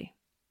seriously.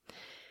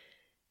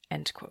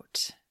 End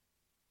quote.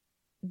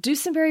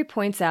 Dusenberry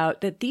points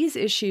out that these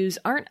issues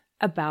aren't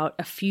about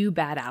a few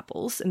bad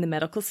apples in the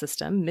medical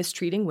system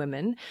mistreating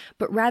women,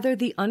 but rather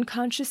the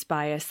unconscious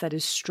bias that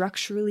is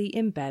structurally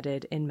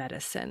embedded in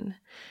medicine.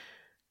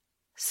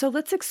 So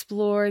let's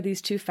explore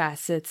these two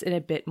facets in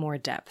a bit more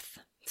depth,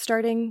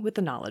 starting with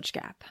the knowledge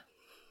gap.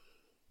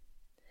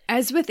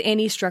 As with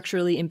any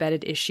structurally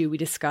embedded issue we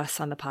discuss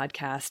on the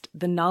podcast,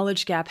 the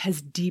knowledge gap has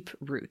deep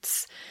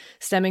roots,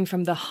 stemming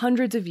from the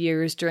hundreds of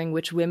years during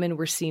which women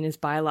were seen as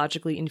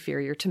biologically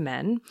inferior to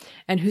men,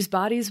 and whose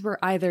bodies were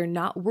either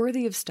not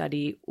worthy of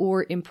study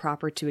or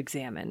improper to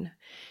examine.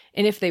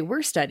 And if they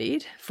were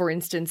studied, for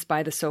instance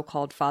by the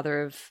so-called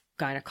father of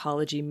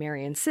gynecology,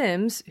 Marion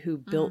Sims, who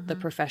built the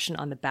profession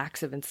on the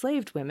backs of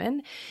enslaved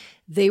women,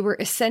 they were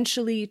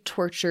essentially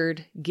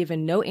tortured,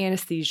 given no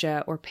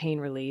anesthesia or pain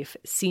relief,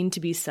 seen to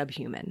be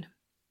subhuman.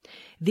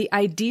 The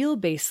ideal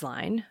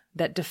baseline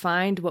that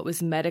defined what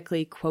was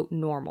medically, quote,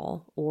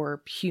 normal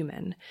or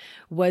human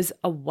was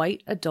a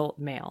white adult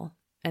male,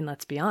 and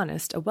let's be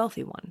honest, a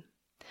wealthy one.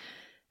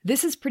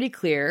 This is pretty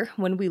clear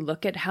when we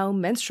look at how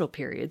menstrual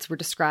periods were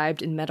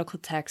described in medical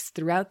texts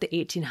throughout the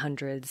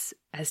 1800s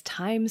as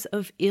times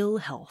of ill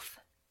health.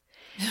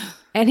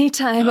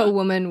 Anytime a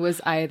woman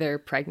was either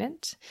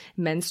pregnant,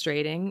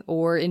 menstruating,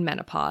 or in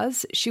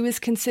menopause, she was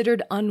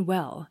considered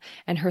unwell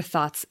and her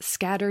thoughts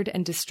scattered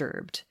and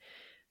disturbed,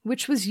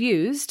 which was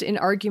used in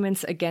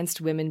arguments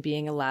against women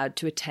being allowed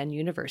to attend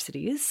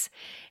universities,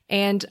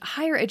 and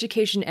higher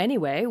education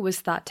anyway was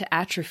thought to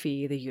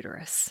atrophy the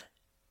uterus.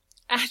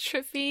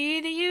 Atrophy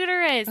the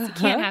uterus. You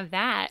can't have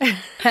that.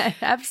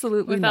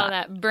 Absolutely with not. all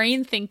that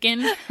brain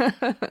thinking.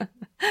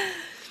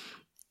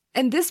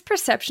 And this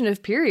perception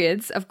of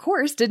periods, of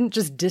course, didn't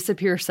just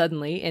disappear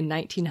suddenly in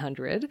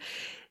 1900.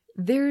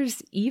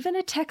 There's even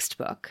a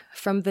textbook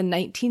from the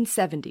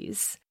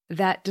 1970s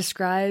that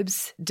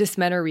describes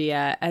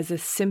dysmenorrhea as a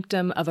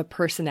symptom of a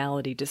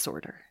personality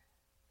disorder.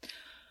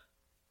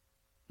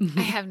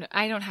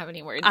 I don't have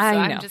any words, so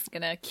I know. I'm just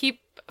going to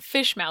keep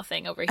fish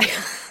mouthing over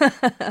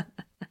here.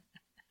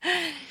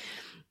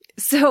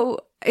 So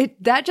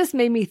that just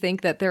made me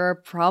think that there are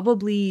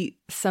probably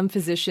some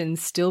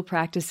physicians still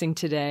practicing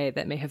today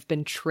that may have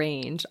been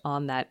trained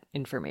on that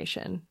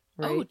information,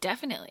 right? Oh,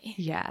 definitely.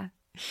 Yeah.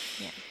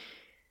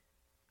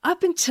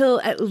 Up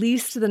until at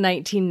least the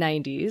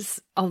 1990s,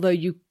 although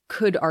you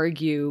could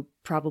argue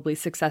probably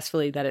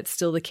successfully that it's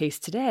still the case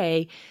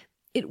today,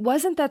 it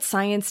wasn't that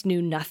science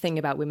knew nothing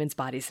about women's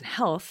bodies and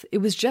health. It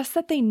was just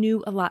that they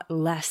knew a lot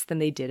less than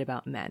they did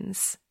about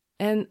men's.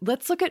 And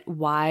let's look at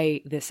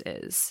why this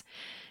is.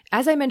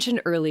 As I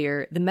mentioned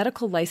earlier, the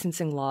medical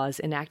licensing laws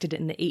enacted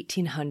in the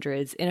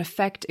 1800s in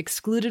effect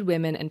excluded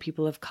women and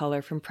people of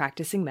color from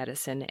practicing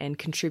medicine and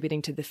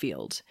contributing to the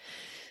field.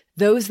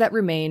 Those that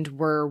remained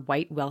were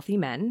white wealthy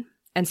men,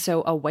 and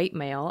so a white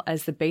male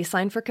as the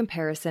baseline for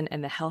comparison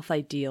and the health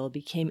ideal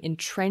became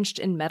entrenched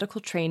in medical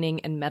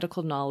training and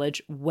medical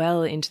knowledge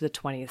well into the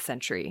 20th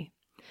century.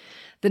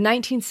 The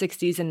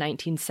 1960s and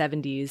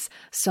 1970s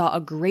saw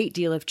a great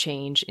deal of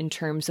change in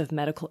terms of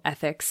medical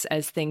ethics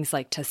as things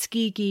like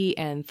Tuskegee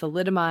and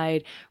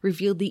thalidomide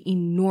revealed the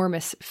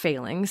enormous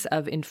failings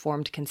of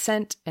informed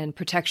consent and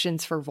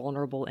protections for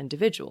vulnerable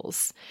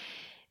individuals.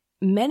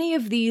 Many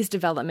of these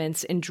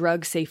developments in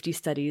drug safety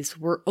studies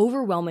were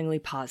overwhelmingly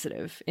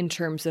positive in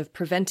terms of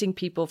preventing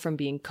people from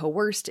being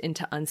coerced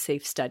into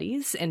unsafe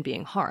studies and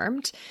being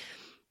harmed.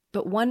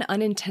 But one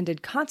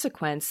unintended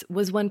consequence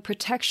was when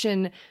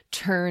protection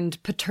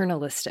turned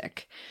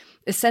paternalistic,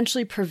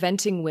 essentially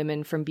preventing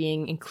women from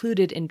being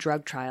included in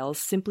drug trials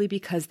simply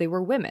because they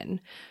were women,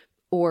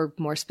 or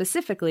more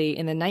specifically,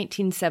 in the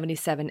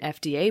 1977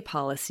 FDA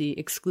policy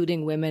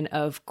excluding women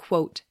of,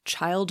 quote,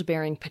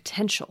 childbearing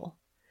potential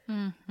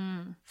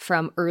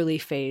from early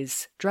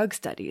phase drug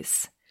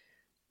studies.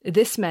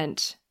 This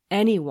meant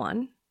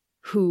anyone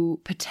who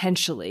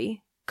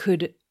potentially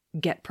could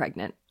get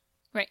pregnant.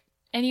 Right.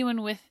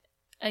 Anyone with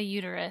a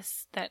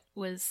uterus that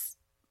was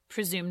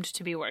presumed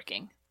to be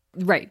working.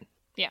 Right.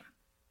 Yeah.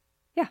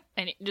 Yeah.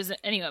 Any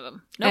of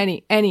them.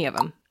 Nope. Any of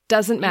them.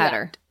 Doesn't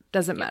matter.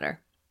 Doesn't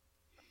matter.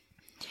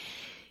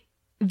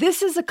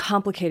 This is a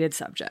complicated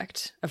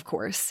subject, of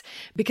course,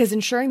 because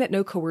ensuring that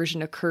no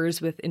coercion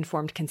occurs with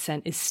informed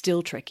consent is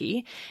still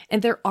tricky,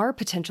 and there are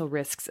potential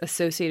risks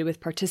associated with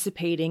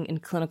participating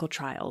in clinical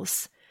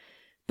trials.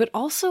 But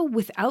also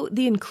without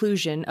the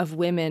inclusion of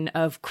women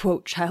of,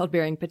 quote,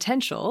 childbearing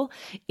potential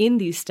in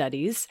these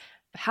studies,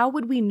 how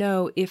would we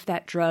know if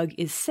that drug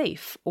is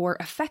safe or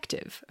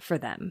effective for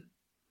them?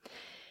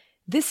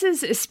 This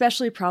is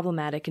especially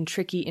problematic and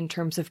tricky in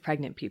terms of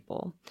pregnant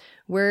people,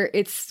 where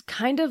it's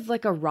kind of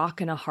like a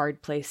rock and a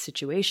hard place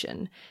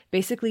situation,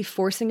 basically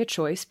forcing a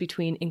choice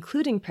between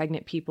including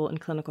pregnant people in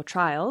clinical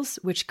trials,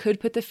 which could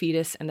put the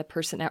fetus and the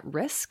person at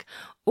risk,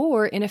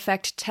 or in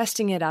effect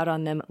testing it out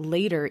on them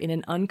later in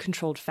an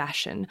uncontrolled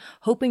fashion,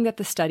 hoping that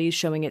the studies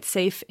showing it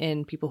safe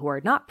in people who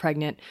are not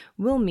pregnant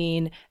will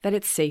mean that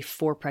it's safe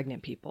for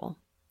pregnant people.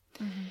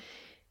 Mm-hmm.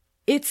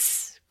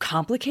 It's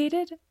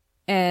complicated,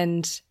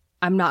 and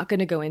I'm not going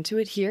to go into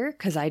it here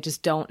because I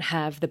just don't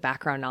have the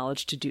background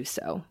knowledge to do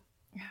so.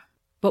 Yeah.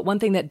 But one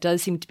thing that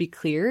does seem to be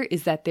clear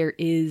is that there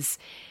is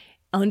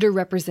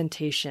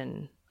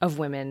underrepresentation of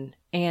women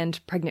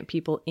and pregnant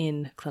people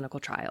in clinical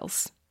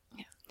trials.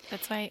 Yeah.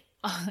 That's why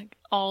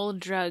all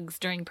drugs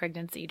during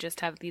pregnancy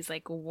just have these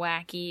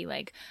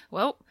wacky,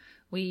 well,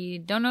 we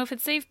don't know if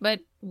it's safe,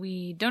 but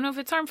we don't know if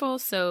it's harmful,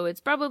 so it's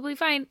probably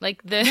fine.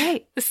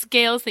 The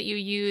scales that you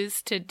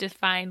use to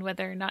define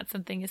whether or not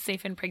something is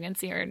safe in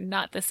pregnancy are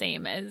not the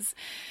same as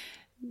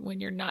when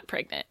you're not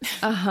pregnant.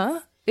 Uh-huh.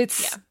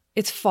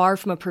 It's far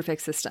from a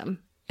perfect system,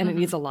 and it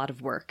needs a lot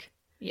of work.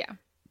 Yeah.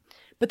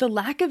 But the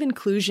lack of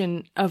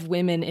inclusion of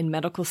women in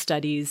medical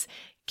studies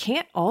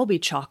can't all be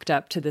chalked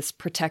up to this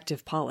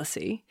protective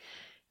policy.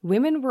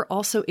 Women were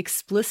also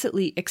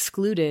explicitly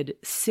excluded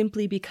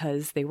simply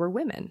because they were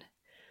women.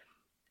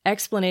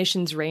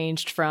 Explanations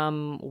ranged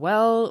from,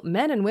 well,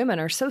 men and women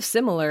are so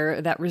similar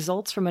that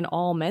results from an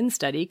all-men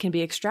study can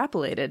be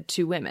extrapolated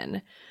to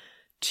women,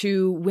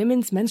 to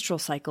women's menstrual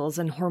cycles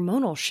and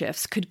hormonal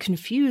shifts could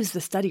confuse the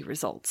study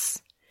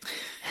results.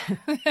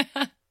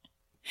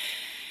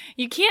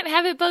 You can't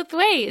have it both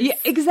ways. Yeah,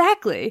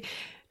 exactly.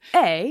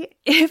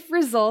 If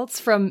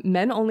results from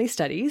men-only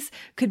studies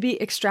could be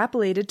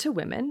extrapolated to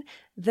women,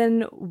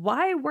 then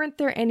why weren't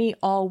there any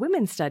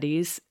all-women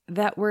studies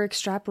that were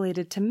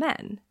extrapolated to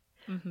men?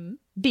 Mm-hmm.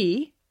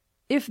 B,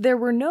 if there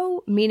were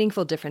no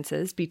meaningful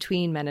differences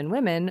between men and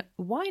women,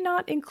 why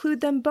not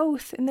include them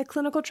both in the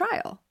clinical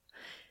trial?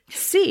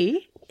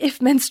 C,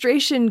 if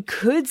menstruation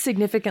could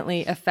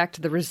significantly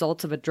affect the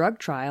results of a drug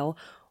trial,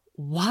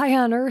 why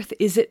on earth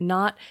is it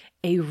not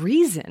a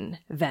reason,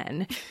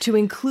 then, to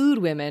include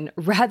women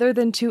rather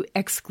than to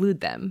exclude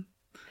them?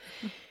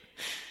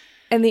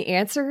 And the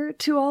answer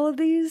to all of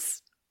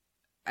these?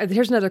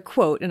 Here's another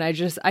quote, and I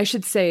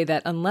should say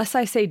that unless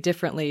I say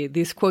differently,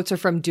 these quotes are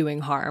from Doing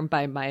Harm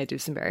by Maya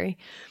Dusenberry.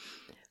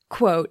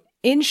 Quote,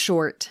 in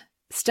short,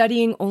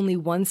 studying only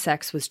one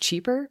sex was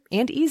cheaper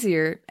and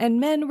easier,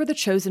 and men were the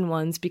chosen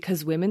ones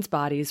because women's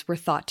bodies were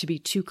thought to be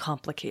too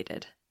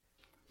complicated.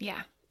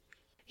 Yeah.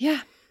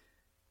 Yeah.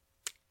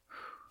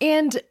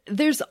 And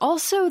there's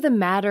also the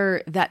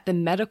matter that the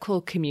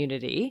medical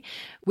community,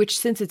 which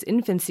since its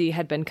infancy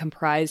had been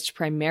comprised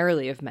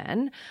primarily of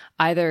men,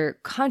 either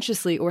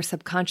consciously or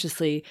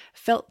subconsciously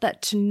felt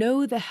that to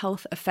know the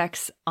health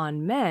effects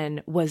on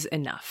men was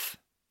enough,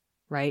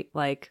 right?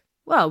 Like,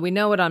 well, we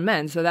know it on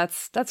men, so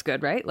that's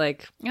good, right?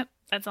 Like, yep,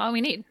 that's all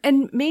we need.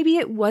 And maybe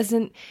it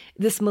wasn't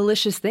this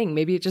malicious thing.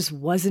 Maybe it just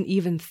wasn't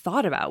even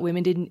thought about.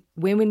 Women didn't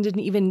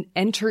even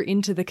enter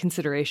into the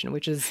consideration,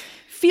 which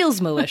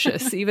feels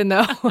malicious, even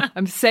though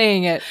I'm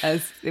saying it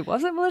as it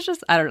wasn't malicious.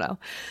 I don't know.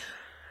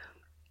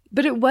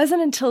 But it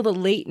wasn't until the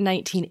late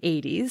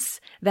 1980s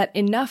that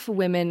enough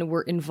women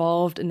were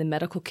involved in the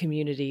medical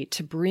community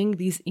to bring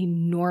these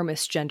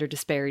enormous gender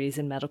disparities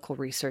in medical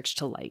research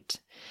to light.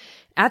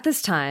 At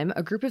this time,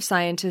 a group of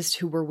scientists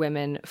who were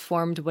women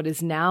formed what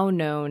is now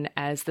known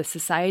as the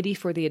Society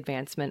for the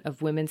Advancement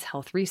of Women's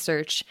Health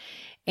Research,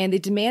 and they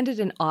demanded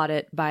an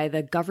audit by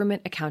the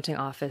Government Accounting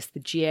Office, the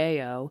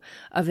GAO,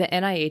 of the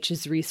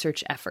NIH's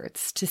research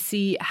efforts to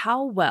see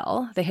how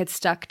well they had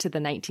stuck to the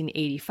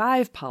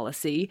 1985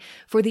 policy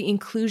for the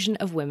inclusion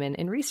of women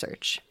in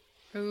research.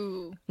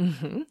 Ooh.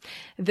 Mm-hmm.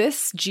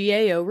 This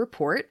GAO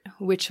report,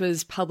 which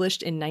was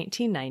published in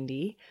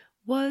 1990,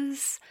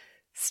 was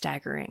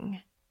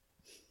staggering.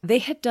 They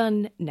had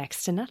done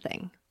next to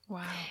nothing.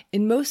 Wow.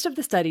 In most of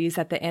the studies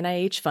that the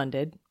NIH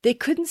funded, they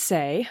couldn't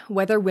say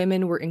whether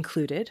women were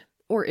included,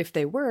 or if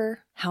they were,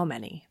 how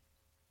many.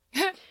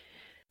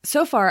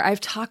 So far, I've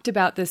talked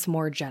about this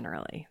more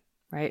generally,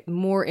 right?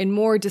 In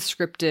more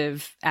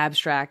descriptive,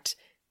 abstract,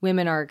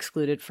 women are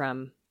excluded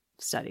from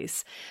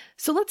studies.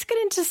 So let's get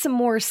into some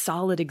more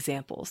solid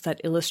examples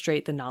that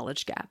illustrate the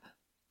knowledge gap.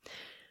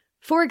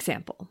 For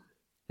example,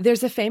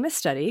 there's a famous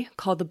study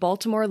called the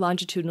Baltimore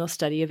Longitudinal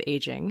Study of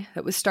Aging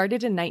that was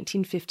started in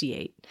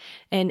 1958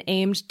 and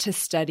aimed to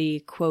study,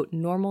 quote,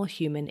 normal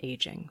human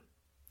aging.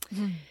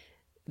 Mm.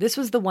 This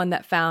was the one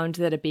that found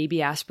that a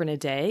baby aspirin a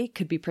day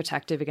could be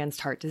protective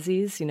against heart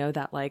disease,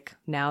 that like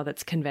now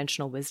that's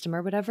conventional wisdom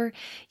or whatever.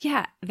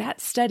 Yeah,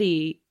 that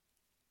study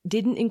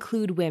didn't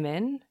include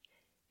women.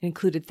 It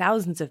included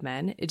thousands of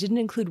men. It didn't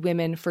include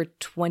women for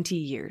 20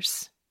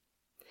 years.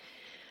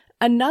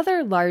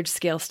 Another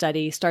large-scale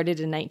study started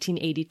in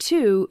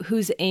 1982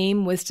 whose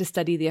aim was to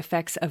study the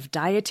effects of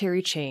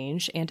dietary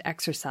change and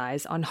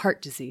exercise on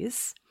heart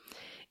disease,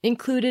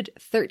 included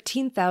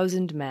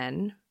 13,000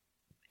 men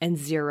and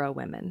 0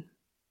 women,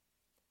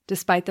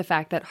 despite the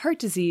fact that heart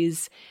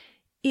disease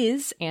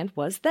is and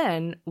was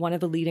then one of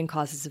the leading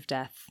causes of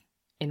death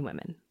in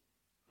women.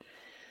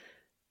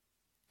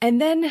 And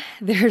then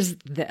there's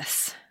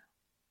this.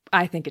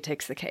 I think it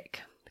takes the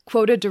cake.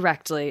 Quoted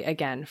directly,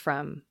 again,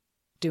 from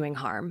Doing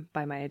Harm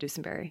by Maya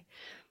Dusenberry.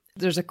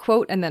 There's a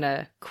quote and then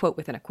a quote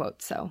within a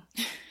quote. So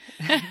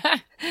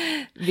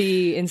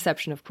the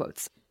inception of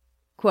quotes.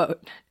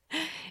 Quote,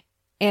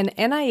 an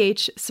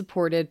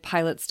NIH-supported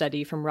pilot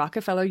study from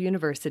Rockefeller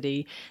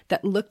University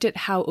that looked at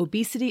how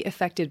obesity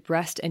affected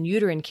breast and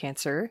uterine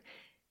cancer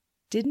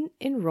didn't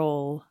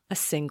enroll a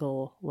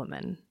single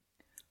woman.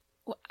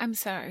 Well, I'm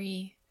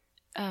sorry.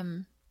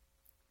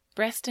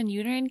 Breast and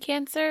uterine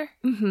cancer?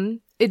 Mm-hmm.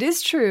 It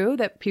is true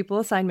that people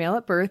assigned male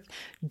at birth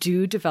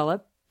do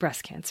develop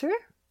breast cancer.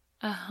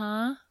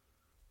 Uh-huh.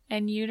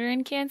 And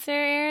uterine cancer,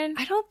 Erin?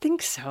 I don't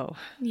think so.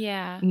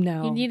 Yeah.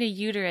 No. You need a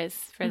uterus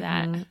for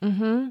that.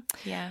 Mm-hmm.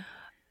 Yeah.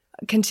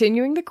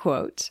 Continuing the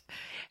quote,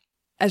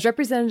 as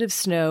Representative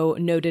Snow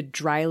noted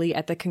dryly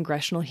at the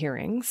congressional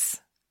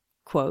hearings,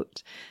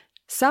 quote,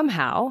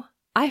 somehow,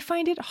 I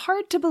find it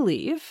hard to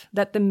believe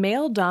that the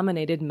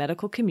male-dominated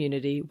medical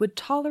community would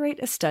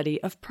tolerate a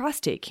study of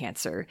prostate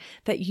cancer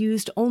that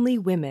used only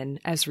women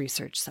as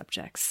research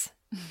subjects.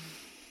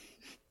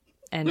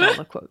 End all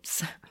the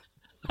quotes.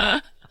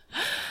 I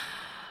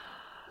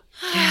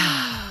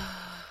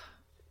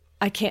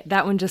can't,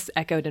 that one just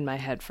echoed in my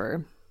head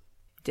for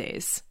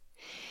days.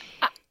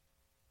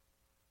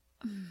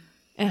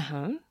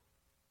 Uh-huh.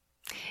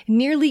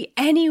 Nearly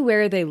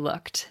anywhere they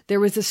looked, there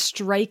was a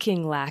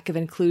striking lack of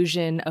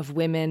inclusion of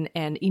women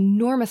and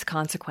enormous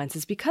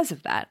consequences because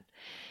of that.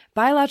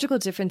 Biological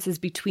differences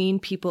between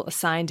people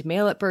assigned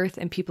male at birth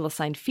and people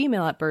assigned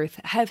female at birth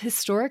have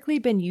historically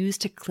been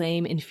used to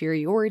claim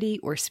inferiority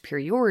or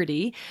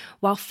superiority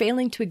while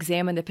failing to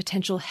examine the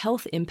potential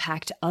health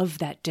impact of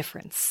that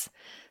difference,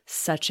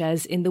 such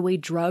as in the way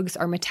drugs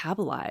are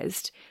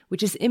metabolized,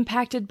 which is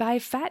impacted by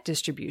fat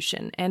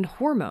distribution and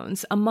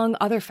hormones, among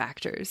other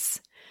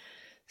factors.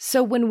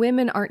 So when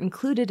women aren't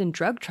included in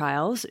drug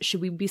trials,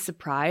 should we be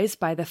surprised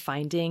by the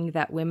finding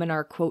that women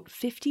are, quote,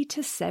 50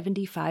 to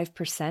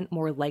 75%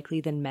 more likely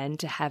than men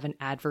to have an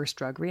adverse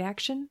drug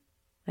reaction?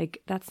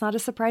 Like, that's not a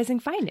surprising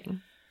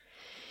finding.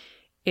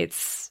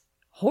 It's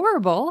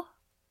horrible.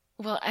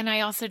 Well, and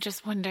I also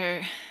just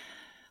wonder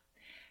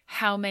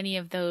how many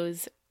of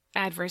those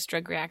adverse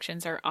drug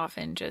reactions are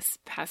often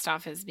just passed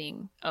off as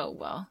being, oh,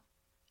 well,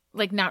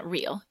 like not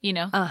real,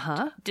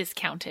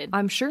 discounted.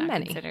 I'm sure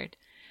many. Considered.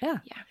 Yeah.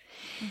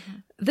 Mm-hmm.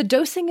 The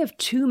dosing of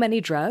too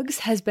many drugs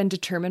has been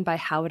determined by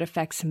how it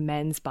affects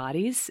men's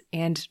bodies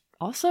and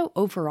also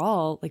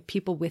overall, like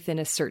people within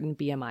a certain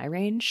BMI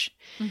range.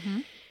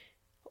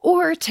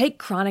 Or take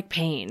chronic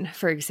pain,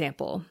 for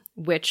example,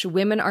 which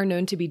women are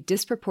known to be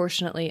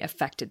disproportionately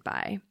affected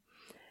by.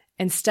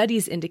 And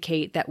studies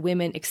indicate that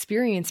women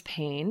experience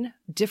pain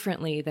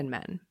differently than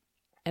men.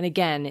 And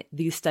again,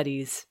 these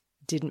studies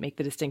didn't make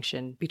the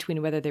distinction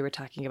between whether they were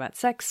talking about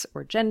sex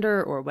or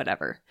gender or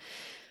whatever.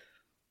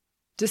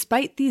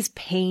 Despite these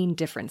pain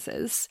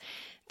differences,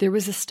 there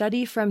was a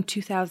study from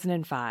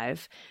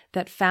 2005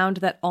 that found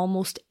that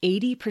almost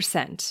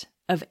 80%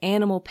 of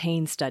animal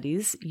pain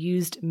studies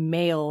used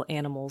male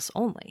animals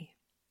only.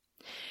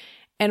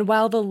 And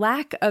while the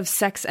lack of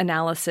sex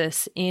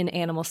analysis in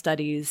animal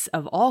studies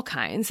of all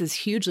kinds is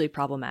hugely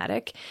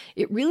problematic,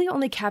 it really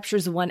only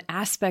captures one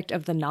aspect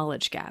of the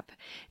knowledge gap.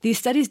 These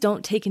studies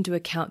don't take into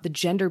account the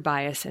gender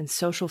bias and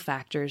social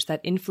factors that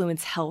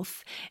influence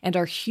health and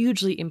are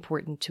hugely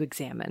important to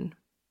examine.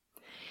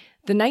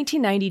 The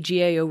 1990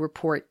 GAO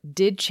report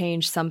did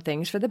change some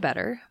things for the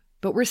better,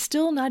 but we're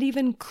still not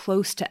even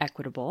close to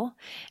equitable,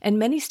 and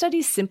many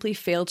studies simply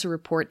fail to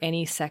report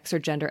any sex or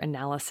gender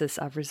analysis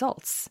of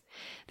results.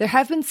 There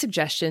have been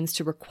suggestions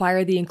to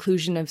require the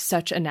inclusion of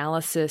such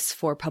analysis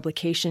for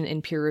publication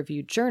in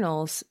peer-reviewed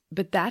journals,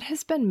 but that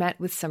has been met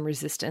with some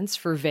resistance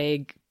for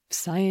vague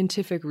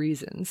scientific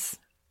reasons,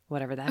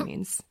 whatever that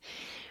means.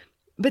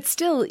 But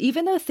still,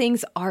 even though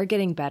things are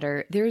getting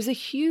better, there is a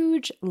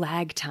huge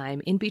lag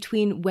time in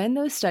between when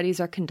those studies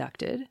are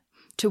conducted,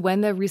 to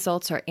when the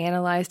results are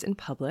analyzed and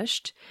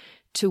published,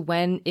 to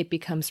when it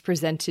becomes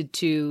presented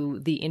to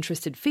the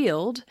interested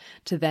field,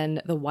 to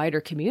then the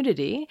wider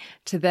community,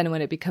 to then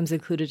when it becomes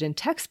included in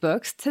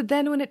textbooks, to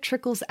then when it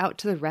trickles out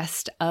to the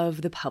rest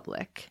of the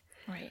public.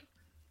 Right.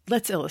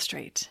 Let's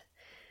illustrate.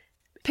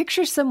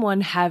 Picture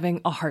someone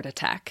having a heart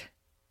attack.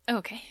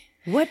 Okay.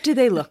 What do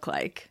they look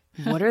like?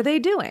 What are they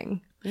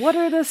doing? What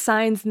are the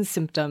signs and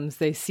symptoms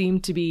they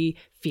seem to be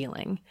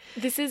feeling?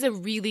 This is a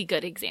really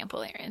good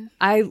example, Erin.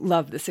 I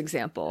love this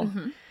example.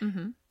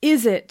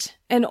 Is it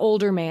an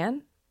older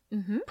man?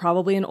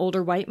 Probably an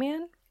older white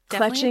man?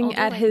 Definitely clutching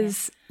at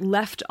his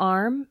left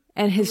arm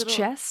and his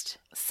chest?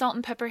 Salt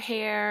and pepper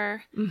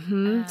hair.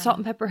 Salt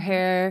and pepper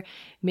hair.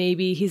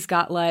 Maybe he's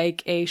got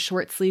like a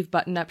short sleeve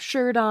button up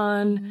shirt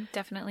on.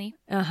 Definitely.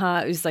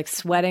 He's like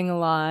sweating a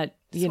lot.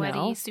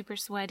 Sweaty, super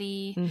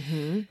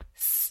sweaty.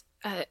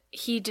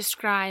 He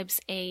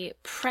describes a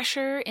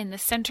pressure in the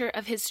center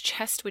of his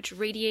chest, which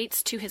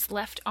radiates to his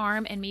left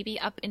arm and maybe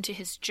up into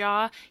his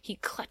jaw. He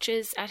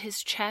clutches at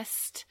his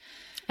chest.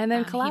 And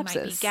then collapses. He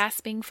might be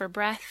gasping for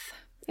breath.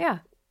 Yeah.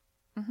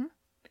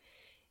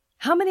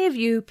 How many of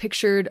you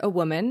pictured a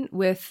woman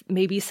with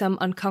maybe some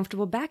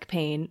uncomfortable back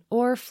pain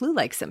or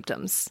flu-like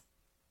symptoms?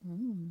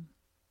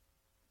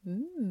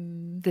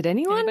 Did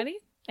anyone?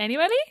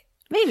 Anybody?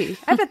 Maybe.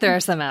 I bet there are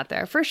some out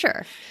there, for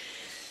sure.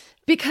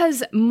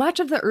 Because much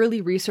of the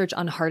early research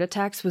on heart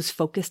attacks was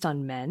focused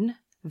on men,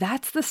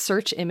 that's the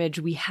search image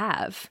we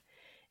have.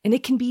 And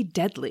it can be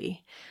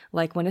deadly.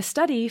 Like when a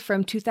study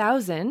from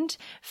 2000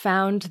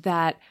 found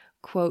that,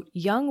 quote,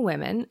 young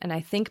women, and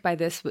I think by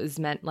this was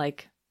meant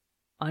like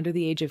under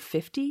the age of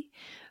 50,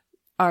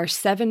 are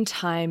 7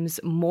 times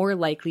more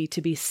likely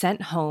to be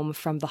sent home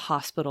from the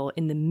hospital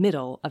in the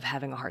middle of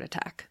having a heart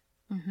attack.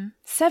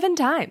 7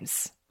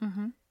 times.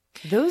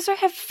 Those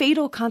have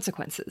fatal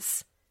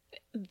consequences.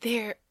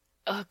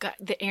 Oh God,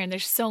 Erin,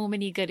 there's so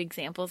many good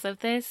examples of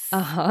this.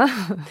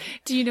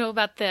 Do you know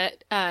about the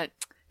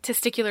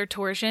testicular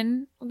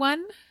torsion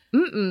one?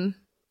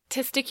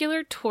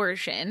 Testicular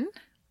torsion,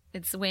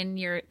 it's when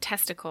your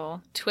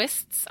testicle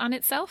twists on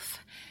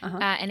itself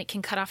and it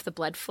can cut off the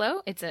blood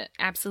flow. It's an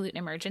absolute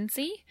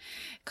emergency.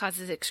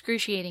 Causes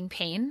excruciating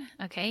pain,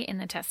 in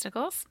the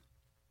testicles.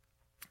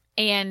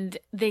 And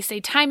they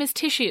say time is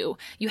tissue.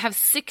 You have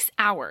 6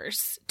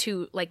 hours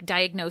to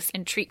diagnose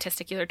and treat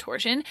testicular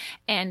torsion.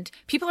 And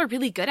people are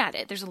really good at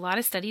it. There's a lot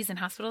of studies in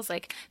hospitals,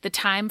 the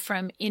time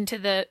from into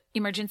the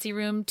emergency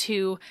room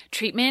to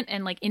treatment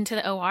and into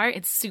the OR,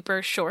 it's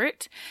super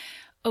short.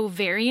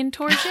 Ovarian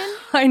torsion.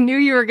 I knew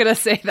you were going to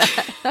say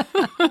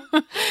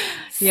that.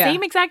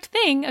 Same exact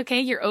thing.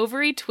 Your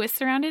ovary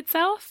twists around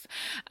itself.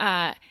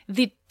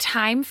 The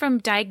time from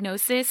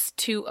diagnosis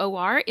to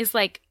OR is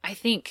I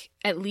think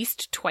at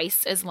least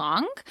twice as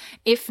long,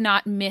 if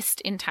not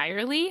missed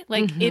entirely.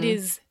 It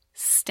is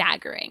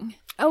staggering.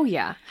 Oh,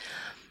 yeah.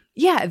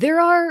 Yeah,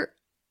 there are,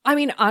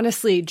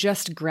 honestly,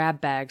 just grab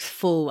bags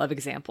full of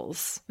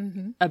examples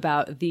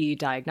about the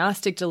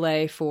diagnostic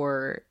delay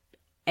for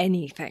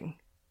anything.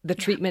 The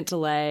treatment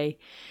delay,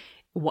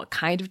 what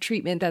kind of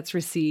treatment that's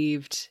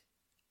received.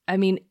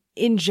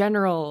 In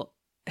general,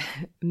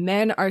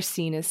 men are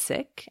seen as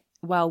sick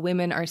while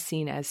women are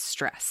seen as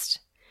stressed.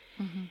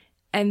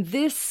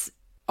 And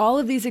all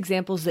of these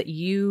examples that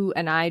you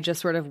and I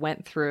just sort of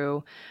went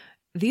through,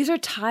 these are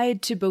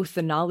tied to both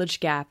the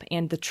knowledge gap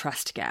and the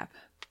trust gap.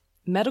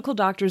 Medical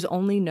doctors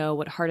only know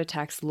what heart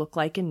attacks look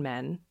like in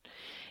men,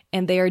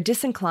 and they are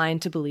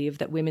disinclined to believe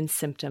that women's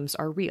symptoms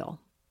are real.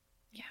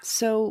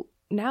 So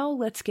now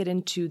let's get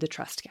into the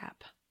trust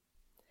gap.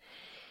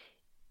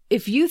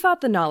 If you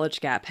thought the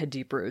knowledge gap had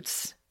deep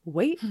roots,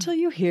 wait till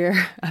you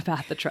hear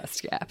about the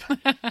trust gap.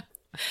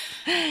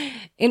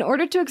 In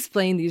order to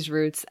explain these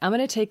roots, I'm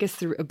going to take us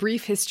through a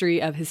brief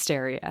history of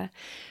hysteria,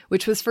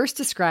 which was first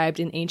described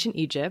in ancient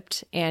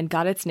Egypt and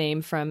got its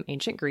name from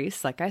ancient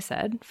Greece, like I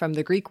said, from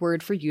the Greek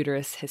word for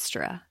uterus,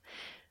 hystera.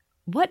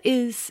 What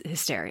is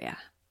hysteria?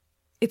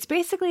 It's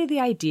basically the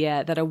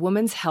idea that a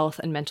woman's health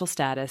and mental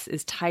status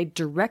is tied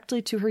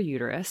directly to her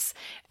uterus,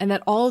 and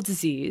that all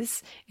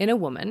disease in a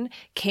woman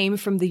came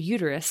from the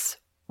uterus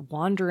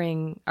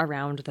wandering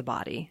around the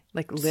body,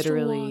 like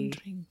literally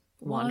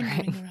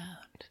wandering around.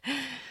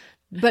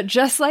 But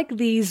just like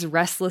these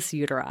restless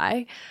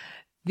uteri,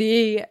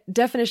 the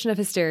definition of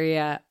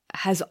hysteria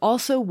has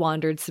also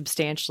wandered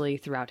substantially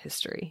throughout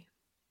history.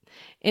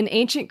 In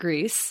ancient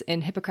Greece,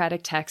 in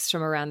Hippocratic texts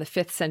from around the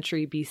 5th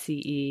century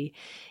BCE,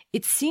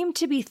 it seemed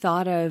to be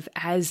thought of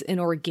as an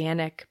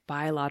organic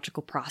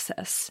biological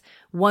process,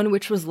 one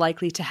which was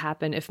likely to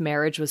happen if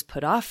marriage was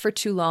put off for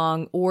too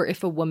long or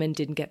if a woman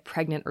didn't get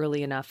pregnant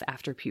early enough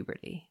after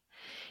puberty.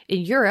 In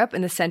Europe,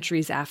 in the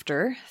centuries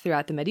after,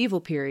 throughout the medieval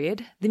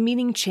period, the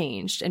meaning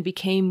changed and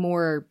became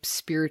more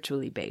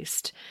spiritually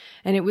based,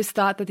 and it was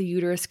thought that the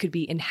uterus could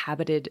be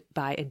inhabited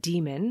by a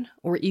demon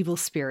or evil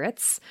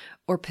spirits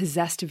or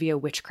possessed via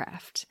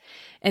witchcraft.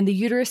 And the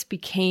uterus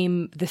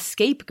became the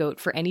scapegoat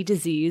for any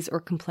disease or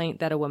complaint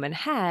that a woman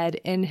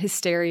had, and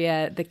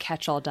hysteria the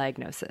catch-all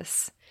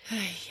diagnosis.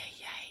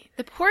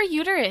 The poor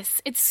uterus.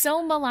 It's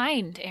so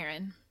maligned,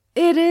 Erin.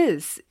 It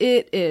is.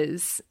 It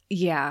is.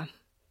 Yeah.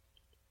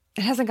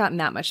 It hasn't gotten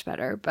that much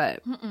better,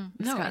 but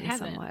it's gotten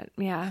somewhat.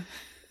 Yeah.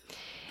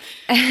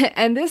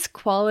 And this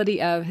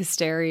quality of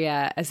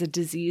hysteria as a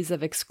disease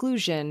of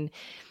exclusion,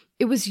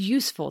 it was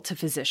useful to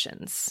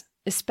physicians,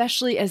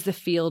 especially as the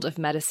field of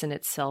medicine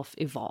itself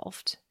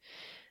evolved.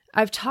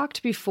 I've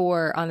talked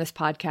before on this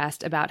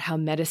podcast about how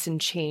medicine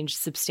changed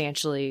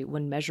substantially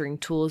when measuring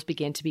tools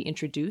began to be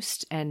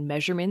introduced and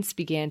measurements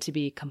began to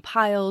be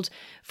compiled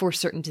for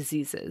certain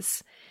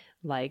diseases,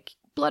 like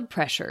blood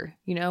pressure,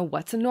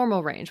 what's a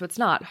normal range, what's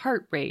not,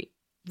 heart rate,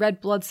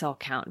 red blood cell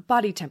count,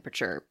 body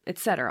temperature,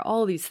 etc.,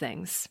 all these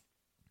things.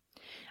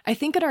 I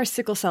think in our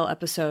sickle cell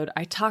episode,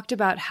 I talked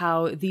about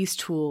how these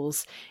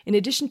tools, in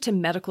addition to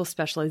medical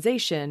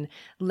specialization,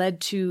 led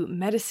to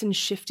medicine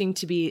shifting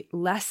to be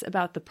less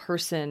about the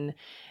person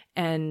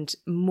and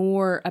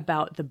more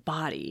about the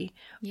body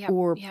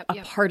or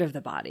a part of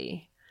the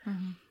body.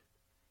 Mm-hmm.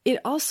 It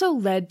also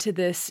led to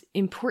this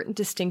important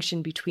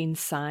distinction between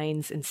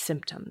signs and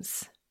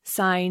symptoms.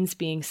 Signs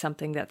being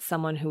something that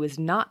someone who is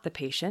not the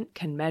patient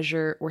can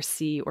measure or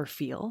see or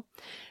feel.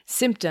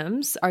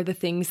 Symptoms are the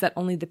things that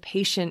only the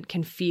patient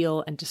can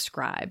feel and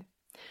describe.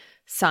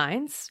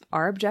 Signs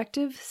are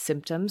objective,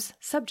 symptoms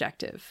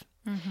subjective.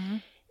 Mm-hmm.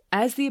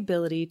 As the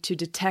ability to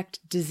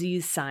detect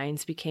disease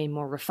signs became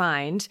more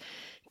refined,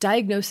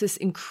 diagnosis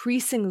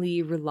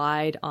increasingly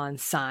relied on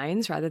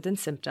signs rather than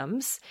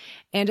symptoms,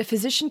 and a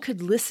physician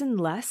could listen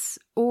less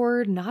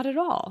or not at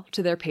all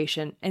to their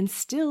patient and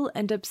still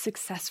end up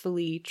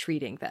successfully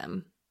treating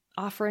them,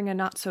 offering a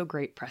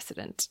not-so-great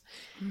precedent.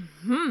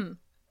 Mm-hmm.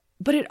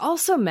 But it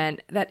also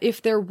meant that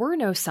if there were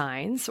no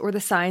signs or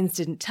the signs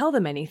didn't tell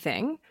them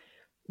anything,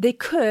 they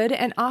could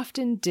and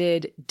often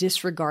did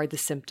disregard the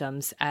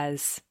symptoms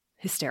as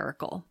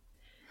hysterical.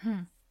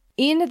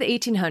 In the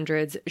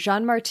 1800s,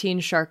 Jean-Martin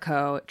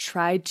Charcot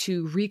tried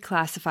to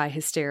reclassify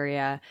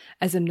hysteria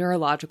as a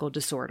neurological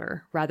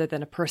disorder rather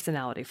than a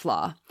personality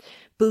flaw,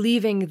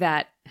 believing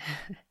that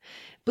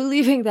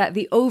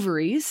the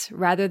ovaries,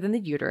 rather than the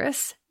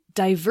uterus,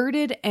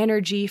 diverted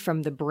energy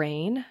from the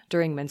brain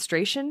during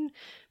menstruation,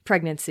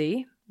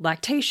 pregnancy,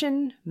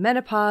 lactation,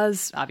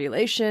 menopause,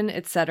 ovulation,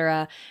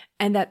 etc.,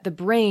 and that the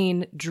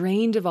brain,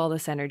 drained of all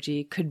this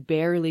energy, could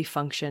barely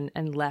function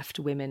and left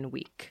women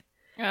weak.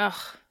 Ugh.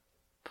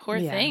 Poor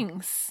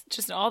things,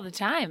 just all the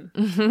time.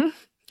 Mm-hmm.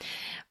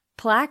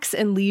 Plaques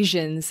and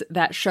lesions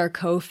that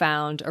Charcot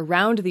found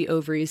around the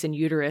ovaries and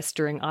uterus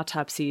during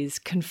autopsies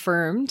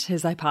confirmed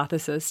his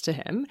hypothesis to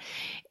him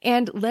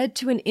and led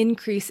to an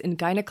increase in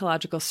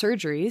gynecological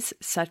surgeries,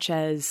 such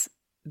as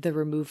the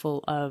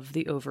removal of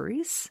the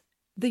ovaries,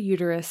 the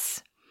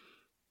uterus,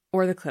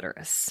 or the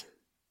clitoris.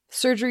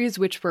 Surgeries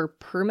which were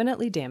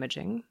permanently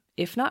damaging,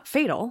 if not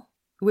fatal,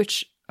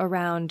 which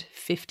around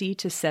 50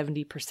 to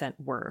 70%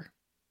 were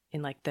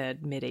in the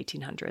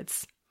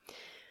mid-1800s.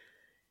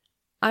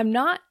 I'm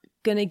not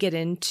going to get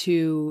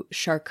into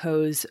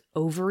Charcot's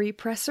ovary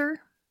presser,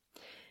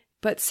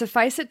 but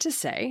suffice it to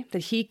say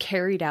that he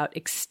carried out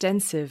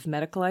extensive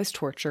medicalized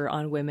torture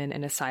on women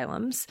in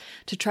asylums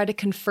to try to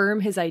confirm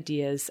his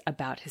ideas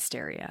about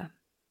hysteria.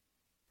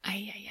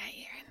 Erin.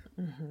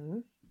 Mm-hmm.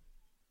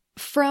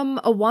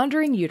 From a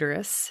wandering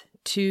uterus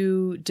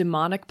to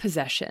demonic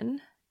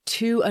possession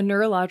to a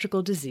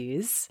neurological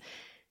disease,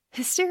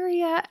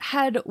 hysteria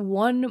had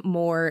one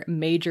more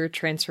major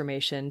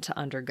transformation to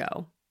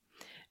undergo.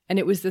 And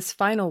it was this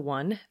final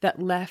one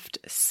that left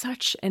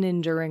such an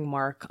enduring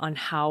mark on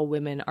how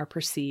women are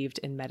perceived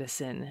in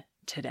medicine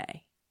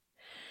today.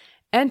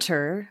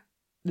 Enter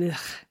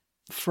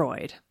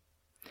Freud.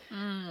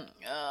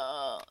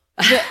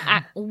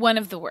 One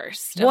of the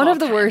worst. One of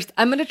the worst.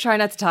 I'm going to try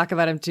not to talk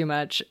about him too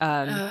much.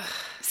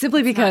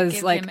 Simply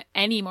because, not give him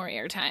any more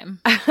airtime.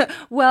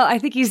 Well, I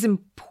think he's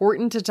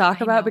important to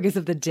talk about because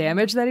of the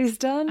damage that he's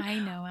done.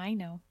 I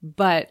know.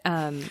 But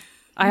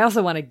I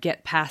also want to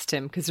get past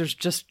him because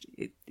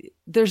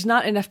there's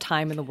not enough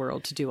time in the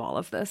world to do all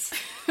of this.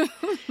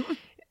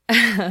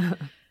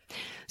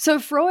 So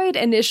Freud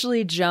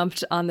initially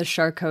jumped on the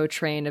Charcot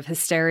train of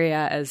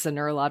hysteria as a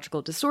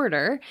neurological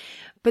disorder,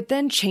 but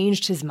then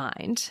changed his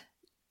mind,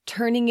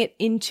 turning it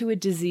into a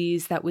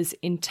disease that was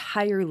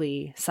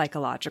entirely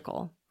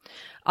psychological,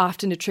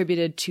 often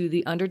attributed to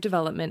the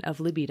underdevelopment of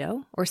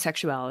libido or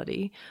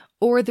sexuality,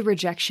 or the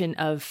rejection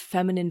of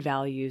feminine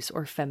values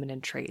or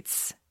feminine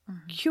traits,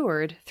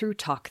 cured through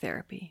talk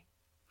therapy.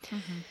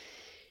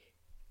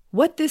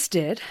 What this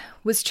did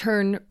was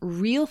turn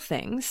real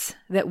things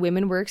that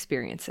women were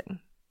experiencing,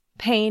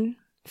 pain,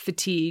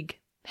 fatigue,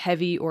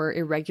 heavy or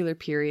irregular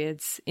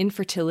periods,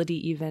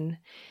 infertility even,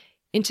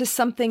 into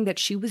something that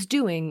she was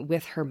doing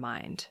with her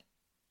mind.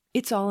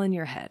 It's all in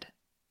your head.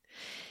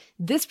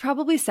 This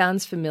probably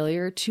sounds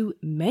familiar to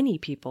many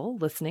people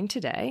listening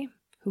today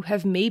who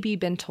have maybe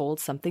been told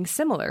something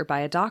similar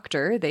by a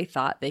doctor they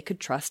thought they could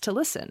trust to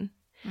listen.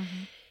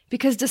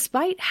 Because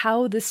despite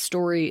how this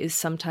story is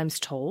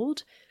sometimes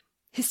told,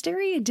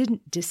 hysteria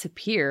didn't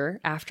disappear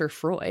after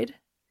Freud.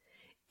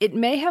 It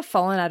may have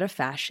fallen out of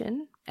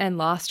fashion and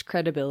lost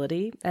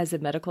credibility as a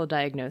medical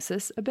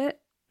diagnosis a bit,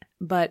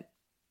 but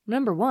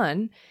number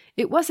one,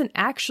 it wasn't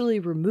actually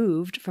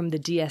removed from the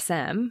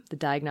DSM, the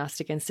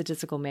Diagnostic and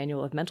Statistical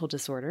Manual of Mental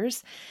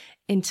Disorders,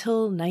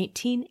 until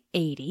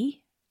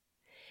 1980.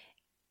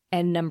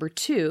 And number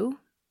two,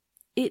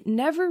 it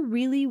never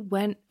really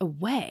went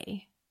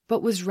away,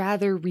 but was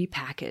rather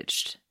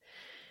repackaged.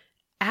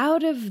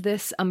 Out of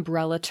this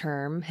umbrella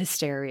term,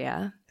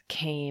 hysteria,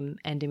 came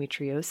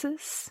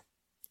endometriosis,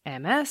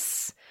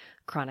 MS,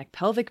 chronic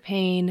pelvic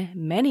pain,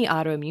 many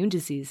autoimmune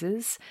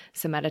diseases,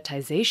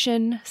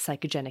 somatization,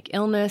 psychogenic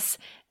illness,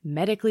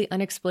 medically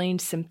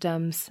unexplained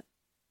symptoms,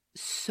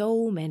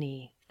 so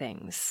many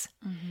things.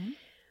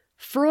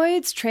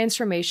 Freud's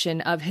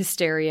transformation of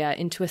hysteria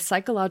into a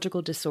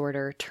psychological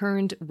disorder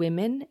turned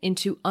women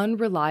into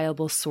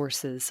unreliable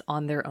sources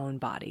on their own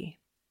body.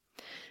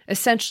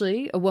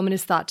 Essentially, a woman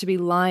is thought to be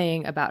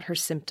lying about her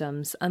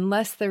symptoms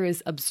unless there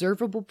is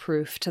observable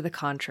proof to the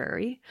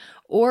contrary,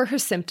 or her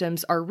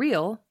symptoms are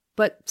real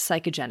but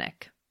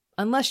psychogenic,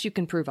 unless you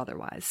can prove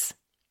otherwise.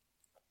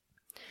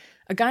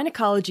 A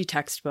gynecology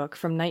textbook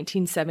from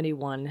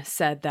 1971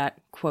 said that,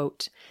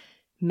 quote,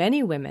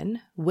 many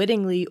women,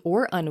 wittingly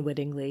or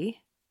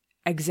unwittingly,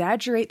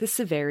 exaggerate the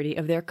severity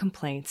of their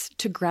complaints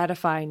to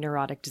gratify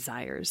neurotic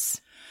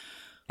desires,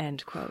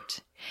 end quote.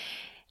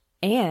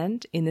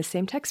 And in the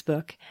same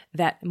textbook,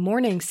 that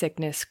morning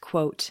sickness,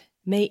 quote,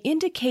 may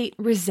indicate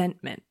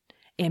resentment,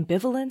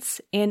 ambivalence,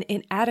 and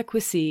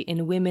inadequacy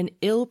in women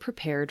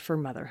ill-prepared for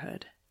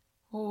motherhood.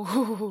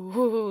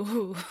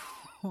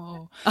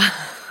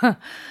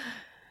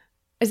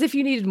 As if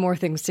you needed more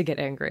things to get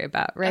angry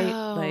about, right?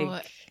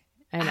 I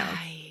know.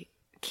 I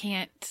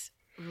can't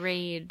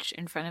rage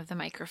in front of the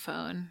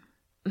microphone.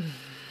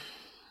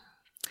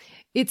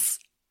 It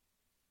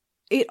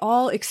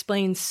all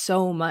explains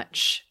so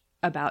much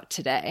about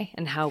today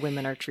and how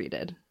women are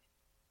treated.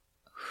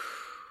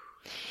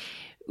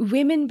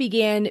 Women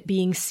began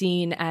being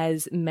seen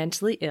as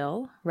mentally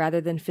ill rather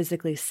than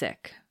physically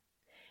sick.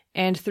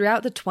 And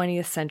throughout the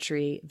 20th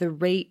century, the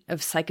rate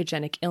of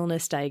psychogenic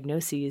illness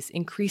diagnoses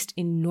increased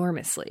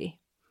enormously.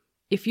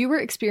 If you were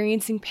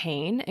experiencing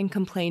pain and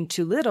complained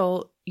too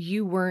little,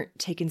 you weren't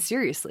taken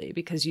seriously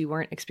because you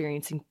weren't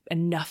experiencing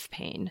enough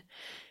pain.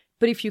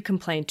 But if you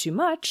complained too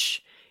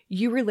much,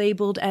 you were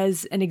labeled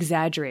as an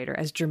exaggerator,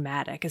 as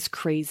dramatic, as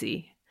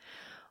crazy.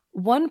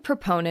 One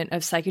proponent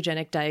of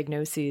psychogenic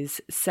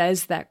diagnoses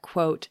says that,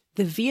 quote,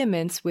 the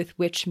vehemence with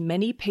which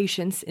many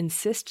patients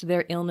insist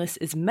their illness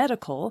is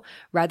medical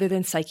rather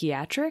than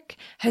psychiatric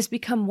has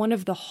become one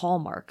of the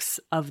hallmarks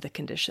of the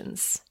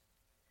conditions.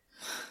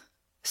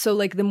 So,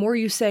 the more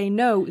you say,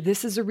 no,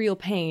 this is a real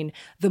pain,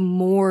 the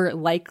more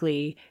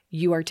likely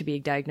you are to be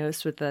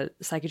diagnosed with a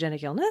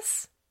psychogenic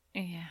illness?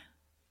 Yeah.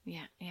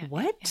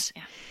 What?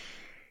 Yeah.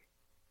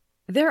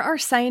 There are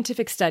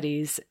scientific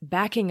studies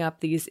backing up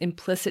these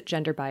implicit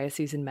gender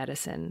biases in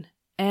medicine,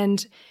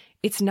 and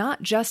it's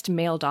not just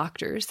male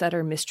doctors that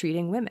are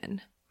mistreating women.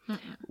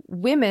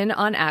 Women,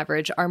 on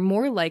average, are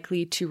more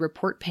likely to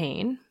report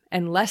pain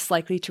and less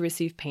likely to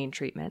receive pain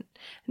treatment.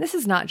 And this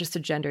is not just a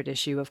gendered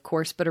issue, of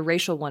course, but a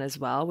racial one as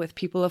well, with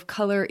people of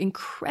color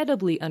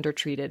incredibly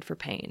undertreated for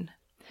pain.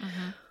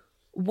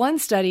 One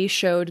study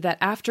showed that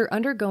after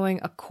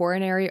undergoing a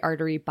coronary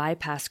artery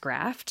bypass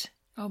graft—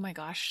 oh my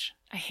gosh,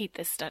 I hate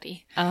this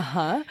study.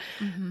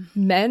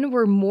 Men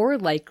were more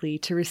likely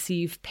to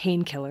receive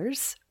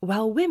painkillers,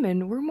 while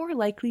women were more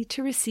likely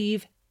to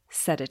receive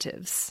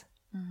sedatives.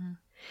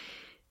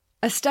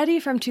 A study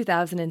from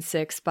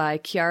 2006 by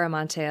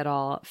Chiaramonte et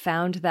al.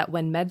 Found that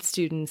when med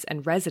students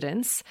and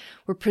residents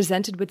were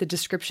presented with a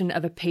description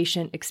of a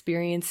patient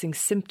experiencing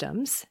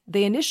symptoms,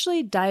 they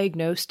initially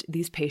diagnosed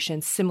these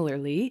patients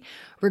similarly,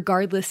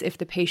 regardless if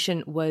the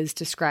patient was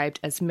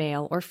described as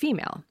male or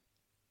female.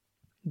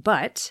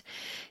 But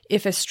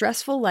if a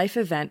stressful life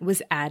event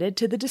was added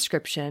to the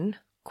description,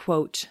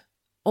 quote,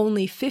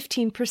 only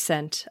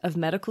 15% of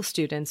medical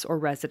students or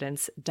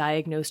residents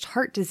diagnosed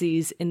heart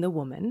disease in the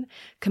woman,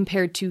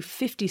 compared to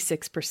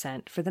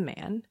 56% for the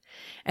man,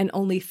 and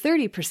only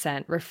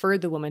 30%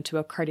 referred the woman to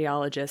a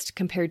cardiologist,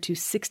 compared to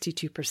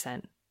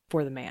 62%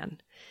 for the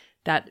man.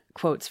 That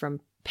quote's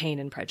from Pain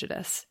and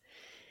Prejudice.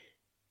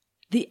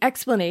 The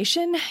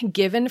explanation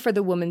given for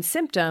the woman's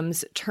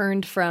symptoms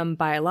turned from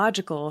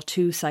biological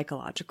to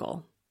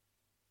psychological.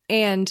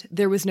 And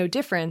there was no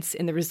difference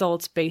in the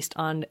results based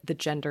on the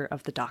gender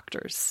of the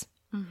doctors.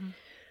 Mm-hmm.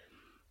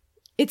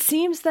 It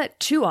seems that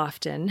too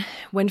often,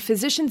 when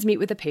physicians meet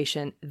with a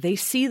patient, they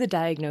see the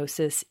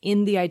diagnosis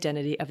in the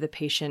identity of the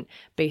patient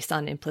based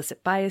on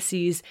implicit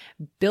biases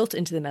built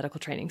into the medical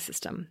training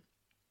system.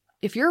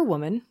 If you're a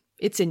woman,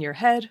 it's in your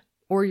head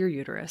or your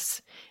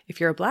uterus.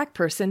 If you're a Black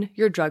person,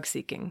 you're drug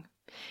seeking.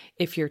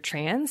 If you're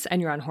trans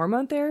and you're on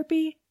hormone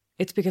therapy,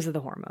 it's because of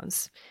the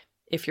hormones.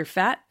 If you're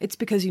fat, it's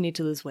because you need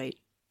to lose weight.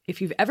 If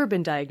you've ever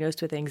been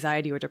diagnosed with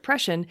anxiety or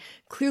depression,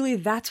 clearly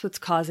that's what's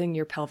causing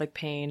your pelvic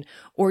pain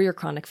or your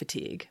chronic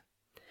fatigue.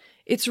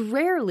 It's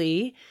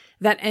rarely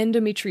that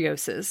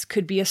endometriosis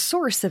could be a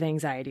source of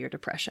anxiety or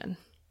depression,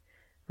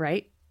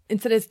 right?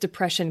 Instead, it's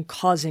depression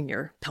causing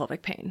your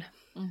pelvic pain.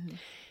 Mm-hmm.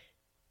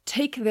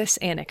 Take this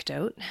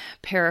anecdote,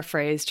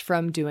 paraphrased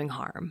from Doing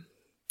Harm.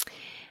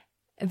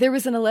 There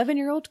was an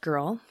 11-year-old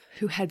girl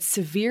who had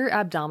severe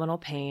abdominal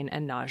pain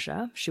and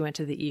nausea. She went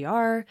to the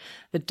ER.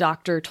 The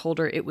doctor told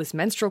her it was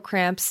menstrual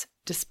cramps,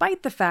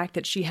 despite the fact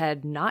that she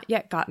had not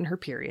yet gotten her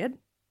period,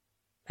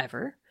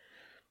 ever.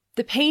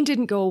 The pain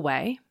didn't go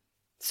away,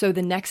 so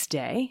the next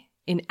day,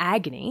 in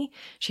agony,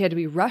 she had to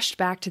be rushed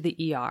back to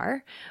the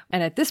ER.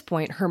 And at this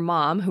point, her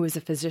mom, who was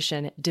a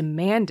physician,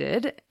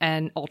 demanded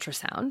an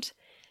ultrasound.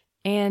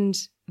 And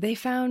they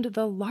found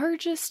the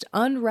largest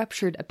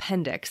unruptured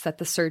appendix that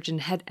the surgeon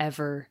had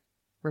ever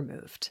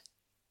removed.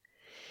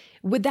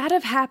 Would that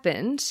have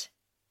happened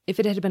if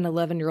it had been an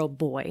 11-year-old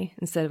boy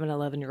instead of an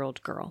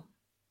 11-year-old girl?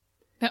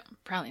 No,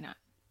 probably not.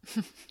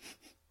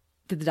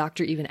 Did the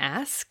doctor even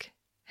ask?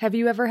 Have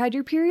you ever had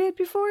your period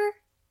before?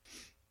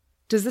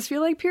 Does this feel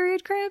like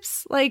period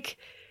cramps? Like,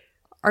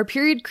 are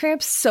period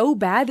cramps so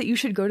bad that you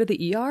should go to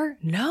the ER?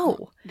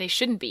 No. They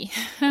shouldn't be.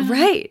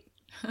 Right.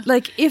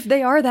 Like, if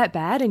they are that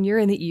bad and you're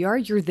in the ER,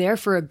 you're there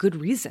for a good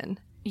reason.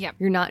 Yeah.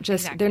 You're not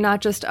just, They're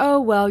not just, oh,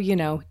 well,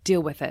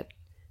 deal with it.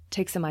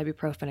 Take some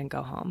ibuprofen and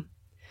go home.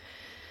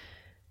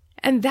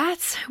 And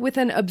that's with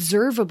an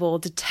observable,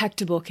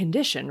 detectable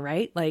condition,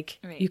 right? Like,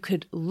 right. You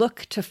could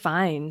look to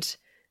find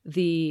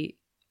the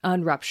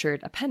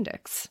unruptured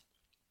appendix.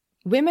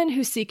 Women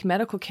who seek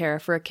medical care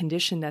for a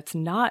condition that's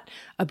not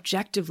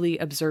objectively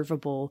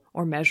observable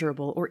or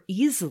measurable or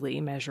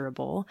easily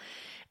measurable,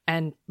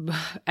 and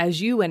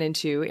as you went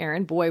into,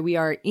 Erin, boy, we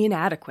are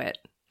inadequate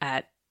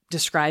at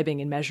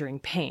describing and measuring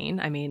pain.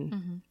 I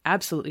mean,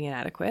 absolutely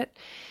inadequate.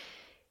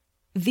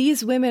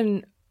 These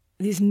women,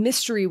 these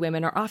mystery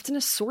women, are often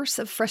a source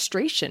of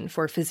frustration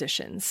for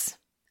physicians,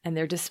 and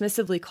they're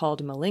dismissively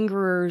called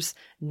malingerers,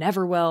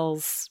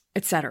 never-wells,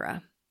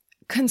 etc.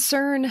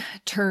 Concern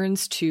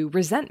turns to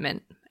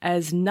resentment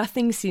as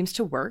nothing seems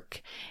to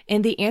work,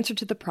 and the answer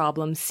to the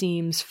problem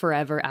seems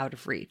forever out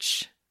of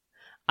reach.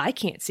 I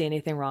can't see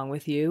anything wrong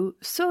with you,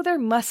 so there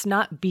must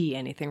not be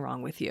anything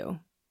wrong with you.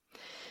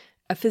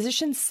 A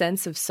physician's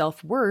sense of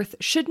self-worth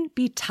shouldn't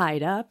be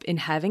tied up in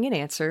having an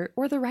answer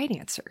or the right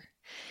answer.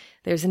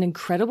 There's an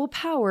incredible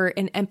power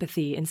and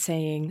empathy in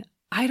saying,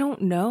 I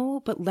don't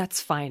know, but let's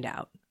find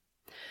out.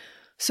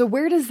 So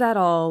where does that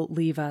all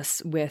leave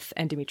us with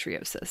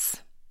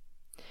endometriosis?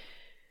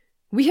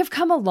 We have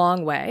come a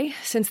long way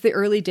since the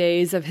early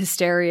days of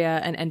hysteria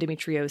and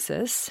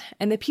endometriosis,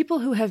 and the people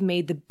who have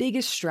made the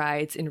biggest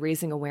strides in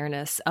raising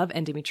awareness of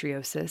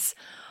endometriosis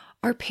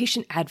are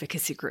patient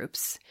advocacy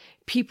groups,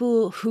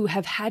 people who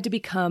have had to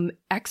become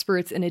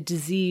experts in a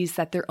disease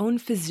that their own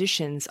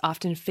physicians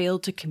often fail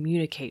to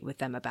communicate with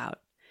them about.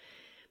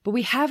 But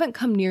we haven't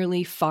come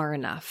nearly far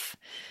enough.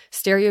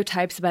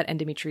 Stereotypes about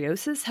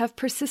endometriosis have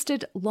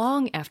persisted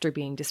long after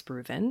being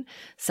disproven,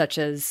 such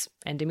as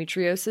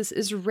endometriosis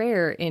is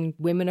rare in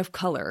women of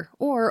color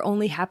or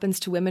only happens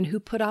to women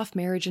who put off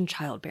marriage and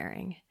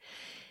childbearing.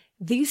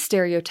 These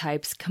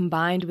stereotypes,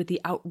 combined with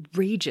the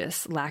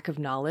outrageous lack of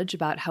knowledge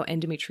about how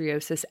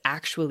endometriosis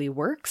actually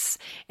works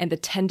and the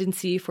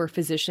tendency for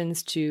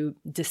physicians to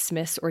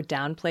dismiss or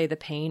downplay the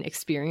pain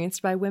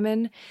experienced by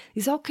women,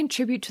 these all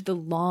contribute to the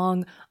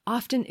long,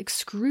 often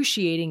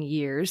excruciating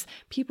years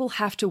people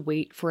have to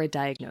wait for a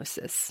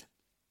diagnosis.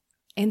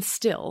 And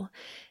still,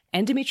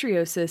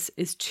 endometriosis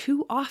is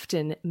too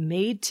often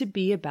made to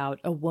be about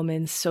a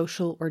woman's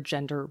social or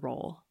gender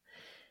role.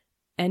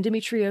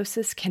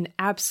 endometriosis can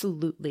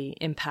absolutely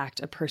impact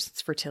a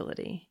person's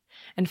fertility.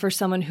 And for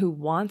someone who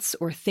wants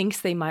or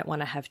thinks they might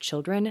want to have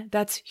children,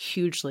 that's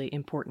hugely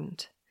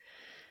important.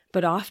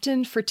 But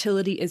often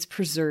fertility is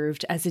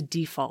preserved as a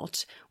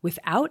default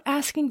without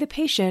asking the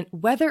patient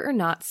whether or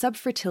not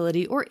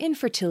subfertility or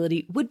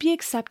infertility would be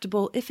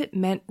acceptable if it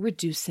meant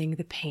reducing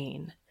the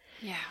pain.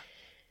 Yeah.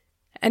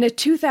 And a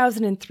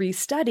 2003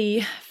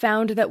 study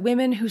found that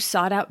women who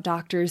sought out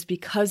doctors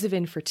because of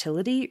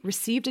infertility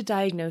received a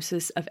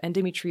diagnosis of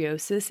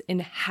endometriosis in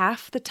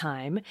half the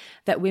time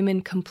that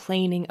women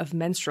complaining of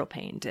menstrual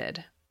pain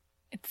did.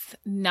 It's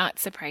not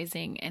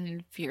surprising and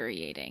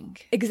infuriating.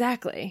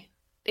 Exactly.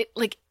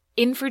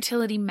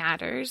 Infertility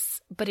matters,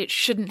 but it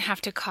shouldn't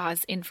have to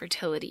cause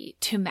infertility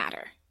to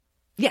matter.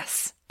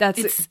 Yes, that's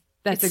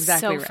exactly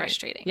so right.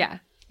 Frustrating. Yeah.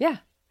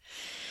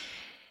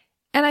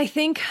 And I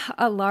think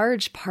a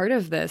large part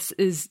of this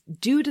is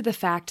due to the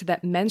fact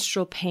that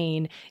menstrual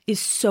pain is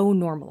so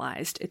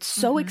normalized, it's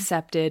so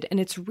accepted, and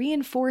it's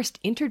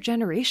reinforced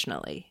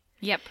intergenerationally.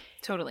 Yep,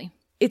 totally.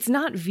 It's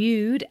not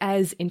viewed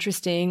as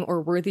interesting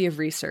or worthy of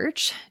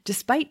research,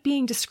 despite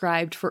being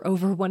described for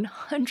over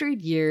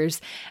 100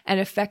 years and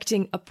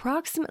affecting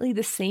approximately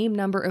the same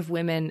number of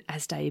women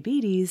as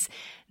diabetes.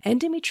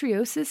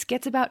 Endometriosis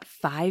gets about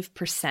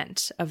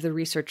 5% of the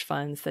research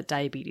funds that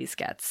diabetes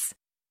gets.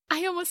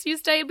 I almost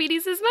used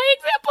diabetes as my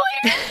example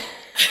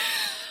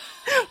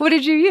here. What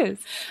did you use?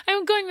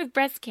 I'm going with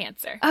breast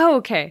cancer. Oh,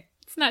 okay.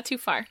 It's not too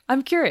far.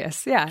 I'm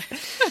curious, yeah.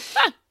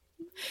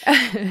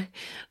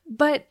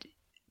 But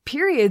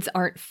periods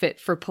aren't fit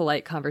for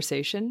polite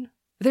conversation.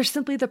 They're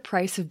simply the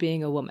price of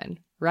being a woman,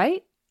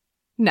 right?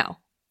 No,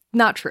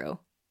 not true.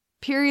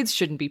 Periods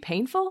shouldn't be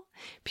painful.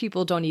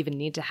 People don't even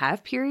need to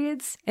have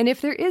periods. And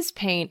if there is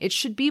pain, it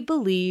should be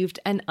believed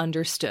and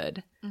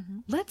understood.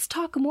 Let's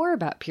talk more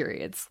about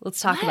periods.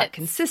 Let's talk about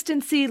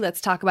consistency.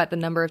 Let's talk about the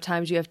number of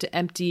times you have to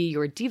empty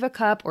your Diva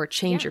cup or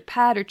change your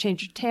pad or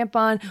change your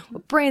tampon.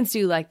 What brands do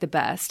you like the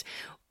best?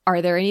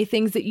 Are there any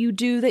things that you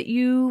do that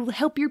you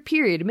help your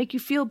period, make you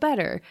feel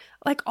better?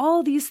 Like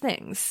all these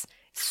things.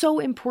 So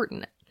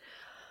important.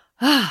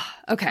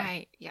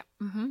 Okay.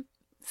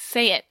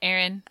 Say it,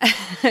 Erin.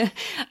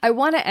 I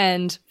want to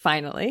end,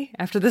 finally,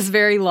 after this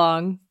very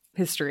long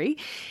history,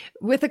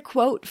 with a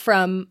quote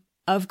from,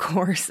 of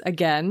course,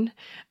 again,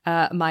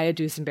 Maya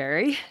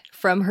Dusenberry,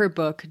 from her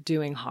book,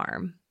 Doing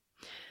Harm.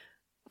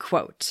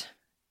 Quote,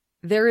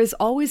 "There is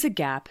always a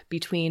gap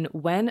between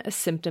when a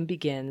symptom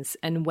begins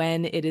and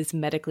when it is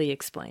medically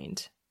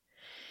explained.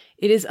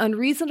 It is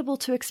unreasonable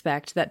to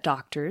expect that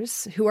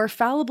doctors, who are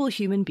fallible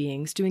human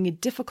beings doing a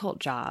difficult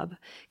job,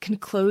 can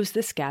close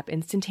this gap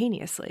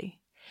instantaneously.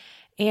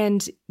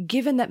 And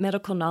given that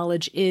medical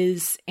knowledge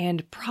is,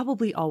 and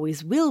probably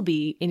always will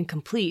be,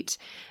 incomplete,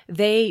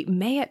 they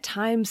may at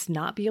times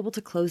not be able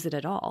to close it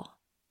at all.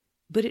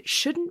 But it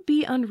shouldn't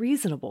be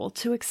unreasonable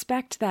to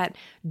expect that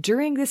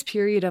during this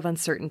period of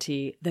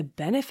uncertainty, the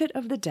benefit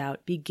of the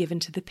doubt be given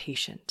to the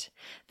patient.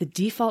 The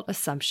default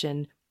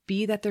assumption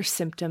be that their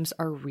symptoms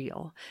are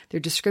real, their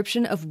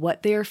description of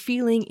what they are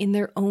feeling in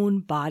their own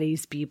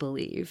bodies be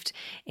believed,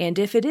 and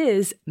if it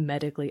is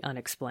medically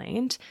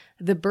unexplained,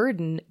 the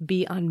burden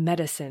be on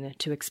medicine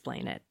to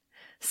explain it.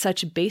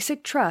 Such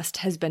basic trust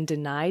has been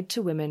denied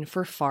to women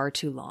for far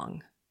too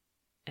long."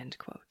 End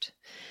quote.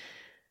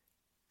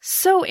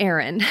 So,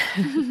 Erin,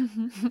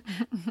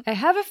 I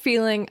have a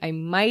feeling I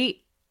might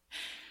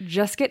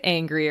just get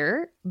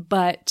angrier,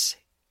 but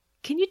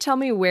can you tell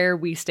me where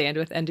we stand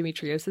with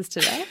endometriosis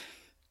today?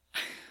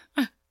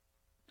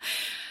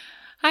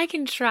 I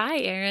can try,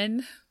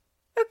 Erin.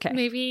 Okay.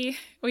 Maybe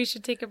we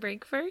should take a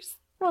break first?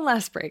 One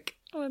last break.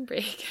 One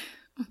break.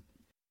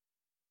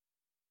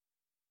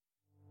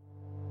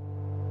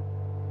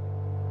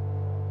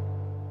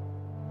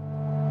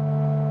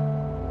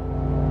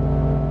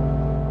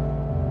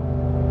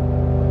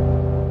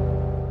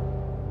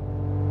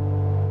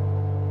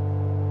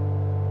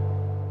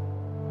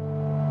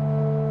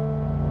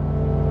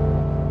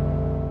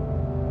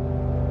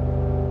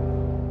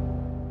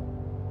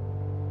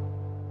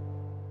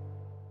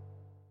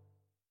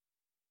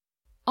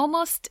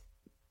 Almost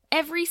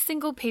every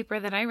single paper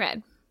that I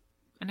read,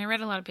 and I read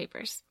a lot of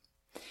papers,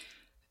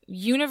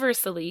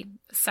 universally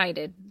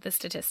cited the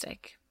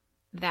statistic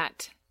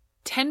that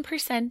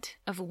 10%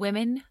 of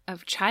women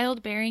of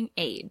childbearing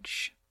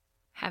age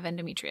have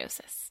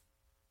endometriosis.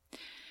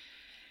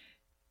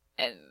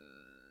 And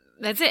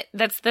that's it.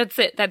 That's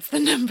it. That's the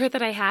number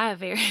that I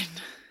have, Erin.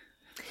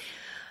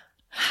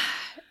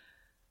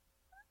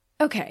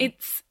 Okay.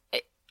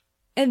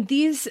 And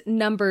these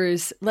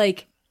numbers,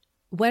 like,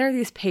 when are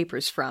these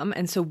papers from?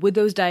 And so would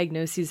those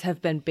diagnoses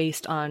have been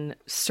based on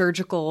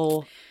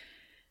surgical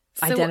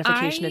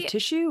identification of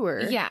tissue?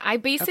 Or yeah, I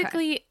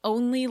basically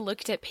only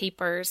looked at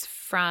papers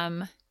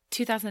from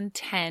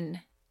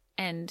 2010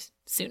 and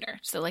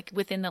sooner. So like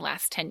within the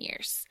last 10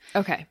 years.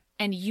 Okay.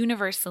 And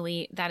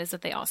universally, that is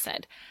what they all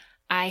said.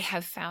 I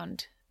have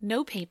found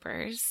no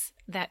papers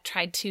that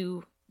tried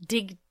to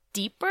dig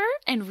deeper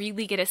and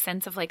really get a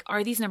sense of like,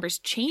 are these numbers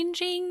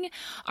changing?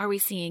 Are we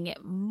seeing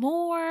it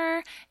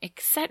more,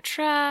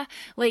 etc.?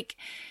 Like,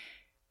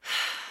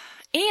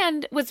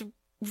 and what's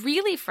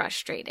really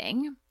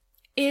frustrating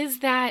is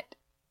that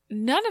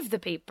none of the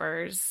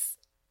papers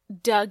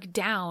dug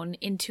down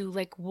into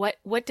like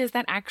what does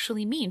that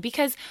actually mean?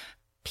 Because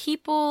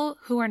people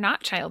who are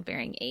not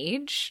childbearing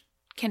age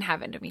can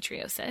have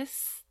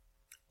endometriosis.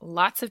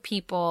 Lots of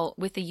people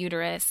with a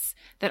uterus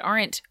that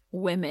aren't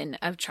women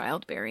of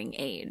childbearing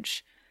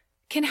age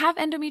can have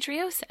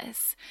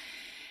endometriosis.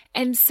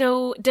 And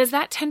so does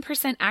that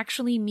 10%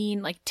 actually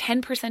mean like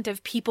 10%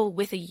 of people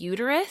with a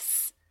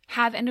uterus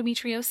have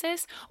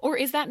endometriosis? Or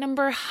is that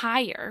number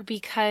higher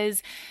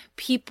because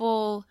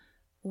people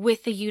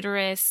with a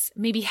uterus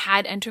maybe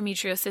had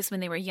endometriosis when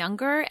they were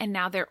younger and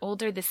now they're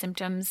older, the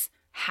symptoms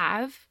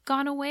have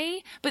gone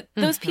away, but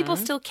those people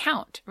still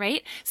count,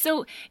 right?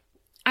 So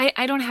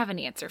I don't have an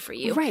answer for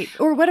you. Right.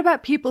 Or what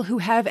about people who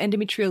have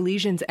endometrial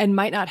lesions and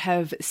might not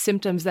have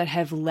symptoms that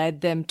have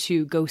led them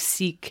to go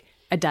seek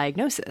a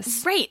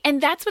diagnosis? Right.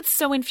 And that's what's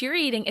so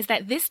infuriating is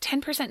that this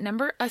 10%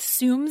 number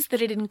assumes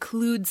that it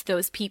includes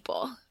those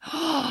people.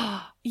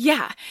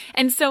 Yeah.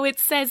 And so it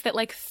says that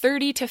like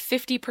 30 to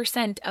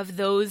 50% of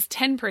those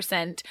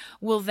 10%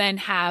 will then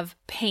have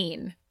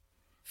pain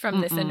from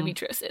this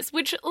endometriosis,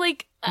 which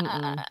like,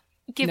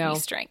 give me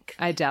strength.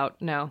 I doubt.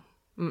 No.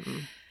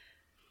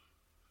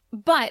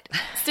 But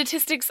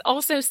statistics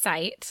also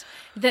cite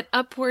that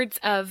upwards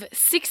of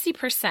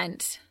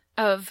 60%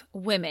 of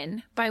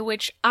women, by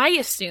which I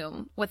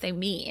assume what they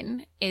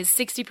mean is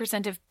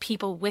 60% of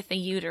people with a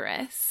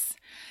uterus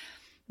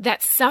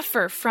that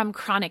suffer from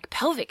chronic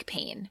pelvic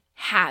pain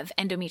have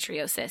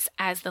endometriosis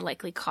as the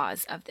likely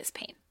cause of this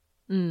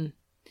pain.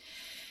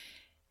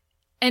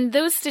 And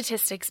those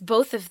statistics,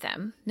 both of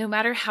them, no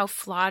matter how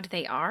flawed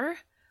they are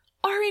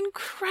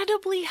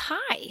incredibly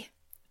high.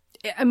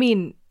 I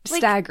mean,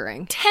 like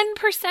staggering.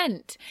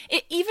 10%.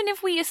 Even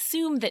if we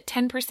assume that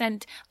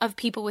 10% of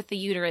people with the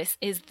uterus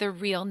is the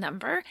real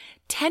number,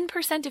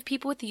 10% of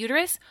people with the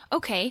uterus,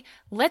 okay,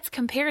 let's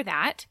compare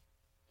that.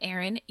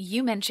 Erin,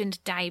 you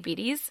mentioned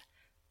diabetes.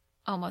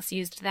 Almost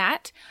used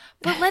that.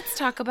 But let's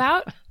talk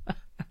about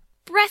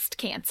breast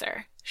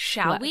cancer,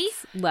 shall we?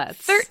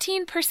 Let's.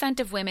 13%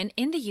 of women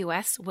in the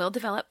U.S. will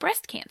develop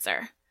breast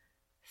cancer.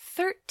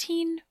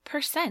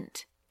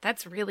 13%.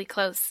 That's really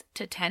close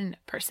to 10%.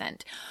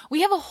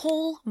 We have a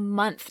whole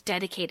month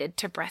dedicated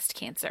to breast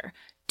cancer,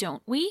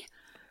 don't we?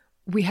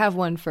 We have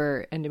one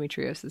for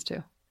endometriosis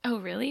too. Oh,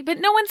 really? But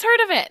no one's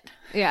heard of it.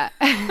 Yeah,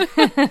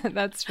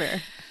 that's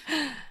fair.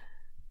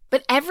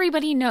 But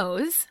everybody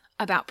knows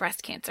about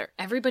breast cancer.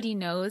 Everybody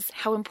knows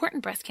how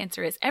important breast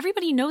cancer is.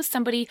 Everybody knows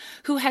somebody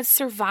who has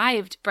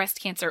survived breast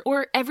cancer,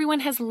 or everyone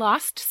has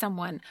lost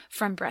someone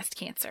from breast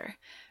cancer,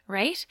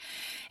 right?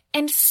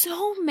 And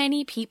so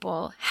many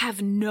people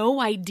have no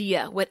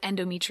idea what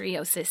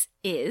endometriosis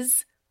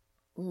is,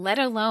 let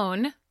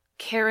alone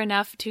care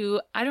enough to,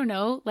 I don't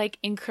know, like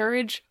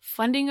encourage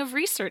funding of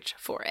research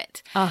for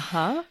it.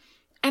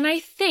 And I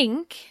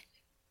think,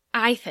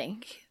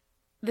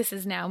 this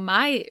is now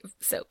my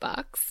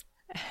soapbox.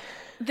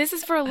 This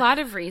is for a lot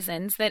of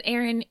reasons that,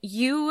 Erin,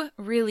 you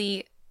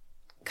really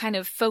kind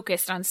of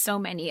focused on so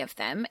many of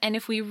them. And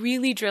if we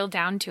really drill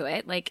down to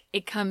it, like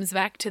it comes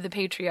back to the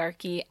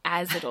patriarchy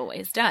as it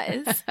always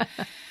does.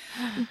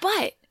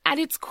 But at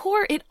its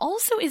core, it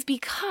also is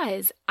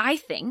because I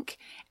think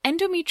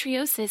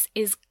endometriosis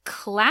is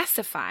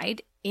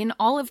classified in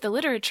all of the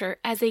literature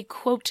as a,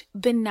 quote,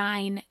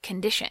 benign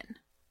condition.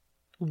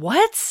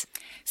 What?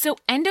 So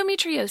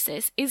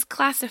endometriosis is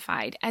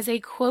classified as a,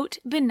 quote,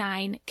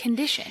 benign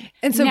condition.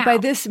 And so now, by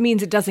this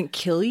means it doesn't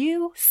kill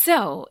you?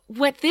 So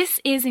what this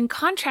is in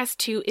contrast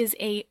to is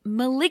a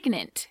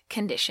malignant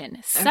condition,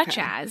 such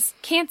as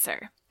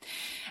cancer.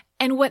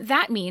 And what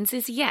that means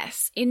is,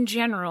 yes, in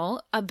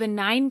general, a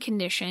benign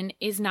condition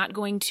is not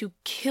going to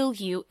kill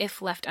you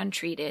if left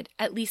untreated,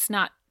 at least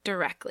not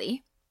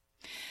directly.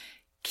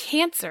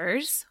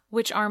 Cancers,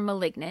 which are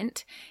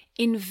malignant,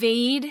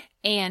 invade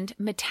and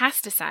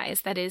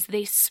metastasize. That is,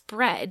 they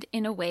spread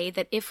in a way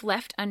that, if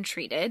left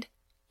untreated,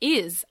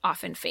 is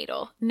often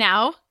fatal.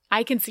 Now,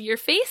 I can see your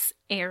face,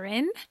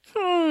 Erin.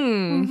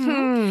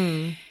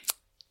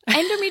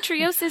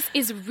 Endometriosis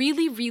is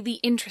really, really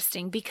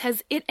interesting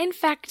because it, in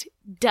fact,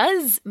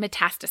 does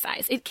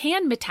metastasize. It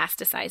can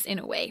metastasize in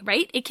a way,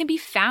 right? It can be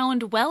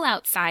found well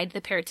outside the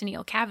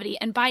peritoneal cavity.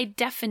 And by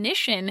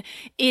definition,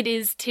 it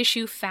is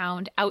tissue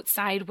found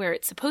outside where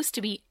it's supposed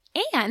to be.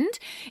 And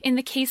in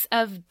the case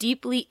of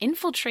deeply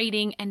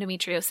infiltrating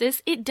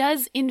endometriosis, it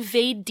does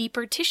invade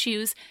deeper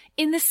tissues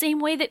in the same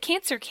way that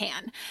cancer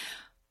can.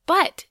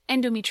 But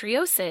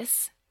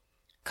endometriosis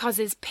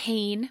causes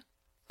pain,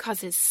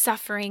 causes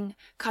suffering,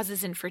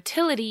 causes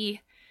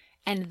infertility,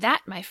 and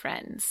that, my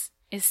friends,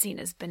 is seen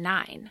as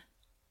benign.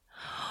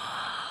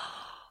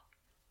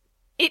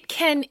 It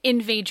can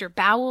invade your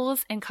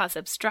bowels and cause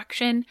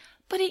obstruction,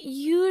 but it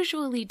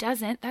usually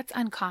doesn't. That's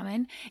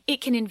uncommon. It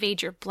can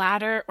invade your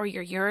bladder or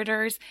your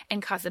ureters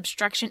and cause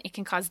obstruction. It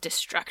can cause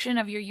destruction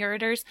of your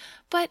ureters,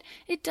 but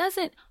it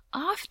doesn't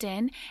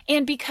often,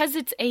 and because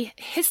it's a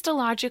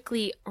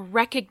histologically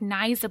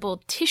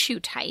recognizable tissue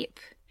type,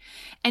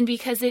 and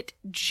because it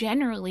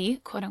generally,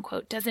 quote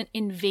unquote, doesn't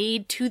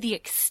invade to the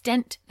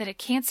extent that a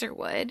cancer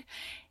would,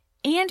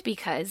 and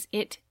because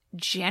it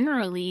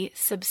generally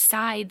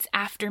subsides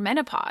after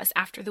menopause,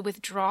 after the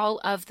withdrawal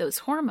of those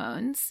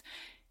hormones,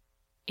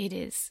 it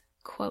is,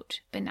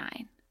 quote,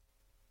 benign.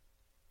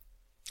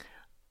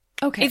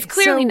 Okay. It's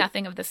clearly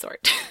nothing of the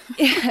sort.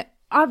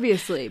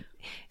 Obviously.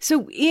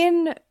 So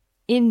in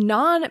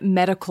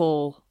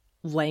non-medical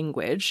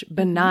language,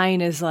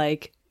 benign is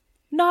like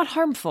not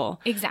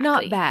harmful. Exactly.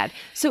 Not bad.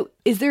 So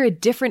is there a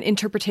different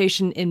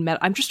interpretation in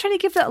I'm just trying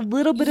to give that a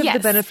little bit of the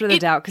benefit of the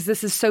doubt, because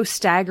this is so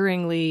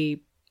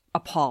staggeringly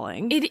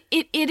appalling. It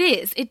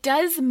is. It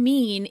does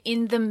mean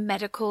in the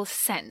medical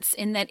sense,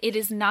 in that it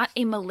is not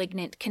a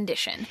malignant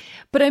condition.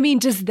 But I mean,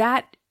 does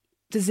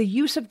the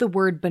use of the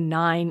word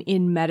benign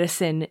in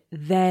medicine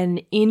then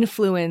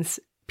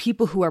influence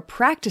people who are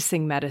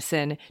practicing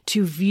medicine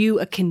to view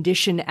a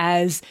condition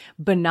as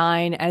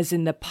benign as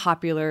in the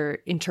popular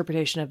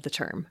interpretation of the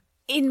term?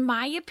 In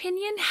my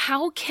opinion,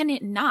 how can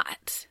it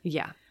not?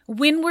 Yeah.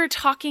 When we're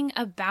talking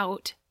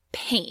about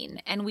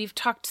pain, and we've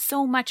talked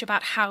so much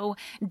about how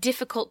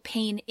difficult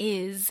pain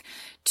is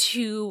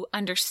to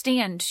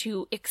understand,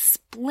 to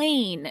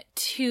explain,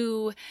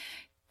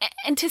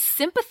 and to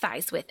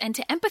sympathize with and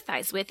to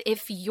empathize with,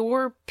 if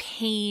your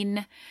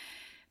pain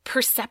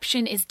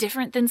perception is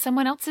different than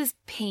someone else's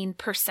pain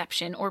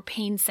perception or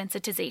pain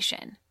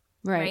sensitization.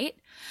 Right?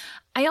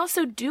 I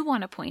also do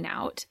want to point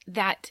out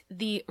that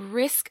the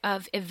risk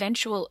of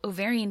eventual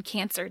ovarian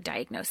cancer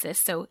diagnosis,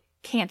 so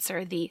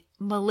cancer, the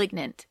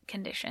malignant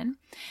condition,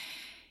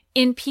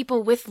 in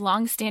people with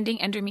long-standing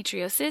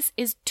endometriosis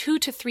is 2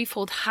 to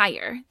 3-fold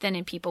higher than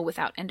in people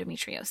without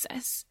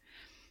endometriosis.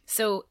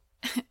 So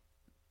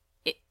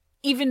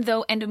even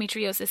though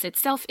endometriosis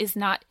itself is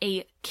not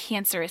a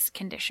cancerous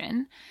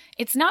condition,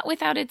 it's not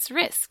without its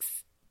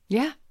risks.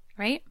 Yeah.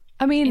 Right?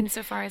 I mean,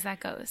 insofar as that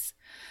goes.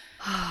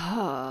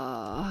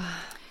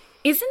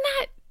 Isn't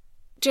that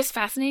just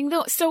fascinating,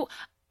 though? So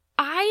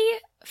I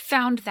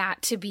found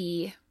that to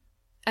be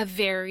a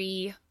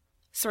very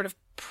sort of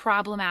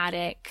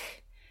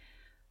problematic,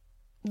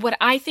 what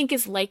I think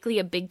is likely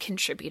a big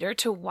contributor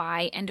to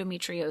why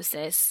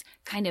endometriosis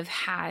kind of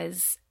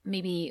has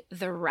maybe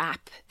the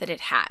rap that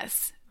it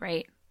has,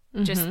 right?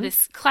 Mm-hmm. Just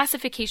this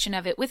classification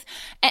of it with,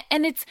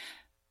 and it's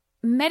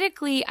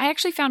medically, I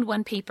actually found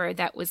one paper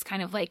that was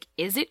kind of like,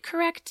 is it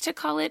correct to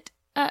call it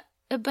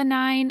a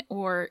benign,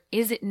 or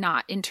is it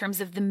not, in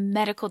terms of the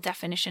medical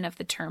definition of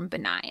the term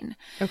benign?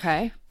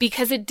 Okay.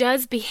 Because it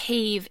does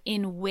behave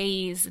in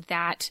ways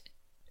that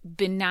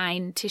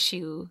benign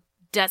tissue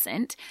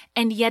doesn't,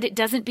 and yet it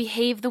doesn't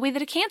behave the way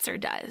that a cancer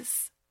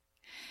does.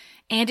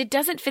 And it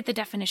doesn't fit the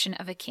definition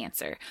of a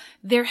cancer.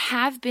 There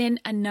have been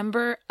a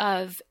number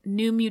of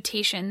new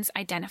mutations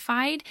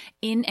identified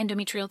in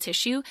endometrial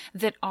tissue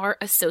that are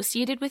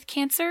associated with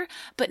cancer,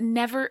 but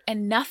never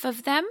enough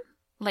of them,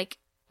 like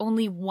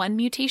only one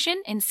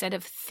mutation instead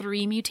of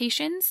 3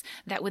 mutations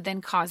that would then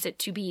cause it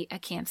to be a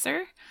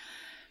cancer.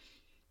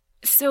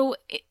 So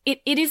it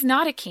is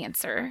not a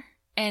cancer,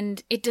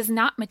 and it does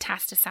not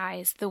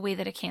metastasize the way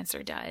that a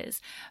cancer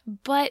does,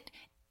 but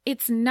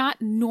it's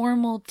not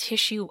normal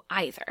tissue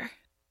either.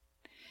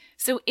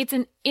 So it's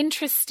an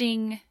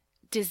interesting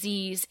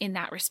disease in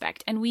that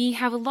respect, and we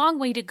have a long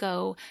way to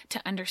go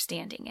to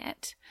understanding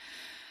it.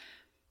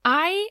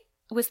 I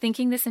was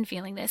thinking this and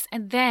feeling this,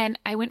 and then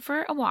I went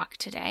for a walk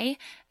today,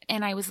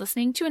 and I was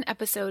listening to an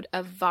episode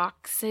of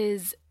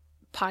Vox's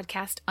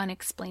podcast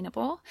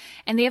Unexplainable,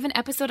 and they have an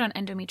episode on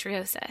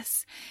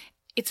endometriosis.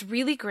 It's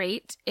really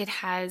great. It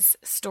has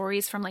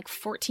stories from like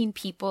 14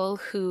 people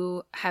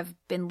who have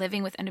been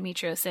living with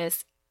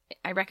endometriosis.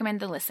 I recommend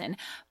the listen.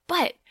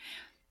 But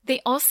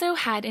they also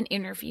had an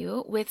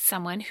interview with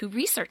someone who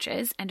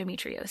researches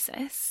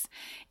endometriosis.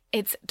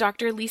 It's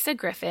Dr. Lisa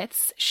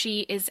Griffiths.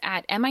 She is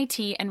at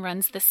MIT and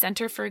runs the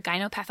Center for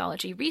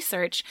Gynopathology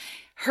Research.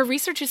 Her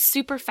research is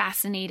super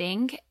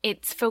fascinating.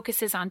 It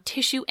focuses on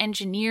tissue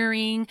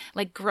engineering,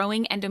 like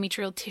growing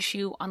endometrial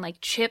tissue on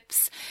like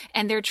chips,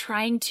 and they're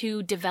trying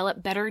to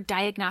develop better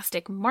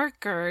diagnostic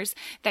markers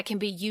that can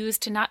be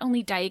used to not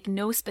only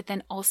diagnose but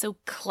then also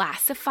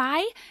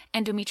classify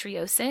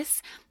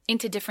endometriosis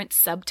into different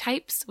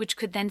subtypes, which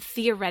could then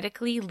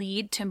theoretically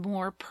lead to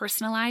more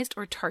personalized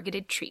or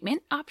targeted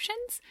treatment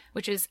options,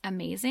 which is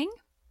amazing.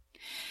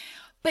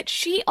 But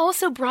she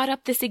also brought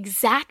up this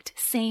exact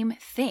same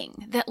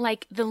thing, that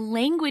like the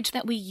language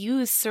that we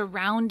use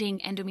surrounding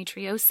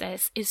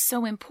endometriosis is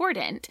so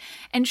important.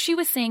 And she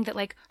was saying that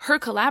like her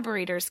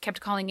collaborators kept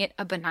calling it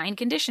a benign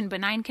condition.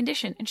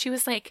 And she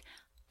was like,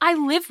 I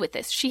live with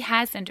this. She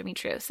has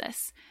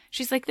endometriosis.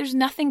 She's like, there's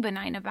nothing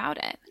benign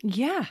about it.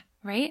 Yeah.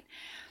 Right?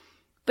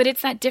 But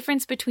it's that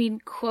difference between,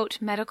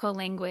 quote, medical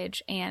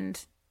language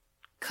and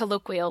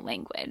colloquial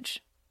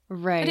language.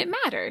 Right. But it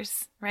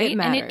matters, right? It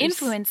matters. And it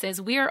influences.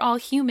 We are all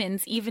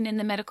humans, even in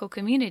the medical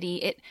community.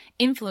 It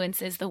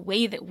influences the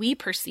way that we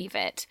perceive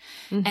it,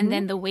 and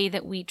then the way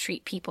that we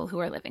treat people who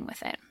are living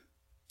with it.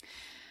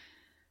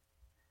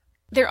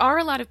 there are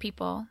a lot of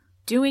people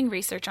doing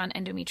research on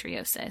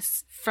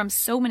endometriosis from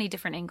so many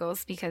different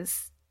angles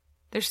because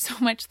there's so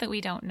much that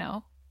we don't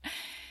know.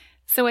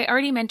 So I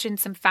already mentioned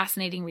some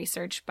fascinating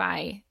research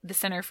by the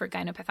Center for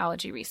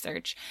Gynepathology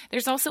Research.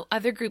 There's also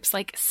other groups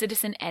like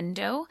Citizen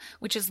Endo,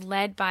 which is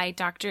led by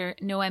Dr.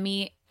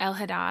 Noemi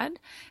El-Haddad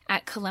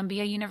at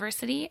Columbia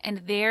University, and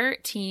their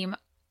team,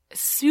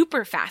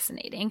 super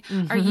fascinating,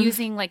 are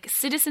using like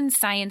citizen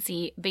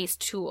science-y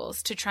based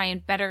tools to try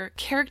and better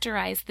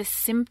characterize the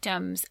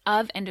symptoms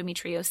of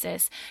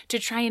endometriosis, to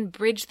try and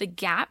bridge the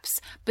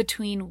gaps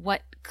between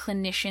what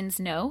clinicians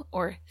know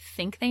or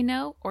think they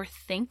know or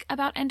think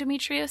about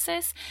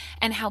endometriosis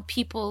and how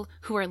people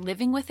who are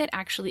living with it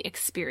actually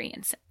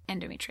experience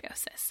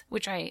endometriosis,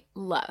 which I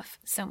love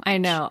so much. I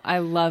know. I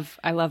love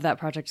that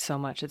project so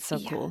much. It's so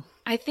cool.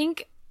 I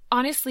think,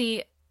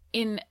 honestly,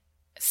 in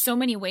so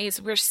many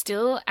ways, we're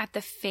still at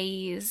the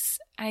phase,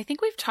 and I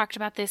think we've talked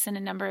about this in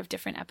a number of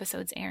different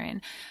episodes,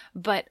 Erin,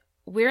 but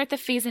we're at the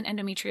phase in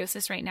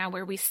endometriosis right now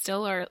where we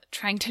still are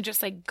trying to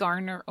just like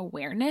garner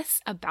awareness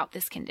about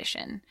this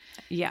condition.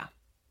 Yeah.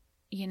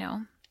 You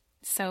know?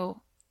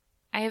 So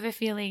I have a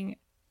feeling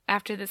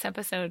after this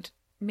episode,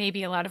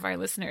 maybe a lot of our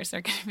listeners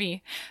are going to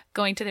be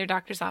going to their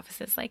doctor's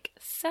offices like,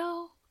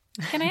 so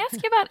can I ask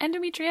you about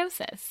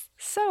endometriosis?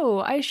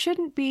 So I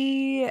shouldn't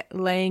be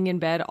laying in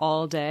bed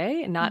all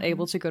day and not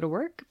able to go to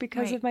work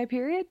because of my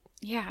period?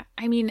 Yeah.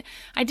 I mean,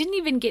 I didn't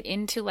even get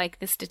into like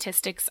the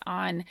statistics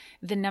on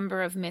the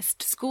number of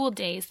missed school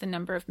days, the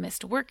number of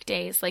missed work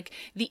days, like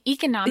the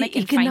economic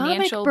and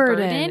financial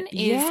burden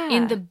is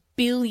in the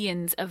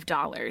billions of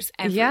dollars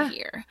every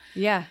year.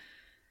 Yeah.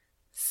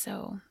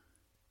 So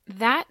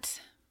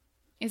that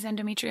is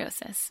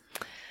endometriosis.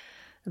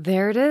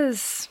 There it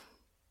is.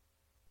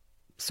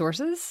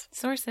 Sources?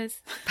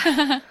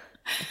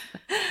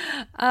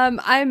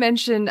 I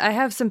mentioned, I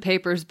have some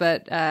papers,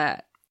 but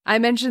I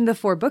mentioned the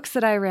 4 books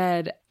that I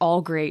read,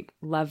 all great,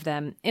 love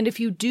them. And if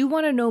you do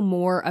want to know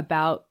more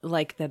about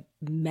like the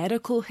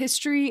medical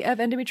history of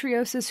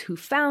endometriosis, who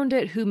found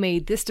it, who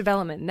made this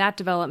development and that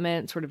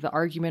development, sort of the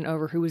argument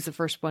over who was the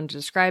first one to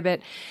describe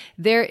it,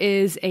 there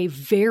is a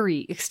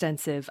very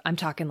extensive, I'm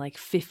talking like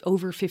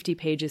over 50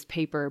 pages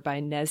paper by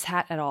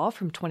Nezhat et al.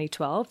 From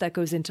 2012 that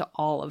goes into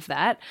all of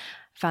that.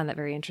 Found that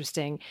very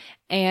interesting.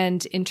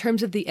 And in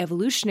terms of the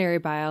evolutionary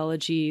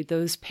biology,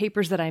 those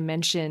papers that I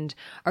mentioned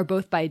are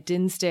both by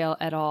Dinsdale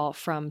et al.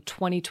 From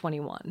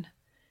 2021.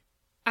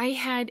 I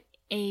had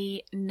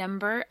a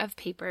number of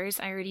papers.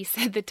 I already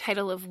said the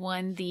title of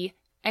one, The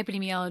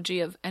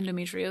Epidemiology of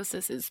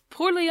Endometriosis is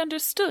Poorly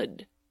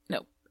Understood.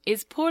 No,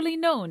 is poorly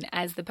known,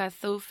 as the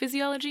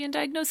pathophysiology and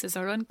diagnosis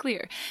are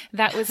unclear.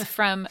 That was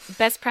from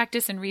Best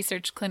Practice in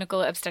Research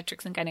Clinical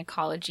Obstetrics and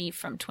Gynecology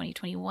from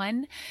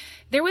 2021.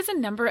 There was a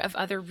number of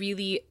other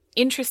really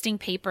interesting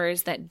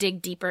papers that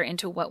dig deeper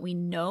into what we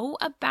know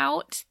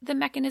about the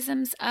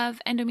mechanisms of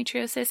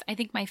endometriosis. I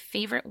think my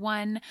favorite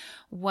one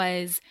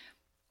was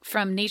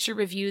from Nature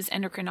Reviews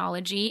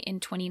Endocrinology in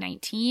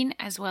 2019,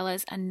 as well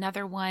as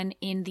another one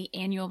in the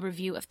Annual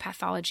Review of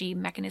Pathology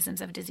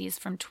Mechanisms of Disease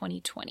from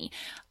 2020.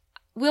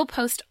 We'll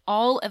post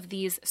all of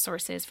these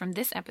sources from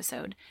this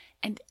episode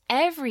and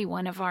every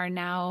one of our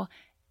now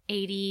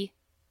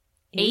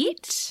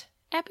 88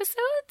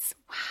 episodes?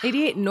 Wow.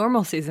 88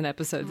 normal season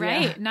episodes.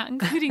 Right, not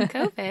including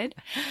COVID.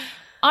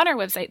 On our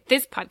website,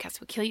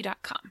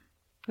 thispodcastwillkillyou.com.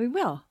 We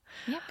will.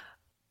 Yep.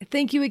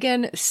 Thank you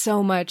again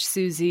so much,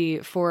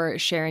 Susie, for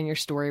sharing your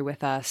story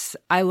with us.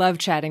 I love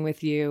chatting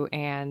with you,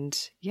 and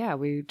yeah,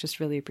 we just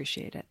really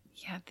appreciate it.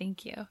 Yeah,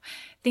 thank you.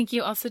 Thank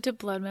you also to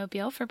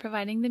Bloodmobile for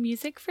providing the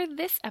music for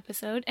this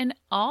episode and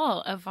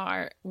all of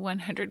our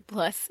 100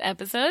 plus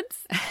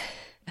episodes.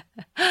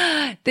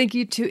 Thank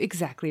you to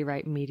Exactly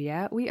Right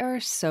Media. We are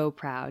so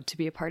proud to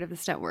be a part of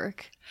this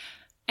network.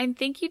 And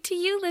thank you to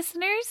you,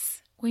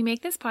 listeners. We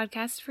make this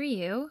podcast for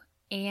you.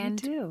 And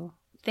we do.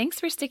 Thanks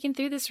for sticking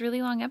through this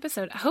really long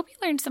episode. I hope you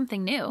learned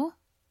something new.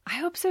 I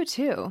hope so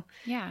too.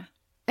 Yeah.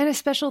 And a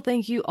special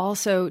thank you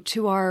also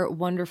to our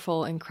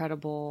wonderful,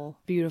 incredible,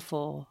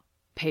 beautiful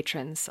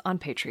patrons on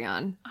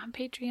Patreon. On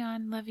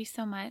Patreon. Love you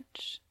so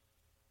much.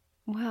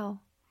 Well,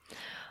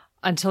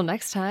 until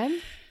next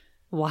time,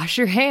 wash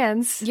your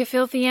hands. You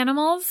filthy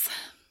animals.